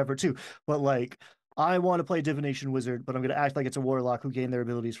amount of effort too. But like, I want to play divination wizard, but I'm going to act like it's a warlock who gained their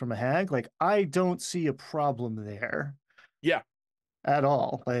abilities from a hag. Like, I don't see a problem there Yeah. at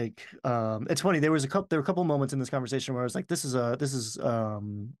all. Like, it's funny. There were a couple moments in this conversation where I was like,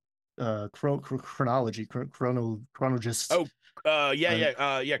 chronology, chronologist, Oh, uh,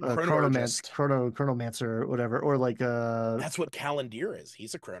 yeah, chronologist. chronomancer, or whatever, or like That's what Calendir is.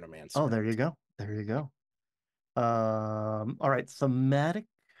 He's a oh, chronomancer. there you go, there you go. All right, thematic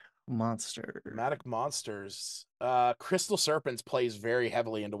monster. Thematic monsters. Crystal Serpents plays very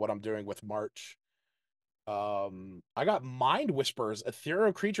heavily into what I'm doing with March. I got Mind Whispers,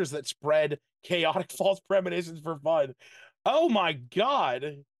 ethereal creatures that spread chaotic false premonitions for fun. Oh my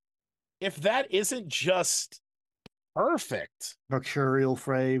god. If that isn't just perfect. Mercurial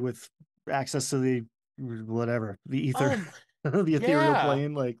fray with access to the whatever, the ether, Um, the ethereal yeah.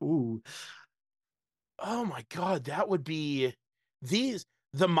 plane. Like, ooh, Oh my god, that would be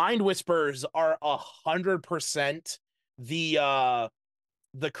the Mind Whispers are 100%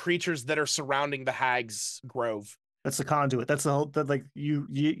 the creatures that are surrounding the Hag's Grove. that's the conduit. That's the whole. That like you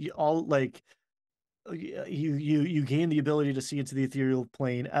all like you gain the ability to see into the ethereal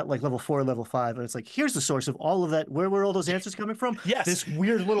plane at like level 4, level 5, and it's like, here's the source of all of that. Where were all those answers coming from? Yes. This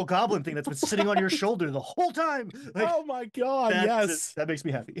weird little goblin thing that's been sitting on your shoulder the whole time. Like, Oh my god, yes. that makes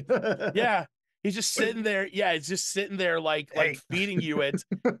me happy. Yeah. He's just sitting there. Yeah, he's just sitting there like Hey. feeding you it.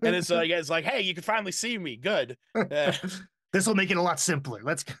 And it's like, hey, you can finally see me. Good. Uh, This will make it a lot simpler.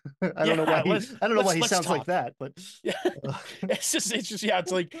 Let's. I don't know why yeah, he. I don't know why he let's sounds like talk. that, but. Yeah. It's just yeah,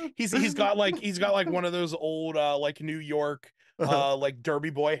 it's like he's got like one of those old like New York like Derby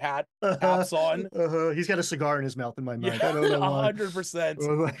boy hats on. He's got a cigar in his mouth in my Yeah, mind. I don't know why.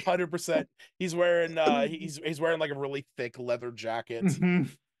 100%. Like, 100%. He's wearing he's wearing like a really thick leather jacket.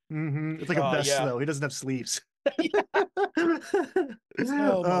 It's like a vest Yeah. though. He doesn't have sleeves. Oh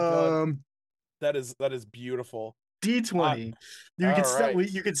my god. um, That is beautiful. Uh, d20. You can all stop. right.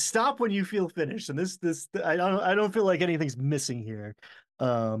 You can stop when you feel finished, and this I don't feel like anything's missing here.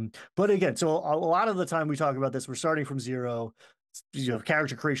 But again, so a lot of the time we talk about this, we're starting from zero.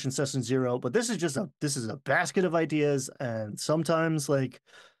 Character creation session zero, but this is a basket of ideas, and sometimes like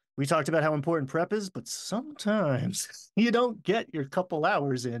we talked about how important prep is, but sometimes you don't get your couple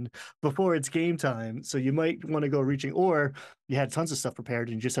hours in before it's game time. So you might want to go reaching, or you had tons of stuff prepared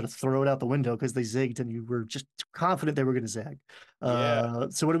and you just had to throw it out the window because they zigged and you were just confident they were going to zag. Yeah.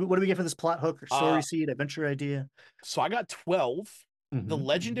 So what do we get for this plot hook or story Uh, seed, adventure idea? so I got 12. The Mm-hmm.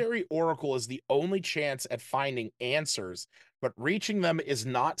 legendary oracle is the only chance at finding answers, but reaching them is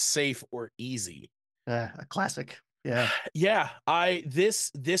not safe or easy. A classic. Yeah. Yeah,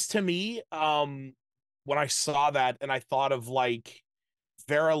 this to me, when I saw that and I thought of like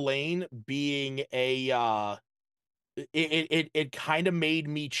Vera Lane being a it kind of made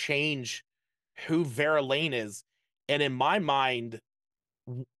me change who Vera Lane is. And in my mind,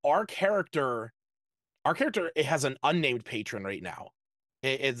 our character it has an unnamed patron right now.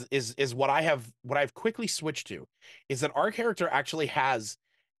 Is what I've quickly switched to is that our character actually has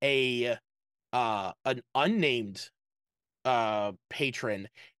a an unnamed patron,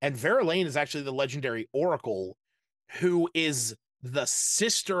 and Vera Lane is actually the legendary oracle who is the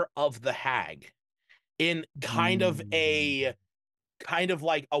sister of the hag in Mm. kind of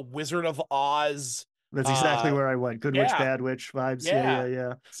like a Wizard of Oz. That's exactly uh where I went. Good witch, yeah, bad witch vibes. Yeah, yeah. yeah,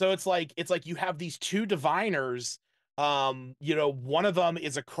 yeah. So it's like you have these two diviners. You know, one of them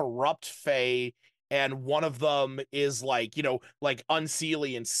is a corrupt fae, and one of them is like, you know, like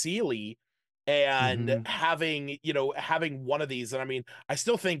unseelie and seelie. And Mm-hmm. having, you know, having one of these, and I mean, I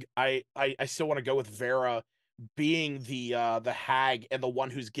still think I still want to go with Vera being the hag and the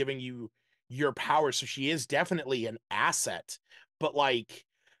one who's giving you your power. So she is definitely an asset. But like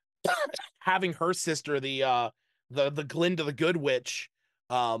having her sister, the Glinda the Good Witch,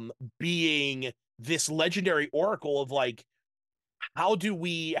 um, being this legendary oracle of like, how do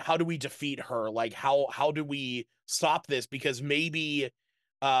we defeat her? Like how do we stop this? Because maybe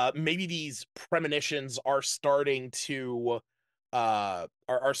these premonitions are starting to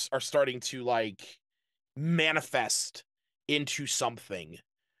are starting to like manifest into something.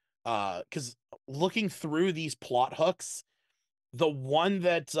 Because looking through these plot hooks, the one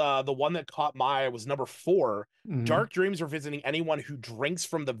that caught my eye was number 4. Mm-hmm. Dark dreams are visiting anyone who drinks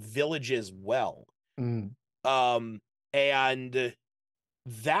from the village's well. Mm-hmm. Um, and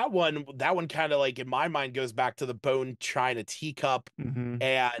that one kind of like in my mind goes back to the bone china teacup, Mm-hmm.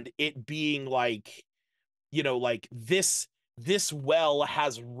 and it being like, you know, like this well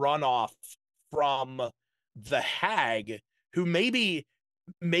has runoff from the hag, who maybe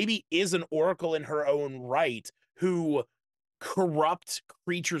is an oracle in her own right, who corrupt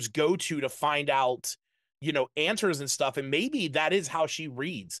creatures go to find out, you know, answers and stuff. And maybe that is how she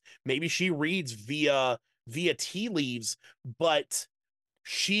reads. Maybe she reads via tea leaves, but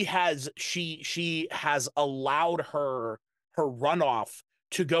she has allowed her runoff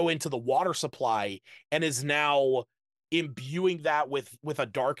to go into the water supply, and is now imbuing that with a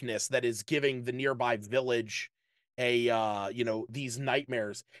darkness that is giving the nearby village a you know, these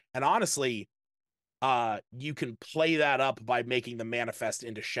nightmares. And honestly, you can play that up by making them manifest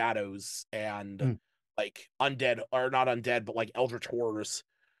into shadows and Mm. like undead, or not undead, but like eldritch horrors.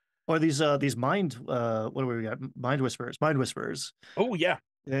 Or these mind what do we got? Mind whisperers. Mind whisperers. Oh yeah.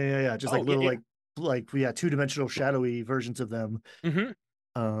 Yeah, yeah, yeah. Just like Oh yeah, little yeah. like yeah, two-dimensional shadowy versions of them. Hmm.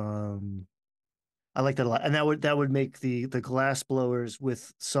 Um I like that a lot. And that would make the glass blowers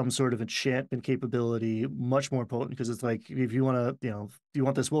with some sort of enchantment capability much more potent, because it's like if you want to, if you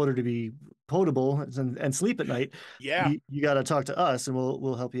want this water to be potable and sleep at night, Yeah. you got to talk to us and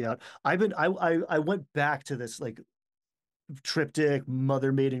we'll help you out. I went back to this like triptych,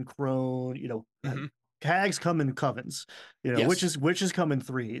 mother, maiden, crone, Hmm. hags come in covens, Yes. witches come in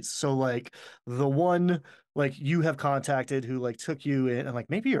threes. So like the one like you have contacted who like took you in, and like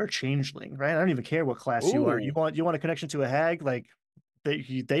maybe you're a changeling, right? I don't even care what class you are. You Ooh. want you want a connection to a hag, like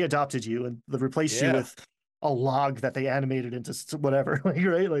they adopted you and they replaced you Yeah. with a log that they animated into whatever, like,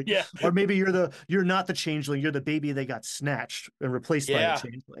 right? Like, Yeah. or maybe you're not the changeling, you're the baby they got snatched and replaced by a Yeah.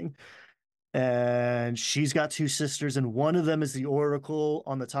 changeling. And she's got two sisters, and one of them is the oracle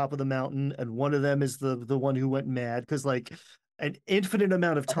on the top of the mountain, and one of them is the one who went mad, because like an infinite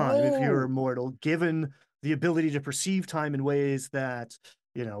amount of time, if you're Oh. immortal, given the ability to perceive time in ways that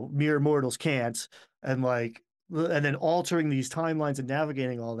mere mortals can't, and like then altering these timelines and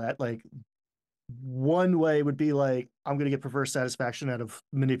navigating all that, like one way would be like I'm going to get perverse satisfaction out of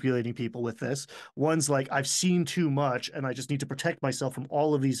manipulating people with this. One's like, I've seen too much and I just need to protect myself from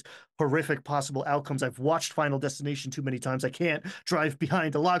all of these horrific possible outcomes. I've watched Final Destination too many times. I can't drive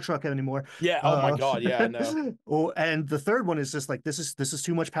behind a log truck anymore. Yeah. Oh my Uh, God. Yeah. No. oh, and the third one is just like, this is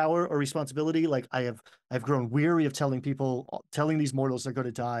too much power or responsibility. Like I've grown weary of telling these mortals they're going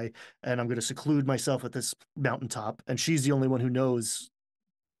to die, and I'm going to seclude myself at this mountaintop. And she's the only one who knows,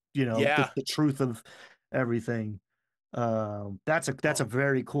 Yeah. the truth of everything. That's a Oh,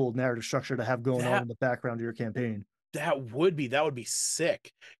 very cool narrative structure to have going on that in the background of your campaign. that would be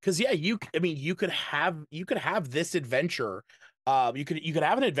sick. Because yeah, I mean, you could have this adventure. You could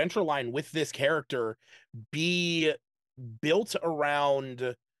have an adventure line with this character be built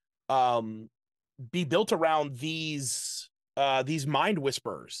around um these mind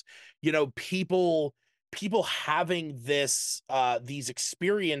whispers. People having these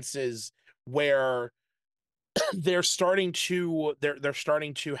experiences where they're starting to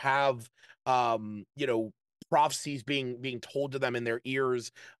have prophecies being told to them in their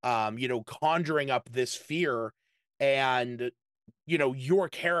ears, conjuring up this fear. And your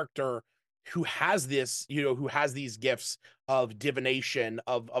character who has these gifts of divination,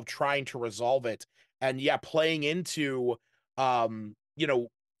 of trying to resolve it, and yeah, playing into um you know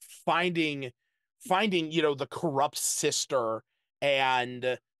finding the corrupt sister,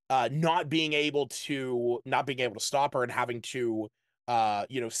 and not being able to stop her, and having to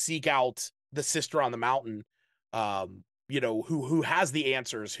seek out the sister on the mountain, who has the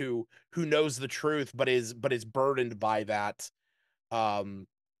answers, who knows the truth, but is burdened by that. um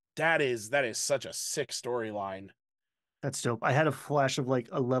that is such a sick storyline. That's dope. I had a flash of like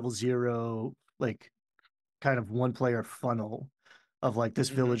a level zero, like kind of one player funnel of like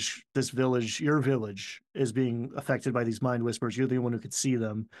Hmm. your village is being affected by these mind whispers. You're the one who could see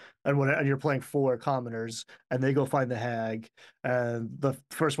them, and you're playing four commoners, and they go find the hag, and the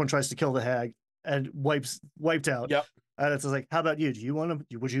first one tries to kill the hag and wiped out. Yep. And it's like, how about you? Do you want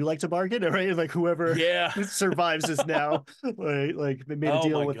to? Would you like to bargain? Right? Like whoever Yeah. survives is now like made a Oh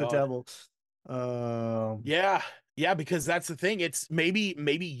deal my with the God. devil. Um, Yeah, yeah, because that's the thing. It's maybe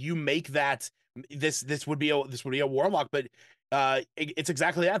you make that this would be a warlock, but it's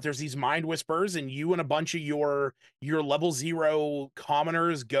exactly that. There's these mind whispers, and you and a bunch of your level zero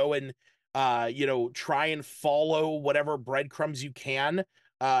commoners go and try and follow whatever breadcrumbs you can.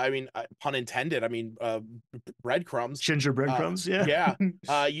 I mean, pun intended. I mean, breadcrumbs. gingerbread crumbs, yeah.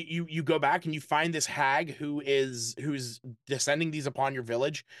 Yeah. You go back and you find this hag who's descending these upon your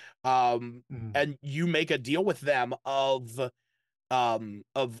village. Um, Mm. and you make a deal with them of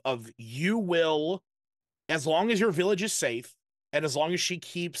you will, as long as your village is safe, and as long as she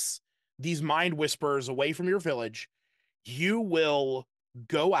keeps these mind whispers away from your village, you will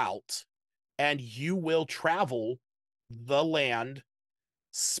go out and you will travel the land,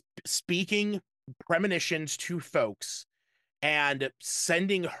 speaking premonitions to folks, and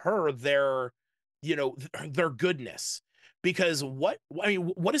sending her their goodness. Because what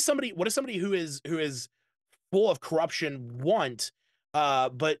does somebody who is full of corruption want,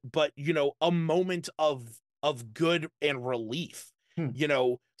 but a moment of good and relief. Hmm.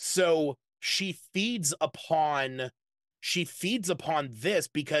 So she feeds upon this,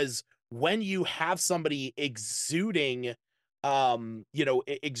 because when you have somebody exuding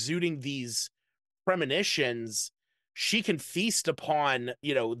these premonitions, she can feast upon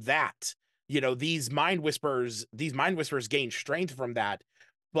that. These mind whispers gain strength from that.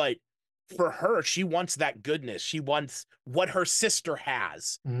 But for her, she wants that goodness. She wants what her sister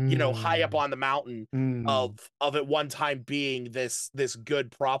has, high up Mm. on the mountain, Mm. of at one time being this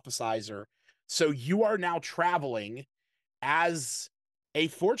good prophesizer. So you are now traveling as a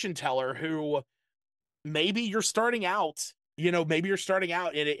fortune teller who, maybe you're starting out you're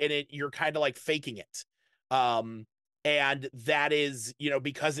kind of like faking it. Um, and that is,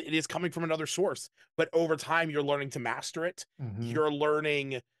 because it is coming from another source, but over time you're learning to master it. Hmm. You're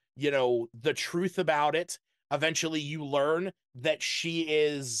learning, the truth about it. Eventually you learn that she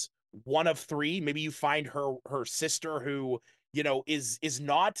is one of three. Maybe you find her sister, who, is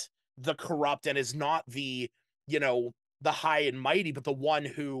not the corrupt, and is not you know, the high and mighty, but the one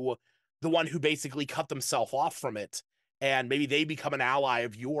who basically cut themselves off from it, and maybe they become an ally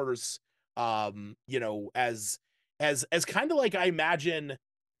of yours. As kind of like, I imagine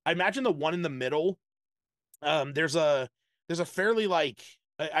the one in the middle. There's a fairly, like,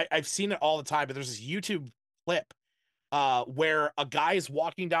 I've seen it all the time, but there's this YouTube clip where a guy is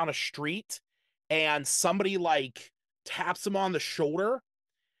walking down a street, and somebody like taps him on the shoulder,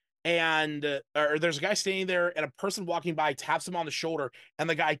 and or there's a guy standing there, and a person walking by taps him on the shoulder, and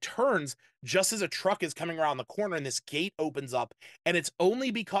the guy turns just as a truck is coming around the corner, and this gate opens up, and it's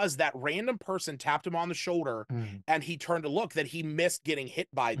only because that random person tapped him on the shoulder Mm, and he turned to look that he missed getting hit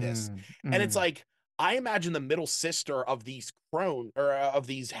by this. mm, And it's mm, like, I imagine the middle sister of these crone or of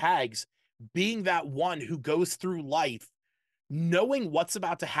these hags being that one who goes through life knowing what's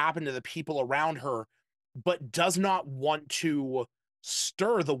about to happen to the people around her, but does not want to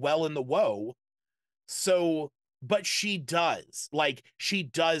stir the well in the woe. So, but she does. Like, she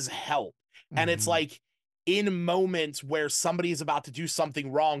does help. And it's mm. like, in moments where somebody is about to do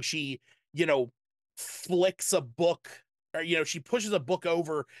something wrong, she, you know, flicks a book, or, she pushes a book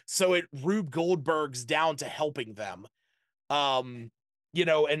over so it Rube Goldberg's down to helping them. Um,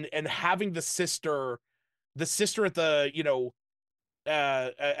 and having the sister at the,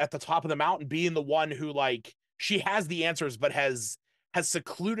 at the top of the mountain being the one who, like, she has the answers but has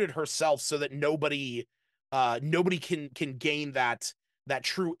secluded herself so that nobody can gain that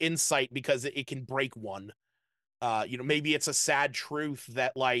true insight, because it can break one. Maybe it's a sad truth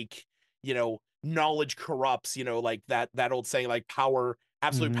that, like, knowledge corrupts, like that old saying, like,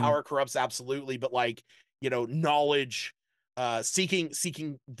 absolute Mhm. power corrupts absolutely, but, like, knowledge,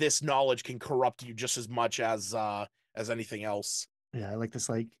 seeking this knowledge can corrupt you just as much as anything else. Yeah, I like this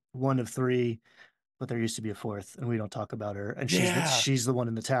like one of three, but there used to be a fourth, and we don't talk about her. And Yeah. she's the one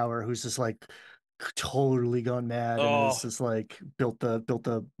in the tower who's just like totally gone mad and has Oh. just like built the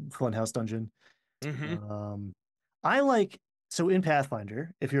funhouse dungeon. Mm-hmm. Um, I like so in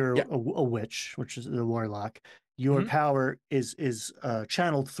Pathfinder, if you're Yeah. a witch, which is a warlock, your Mm-hmm. power is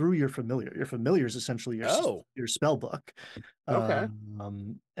channeled through your familiar. Your familiar is essentially Oh. your spell book. Okay.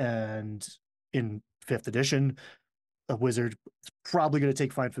 And in fifth edition, a wizard is probably going to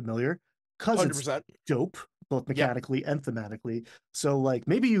take Find Familiar because it's 100%. dope, both Yep. mechanically and thematically. So like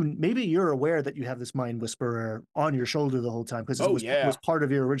maybe you're aware that you have this mind whisperer on your shoulder the whole time because it Oh was yeah. part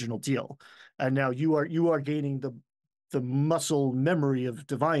of your original deal, and now you are gaining the muscle memory of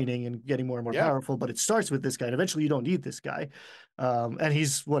divining and getting more and more Yeah. powerful. But it starts with this guy, and eventually you don't need this guy, and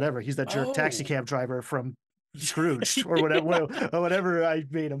he's whatever. He's that jerk taxi Oh. cab driver from Scrooge or whatever I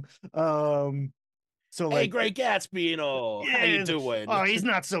made him. So Hey, like Great Gatsby, how you yeah, doing? oh, he's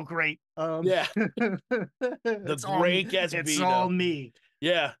not so great. Yeah. The It's all Great it's all Gatsby. me.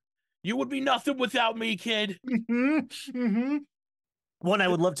 Yeah. You would be nothing without me, kid. Mm-hmm. One, I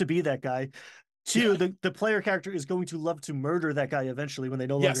would love to be that guy. Two, Yeah. the player character is going to love to murder that guy eventually when they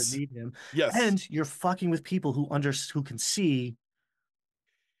no longer Yes. need him. Yes. And you're fucking with people who can see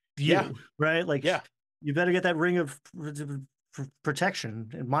Yeah. you, right? Like Yeah. you better get that ring of protection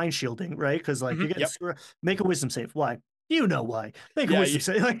and mind shielding, right? Because like Hmm. you're getting Yep. screwed. Make a wisdom save. Why? You know why. Make a Yeah. wisdom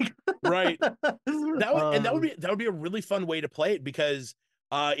save. Like Right. um, That would be a really fun way to play it, because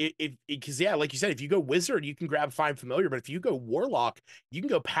because yeah, like you said, if you go wizard, you can grab Find Familiar, but if you go warlock, you can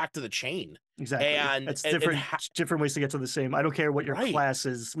go Pact to the Chain. exactly. and It's and, and different different ways to get to the same. I don't care what your right. class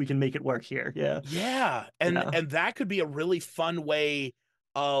is. We can make it work here. Yeah. Yeah, Yeah. and that could be a really fun way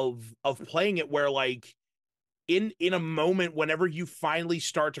of playing it, where, like, in a moment whenever you finally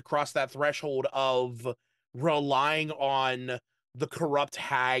start to cross that threshold of relying on the corrupt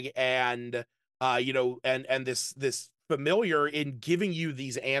hag and this familiar in giving you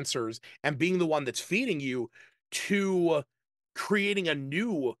these answers and being the one that's feeding you, to creating a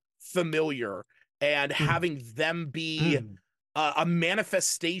new familiar and Mm, having them be mm, a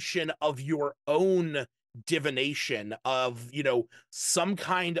manifestation of your own divination, of some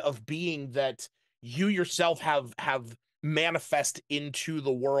kind of being that you yourself have manifest into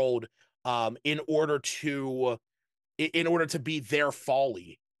the world, in order to be their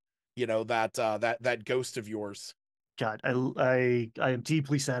folly, that ghost of yours. God, I am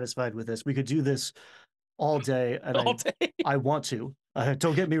deeply satisfied with this. We could do this all day, and All I day. I want to.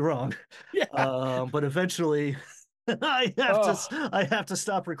 Don't get me wrong, Yeah. but eventually Oh. I have to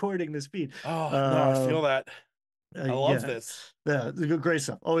stop recording this feed. Oh no, I feel Um, that. I love yeah, this. yeah, great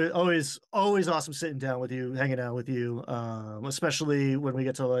stuff. Always awesome sitting down with you, hanging out with you. Especially when we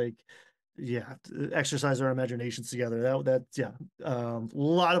get to like, yeah, exercise our imaginations together. Yeah, a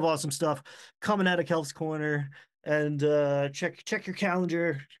lot of awesome stuff coming out of Kelph's Corner. And check your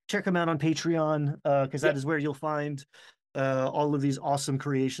calendar, check him out on Patreon, because that Yep. is where you'll find all of these awesome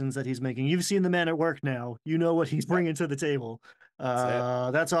creations that he's making. You've seen the man at work now. You know what he's Yep. bringing to the table. That's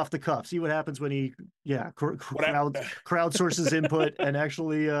it. That's off the cuff. See what happens when he, yeah, What I, crowdsources input and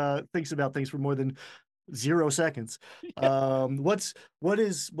actually thinks about things for more than 0 seconds. yeah. What's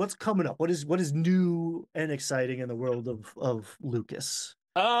coming up? What is new and exciting in the world of Lucas?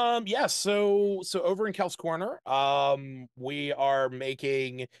 Yeah, so over in Kel's Corner, we are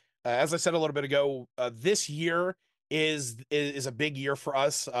making as I said a little bit ago, this year is a big year for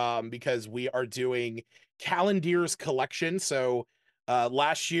us, because we are doing Calendar's collection. So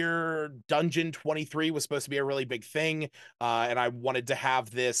last year, Dungeon 23 was supposed to be a really big thing, and I wanted to have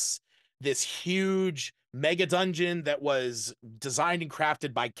this huge mega dungeon that was designed and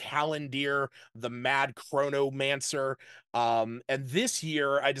crafted by Calendar, the mad chronomancer. And this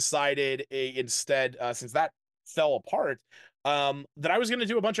year, I decided instead, since that fell apart, that I was going to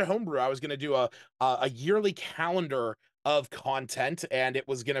do a bunch of homebrew. I was going to do a yearly calendar of content, and it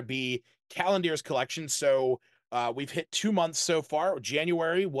was going to be Calendar's collection. So we've hit 2 months so far.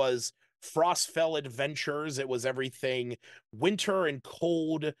 January was Frostfell Adventures. It was everything winter and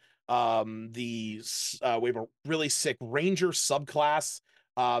cold. We have a really sick Ranger subclass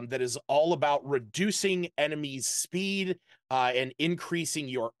that is all about reducing enemies' speed and increasing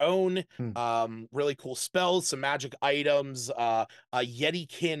your own. Hmm. Really cool spells, some magic items, a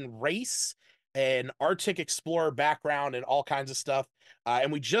Yetikin race, an Arctic explorer background, and all kinds of stuff. And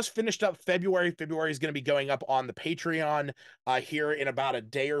we just finished up February. February is going to be going up on the Patreon here in about a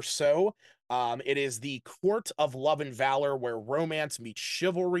day or so. It is the Court of Love and Valor, where romance meets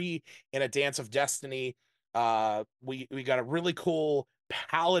chivalry in a dance of destiny. We got a really cool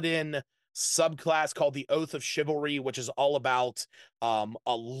paladin subclass called the Oath of Chivalry, which is all about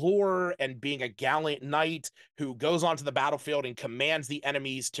allure and being a gallant knight who goes onto the battlefield and commands the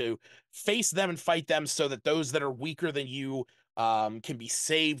enemies to face them and fight them, so that those that are weaker than you can be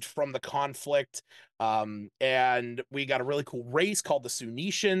saved from the conflict. And we got a really cool race called the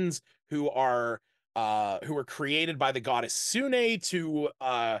Sunitians, who are created by the goddess Sune to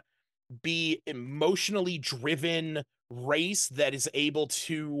be emotionally driven race that is able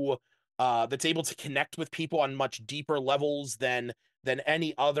to connect with people on much deeper levels than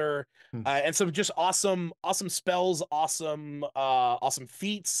any other. Hmm. And some just awesome spells, awesome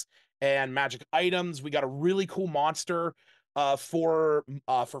feats and magic items. We got a really cool monster for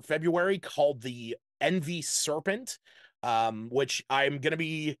February called the Envy Serpent, which I'm gonna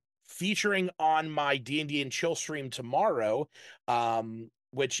be featuring on my D&D and Chill stream tomorrow,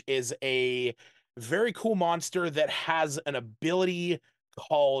 which is a very cool monster that has an ability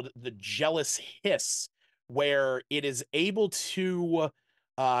called the Jealous Hiss, where it is able to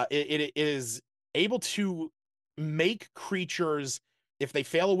it is able to make creatures, if they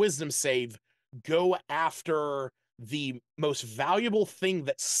fail a wisdom save, go after the most valuable thing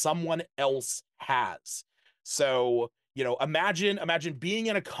that someone else has. So, imagine being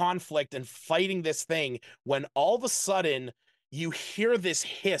in a conflict and fighting this thing when all of a sudden you hear this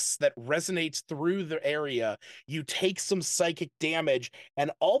hiss that resonates through the area. You take some psychic damage,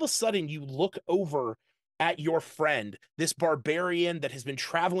 and all of a sudden you look over at your friend, this barbarian that has been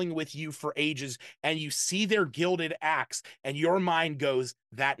traveling with you for ages, and you see their gilded axe, and your mind goes,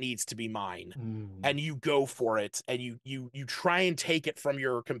 that needs to be mine. Hmm. And you go for it, and you try and take it from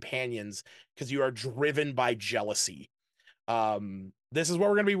your companions because you are driven by jealousy. This is what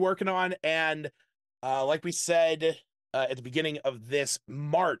we're going to be working on, and like we said at the beginning of this,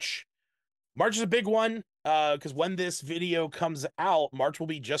 March is a big one, because when this video comes out, March will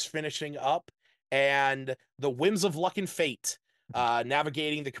be just finishing up, and the whims of luck and fate,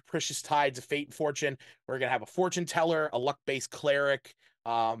 navigating the capricious tides of fate and fortune. We're gonna have a fortune teller, a luck-based cleric,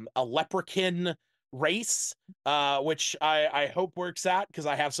 a leprechaun race, which I hope works out, because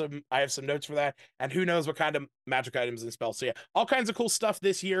I have some notes for that, and who knows what kind of magic items and spells. So yeah, all kinds of cool stuff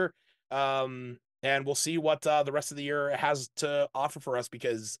this year. And we'll see what the rest of the year has to offer for us,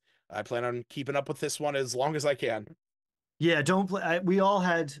 because I plan on keeping up with this one as long as I can. Yeah, don't play. We all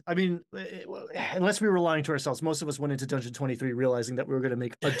had. I mean, unless we were lying to ourselves, most of us went into Dungeon 23 realizing that we were going to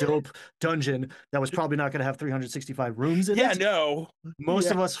make a dope dungeon that was probably not going to have 365 rooms in Yeah, it. no. Most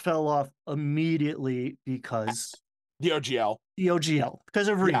Yeah. of us fell off immediately because The OGL. the OGL, because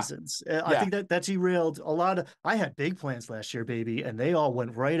of Yeah. reasons. I Yeah. think that derailed a lot of. I had big plans last year, baby, and they all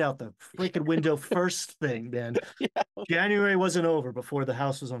went right out the freaking window first thing, man. Yeah. January wasn't over before the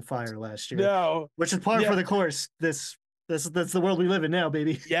house was on fire last year, No. which is par Yeah. for the course. That's the world we live in now,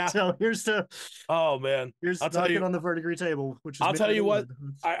 baby. Yeah. So Oh man. here's I'll tell knocking you. on the verdigris table, which is I'll made tell out you of what.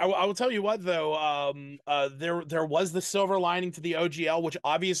 wood. I will tell you what though. There was the silver lining to the OGL, which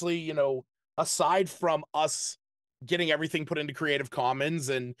obviously, aside from us getting everything put into Creative Commons,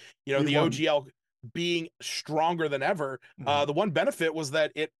 and We the won. OGL being stronger than ever, Mhm. the one benefit was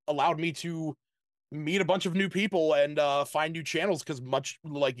that it allowed me to meet a bunch of new people and find new channels, because much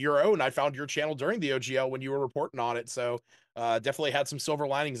like your own, I found your channel during the OGL when you were reporting on it. So definitely had some silver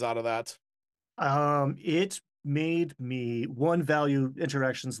linings out of that. It made me one value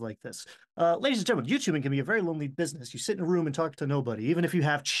interactions like this. Ladies and gentlemen, YouTubing can be a very lonely business. You sit in a room and talk to nobody. Even if you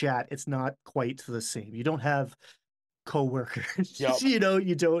have chat, it's not quite the same. You don't have coworkers. Yep. You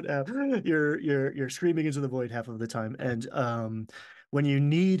don't have you're screaming into the void half of the time. And when you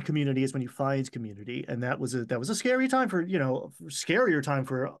need community is when you find community. And that was a scary time for, scarier time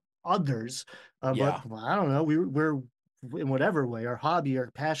for others. But Yeah. I don't know, we're in whatever way, our hobby,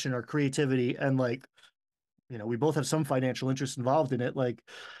 our passion, our creativity, and like, we both have some financial interest involved in it. Like,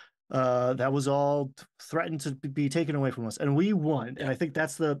 that was all threatened to be taken away from us, and we won. And Yep. I think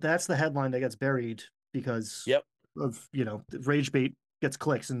that's the headline that gets buried because Yep. of rage bait gets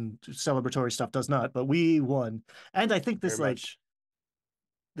clicks and celebratory stuff does not. But we won, and I think Very this like much.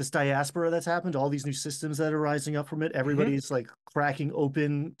 this diaspora that's happened, all these new systems that are rising up from it, Hmm. everybody's like cracking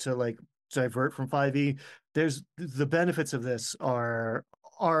open to like divert from 5e. There's the benefits of this are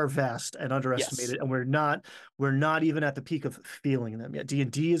vast and Yes. underestimated, and we're not even at the peak of feeling them yet.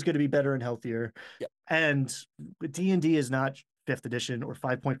 D&D is going to be better and healthier, Yep. and D&D is not fifth edition or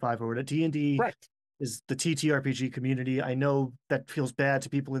 5.5 or whatever. D&D Right. is the TTRPG community. I know that feels bad to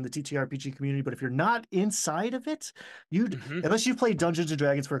people in the TTRPG community, but if you're not inside of it, you Hmm. unless you've played Dungeons and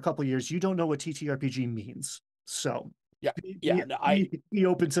Dragons for a couple of years, you don't know what TTRPG means. So Yeah. be, Yeah. be, No, be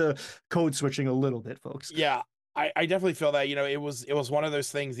open to code switching a little bit, folks. yeah, I definitely feel that, it was one of those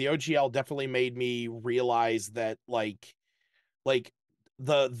things. The OGL definitely made me realize that like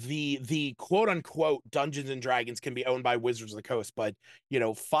the quote unquote Dungeons and Dragons can be owned by Wizards of the Coast, but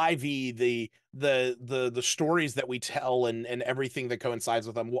 5e, the stories that we tell and everything that coincides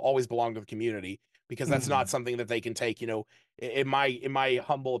with them will always belong to the community, because that's not Mm, something that they can take. In my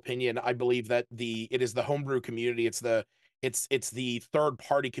humble opinion, I believe that it is the homebrew community, it's the third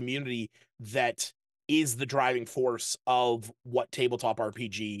party community that is the driving force of what tabletop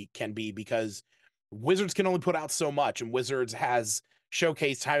RPG can be, because Wizards can only put out so much, and Wizards has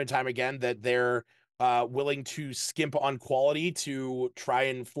showcased time and time again that they're willing to skimp on quality to try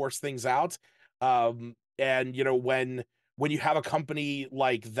and force things out. And when you have a company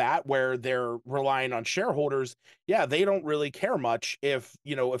like that where they're relying on shareholders, yeah, they don't really care much if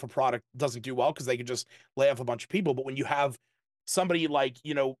a product doesn't do well, because they can just lay off a bunch of people. But when you have somebody like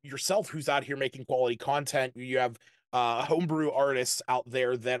yourself, who's out here making quality content, you have homebrew artists out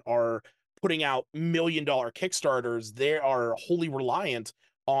there that are putting out $1 million Kickstarters, they are wholly reliant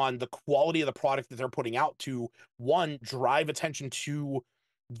on the quality of the product that they're putting out to, one, drive attention to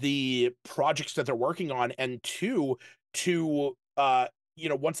the projects that they're working on, and two, to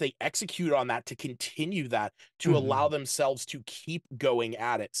once they execute on that, to continue that, to allow mhm, themselves to keep going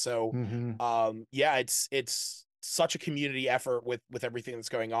at it. So mhm, yeah, it's such a community effort with everything that's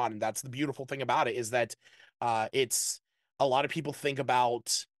going on. And that's the beautiful thing about it, is that it's a lot of people think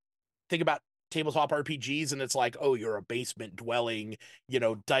about tabletop RPGs, and it's like, oh, you're a basement dwelling,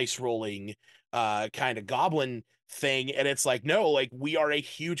 dice rolling, kind of goblin thing. And it's like, no, like, we are a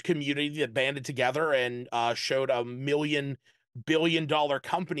huge community that banded together and showed $1 million billion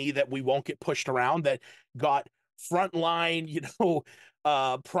company that we won't get pushed around, that got frontline,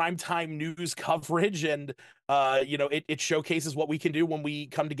 primetime news coverage. And it showcases what we can do when we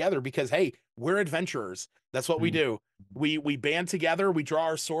come together, because hey, we're adventurers. That's what we mhm. do. We band together, we draw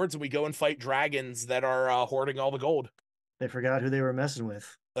our swords, and we go and fight dragons that are hoarding all the gold. They forgot who they were messing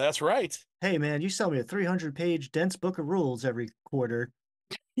with. That's right. Hey man, you sell me a 300-page dense book of rules every quarter.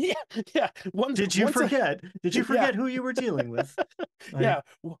 Yeah, yeah. Once Did you once a forget? Did you yeah, forget who you were dealing with? I yeah.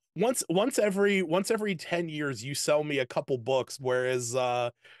 Once every 10 years you sell me a couple books, whereas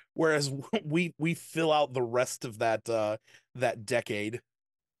we fill out the rest of that decade.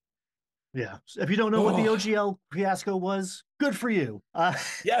 Yeah. If you don't know what the Oh, OGL fiasco was, good for you.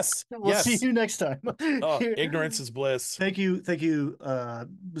 yes, We'll see yes. you next time. Oh, Here, ignorance is bliss. thank you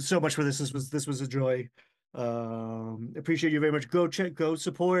so much for this. This was a joy. Appreciate you very much. Go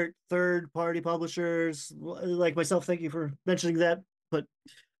support third party publishers like myself. Thank you for mentioning that. But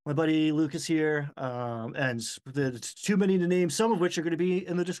my buddy Lucas here, and it's too many to name, some of which are going to be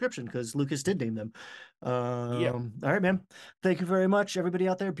in the description because Lucas did name them. Yep. All right, man. Thank you very much, everybody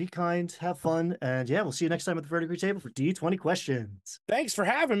out there. Be kind, have fun, and yeah, we'll see you next time at the vertical table for D20 questions. Thanks for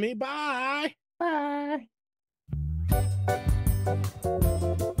having me. Bye. Bye.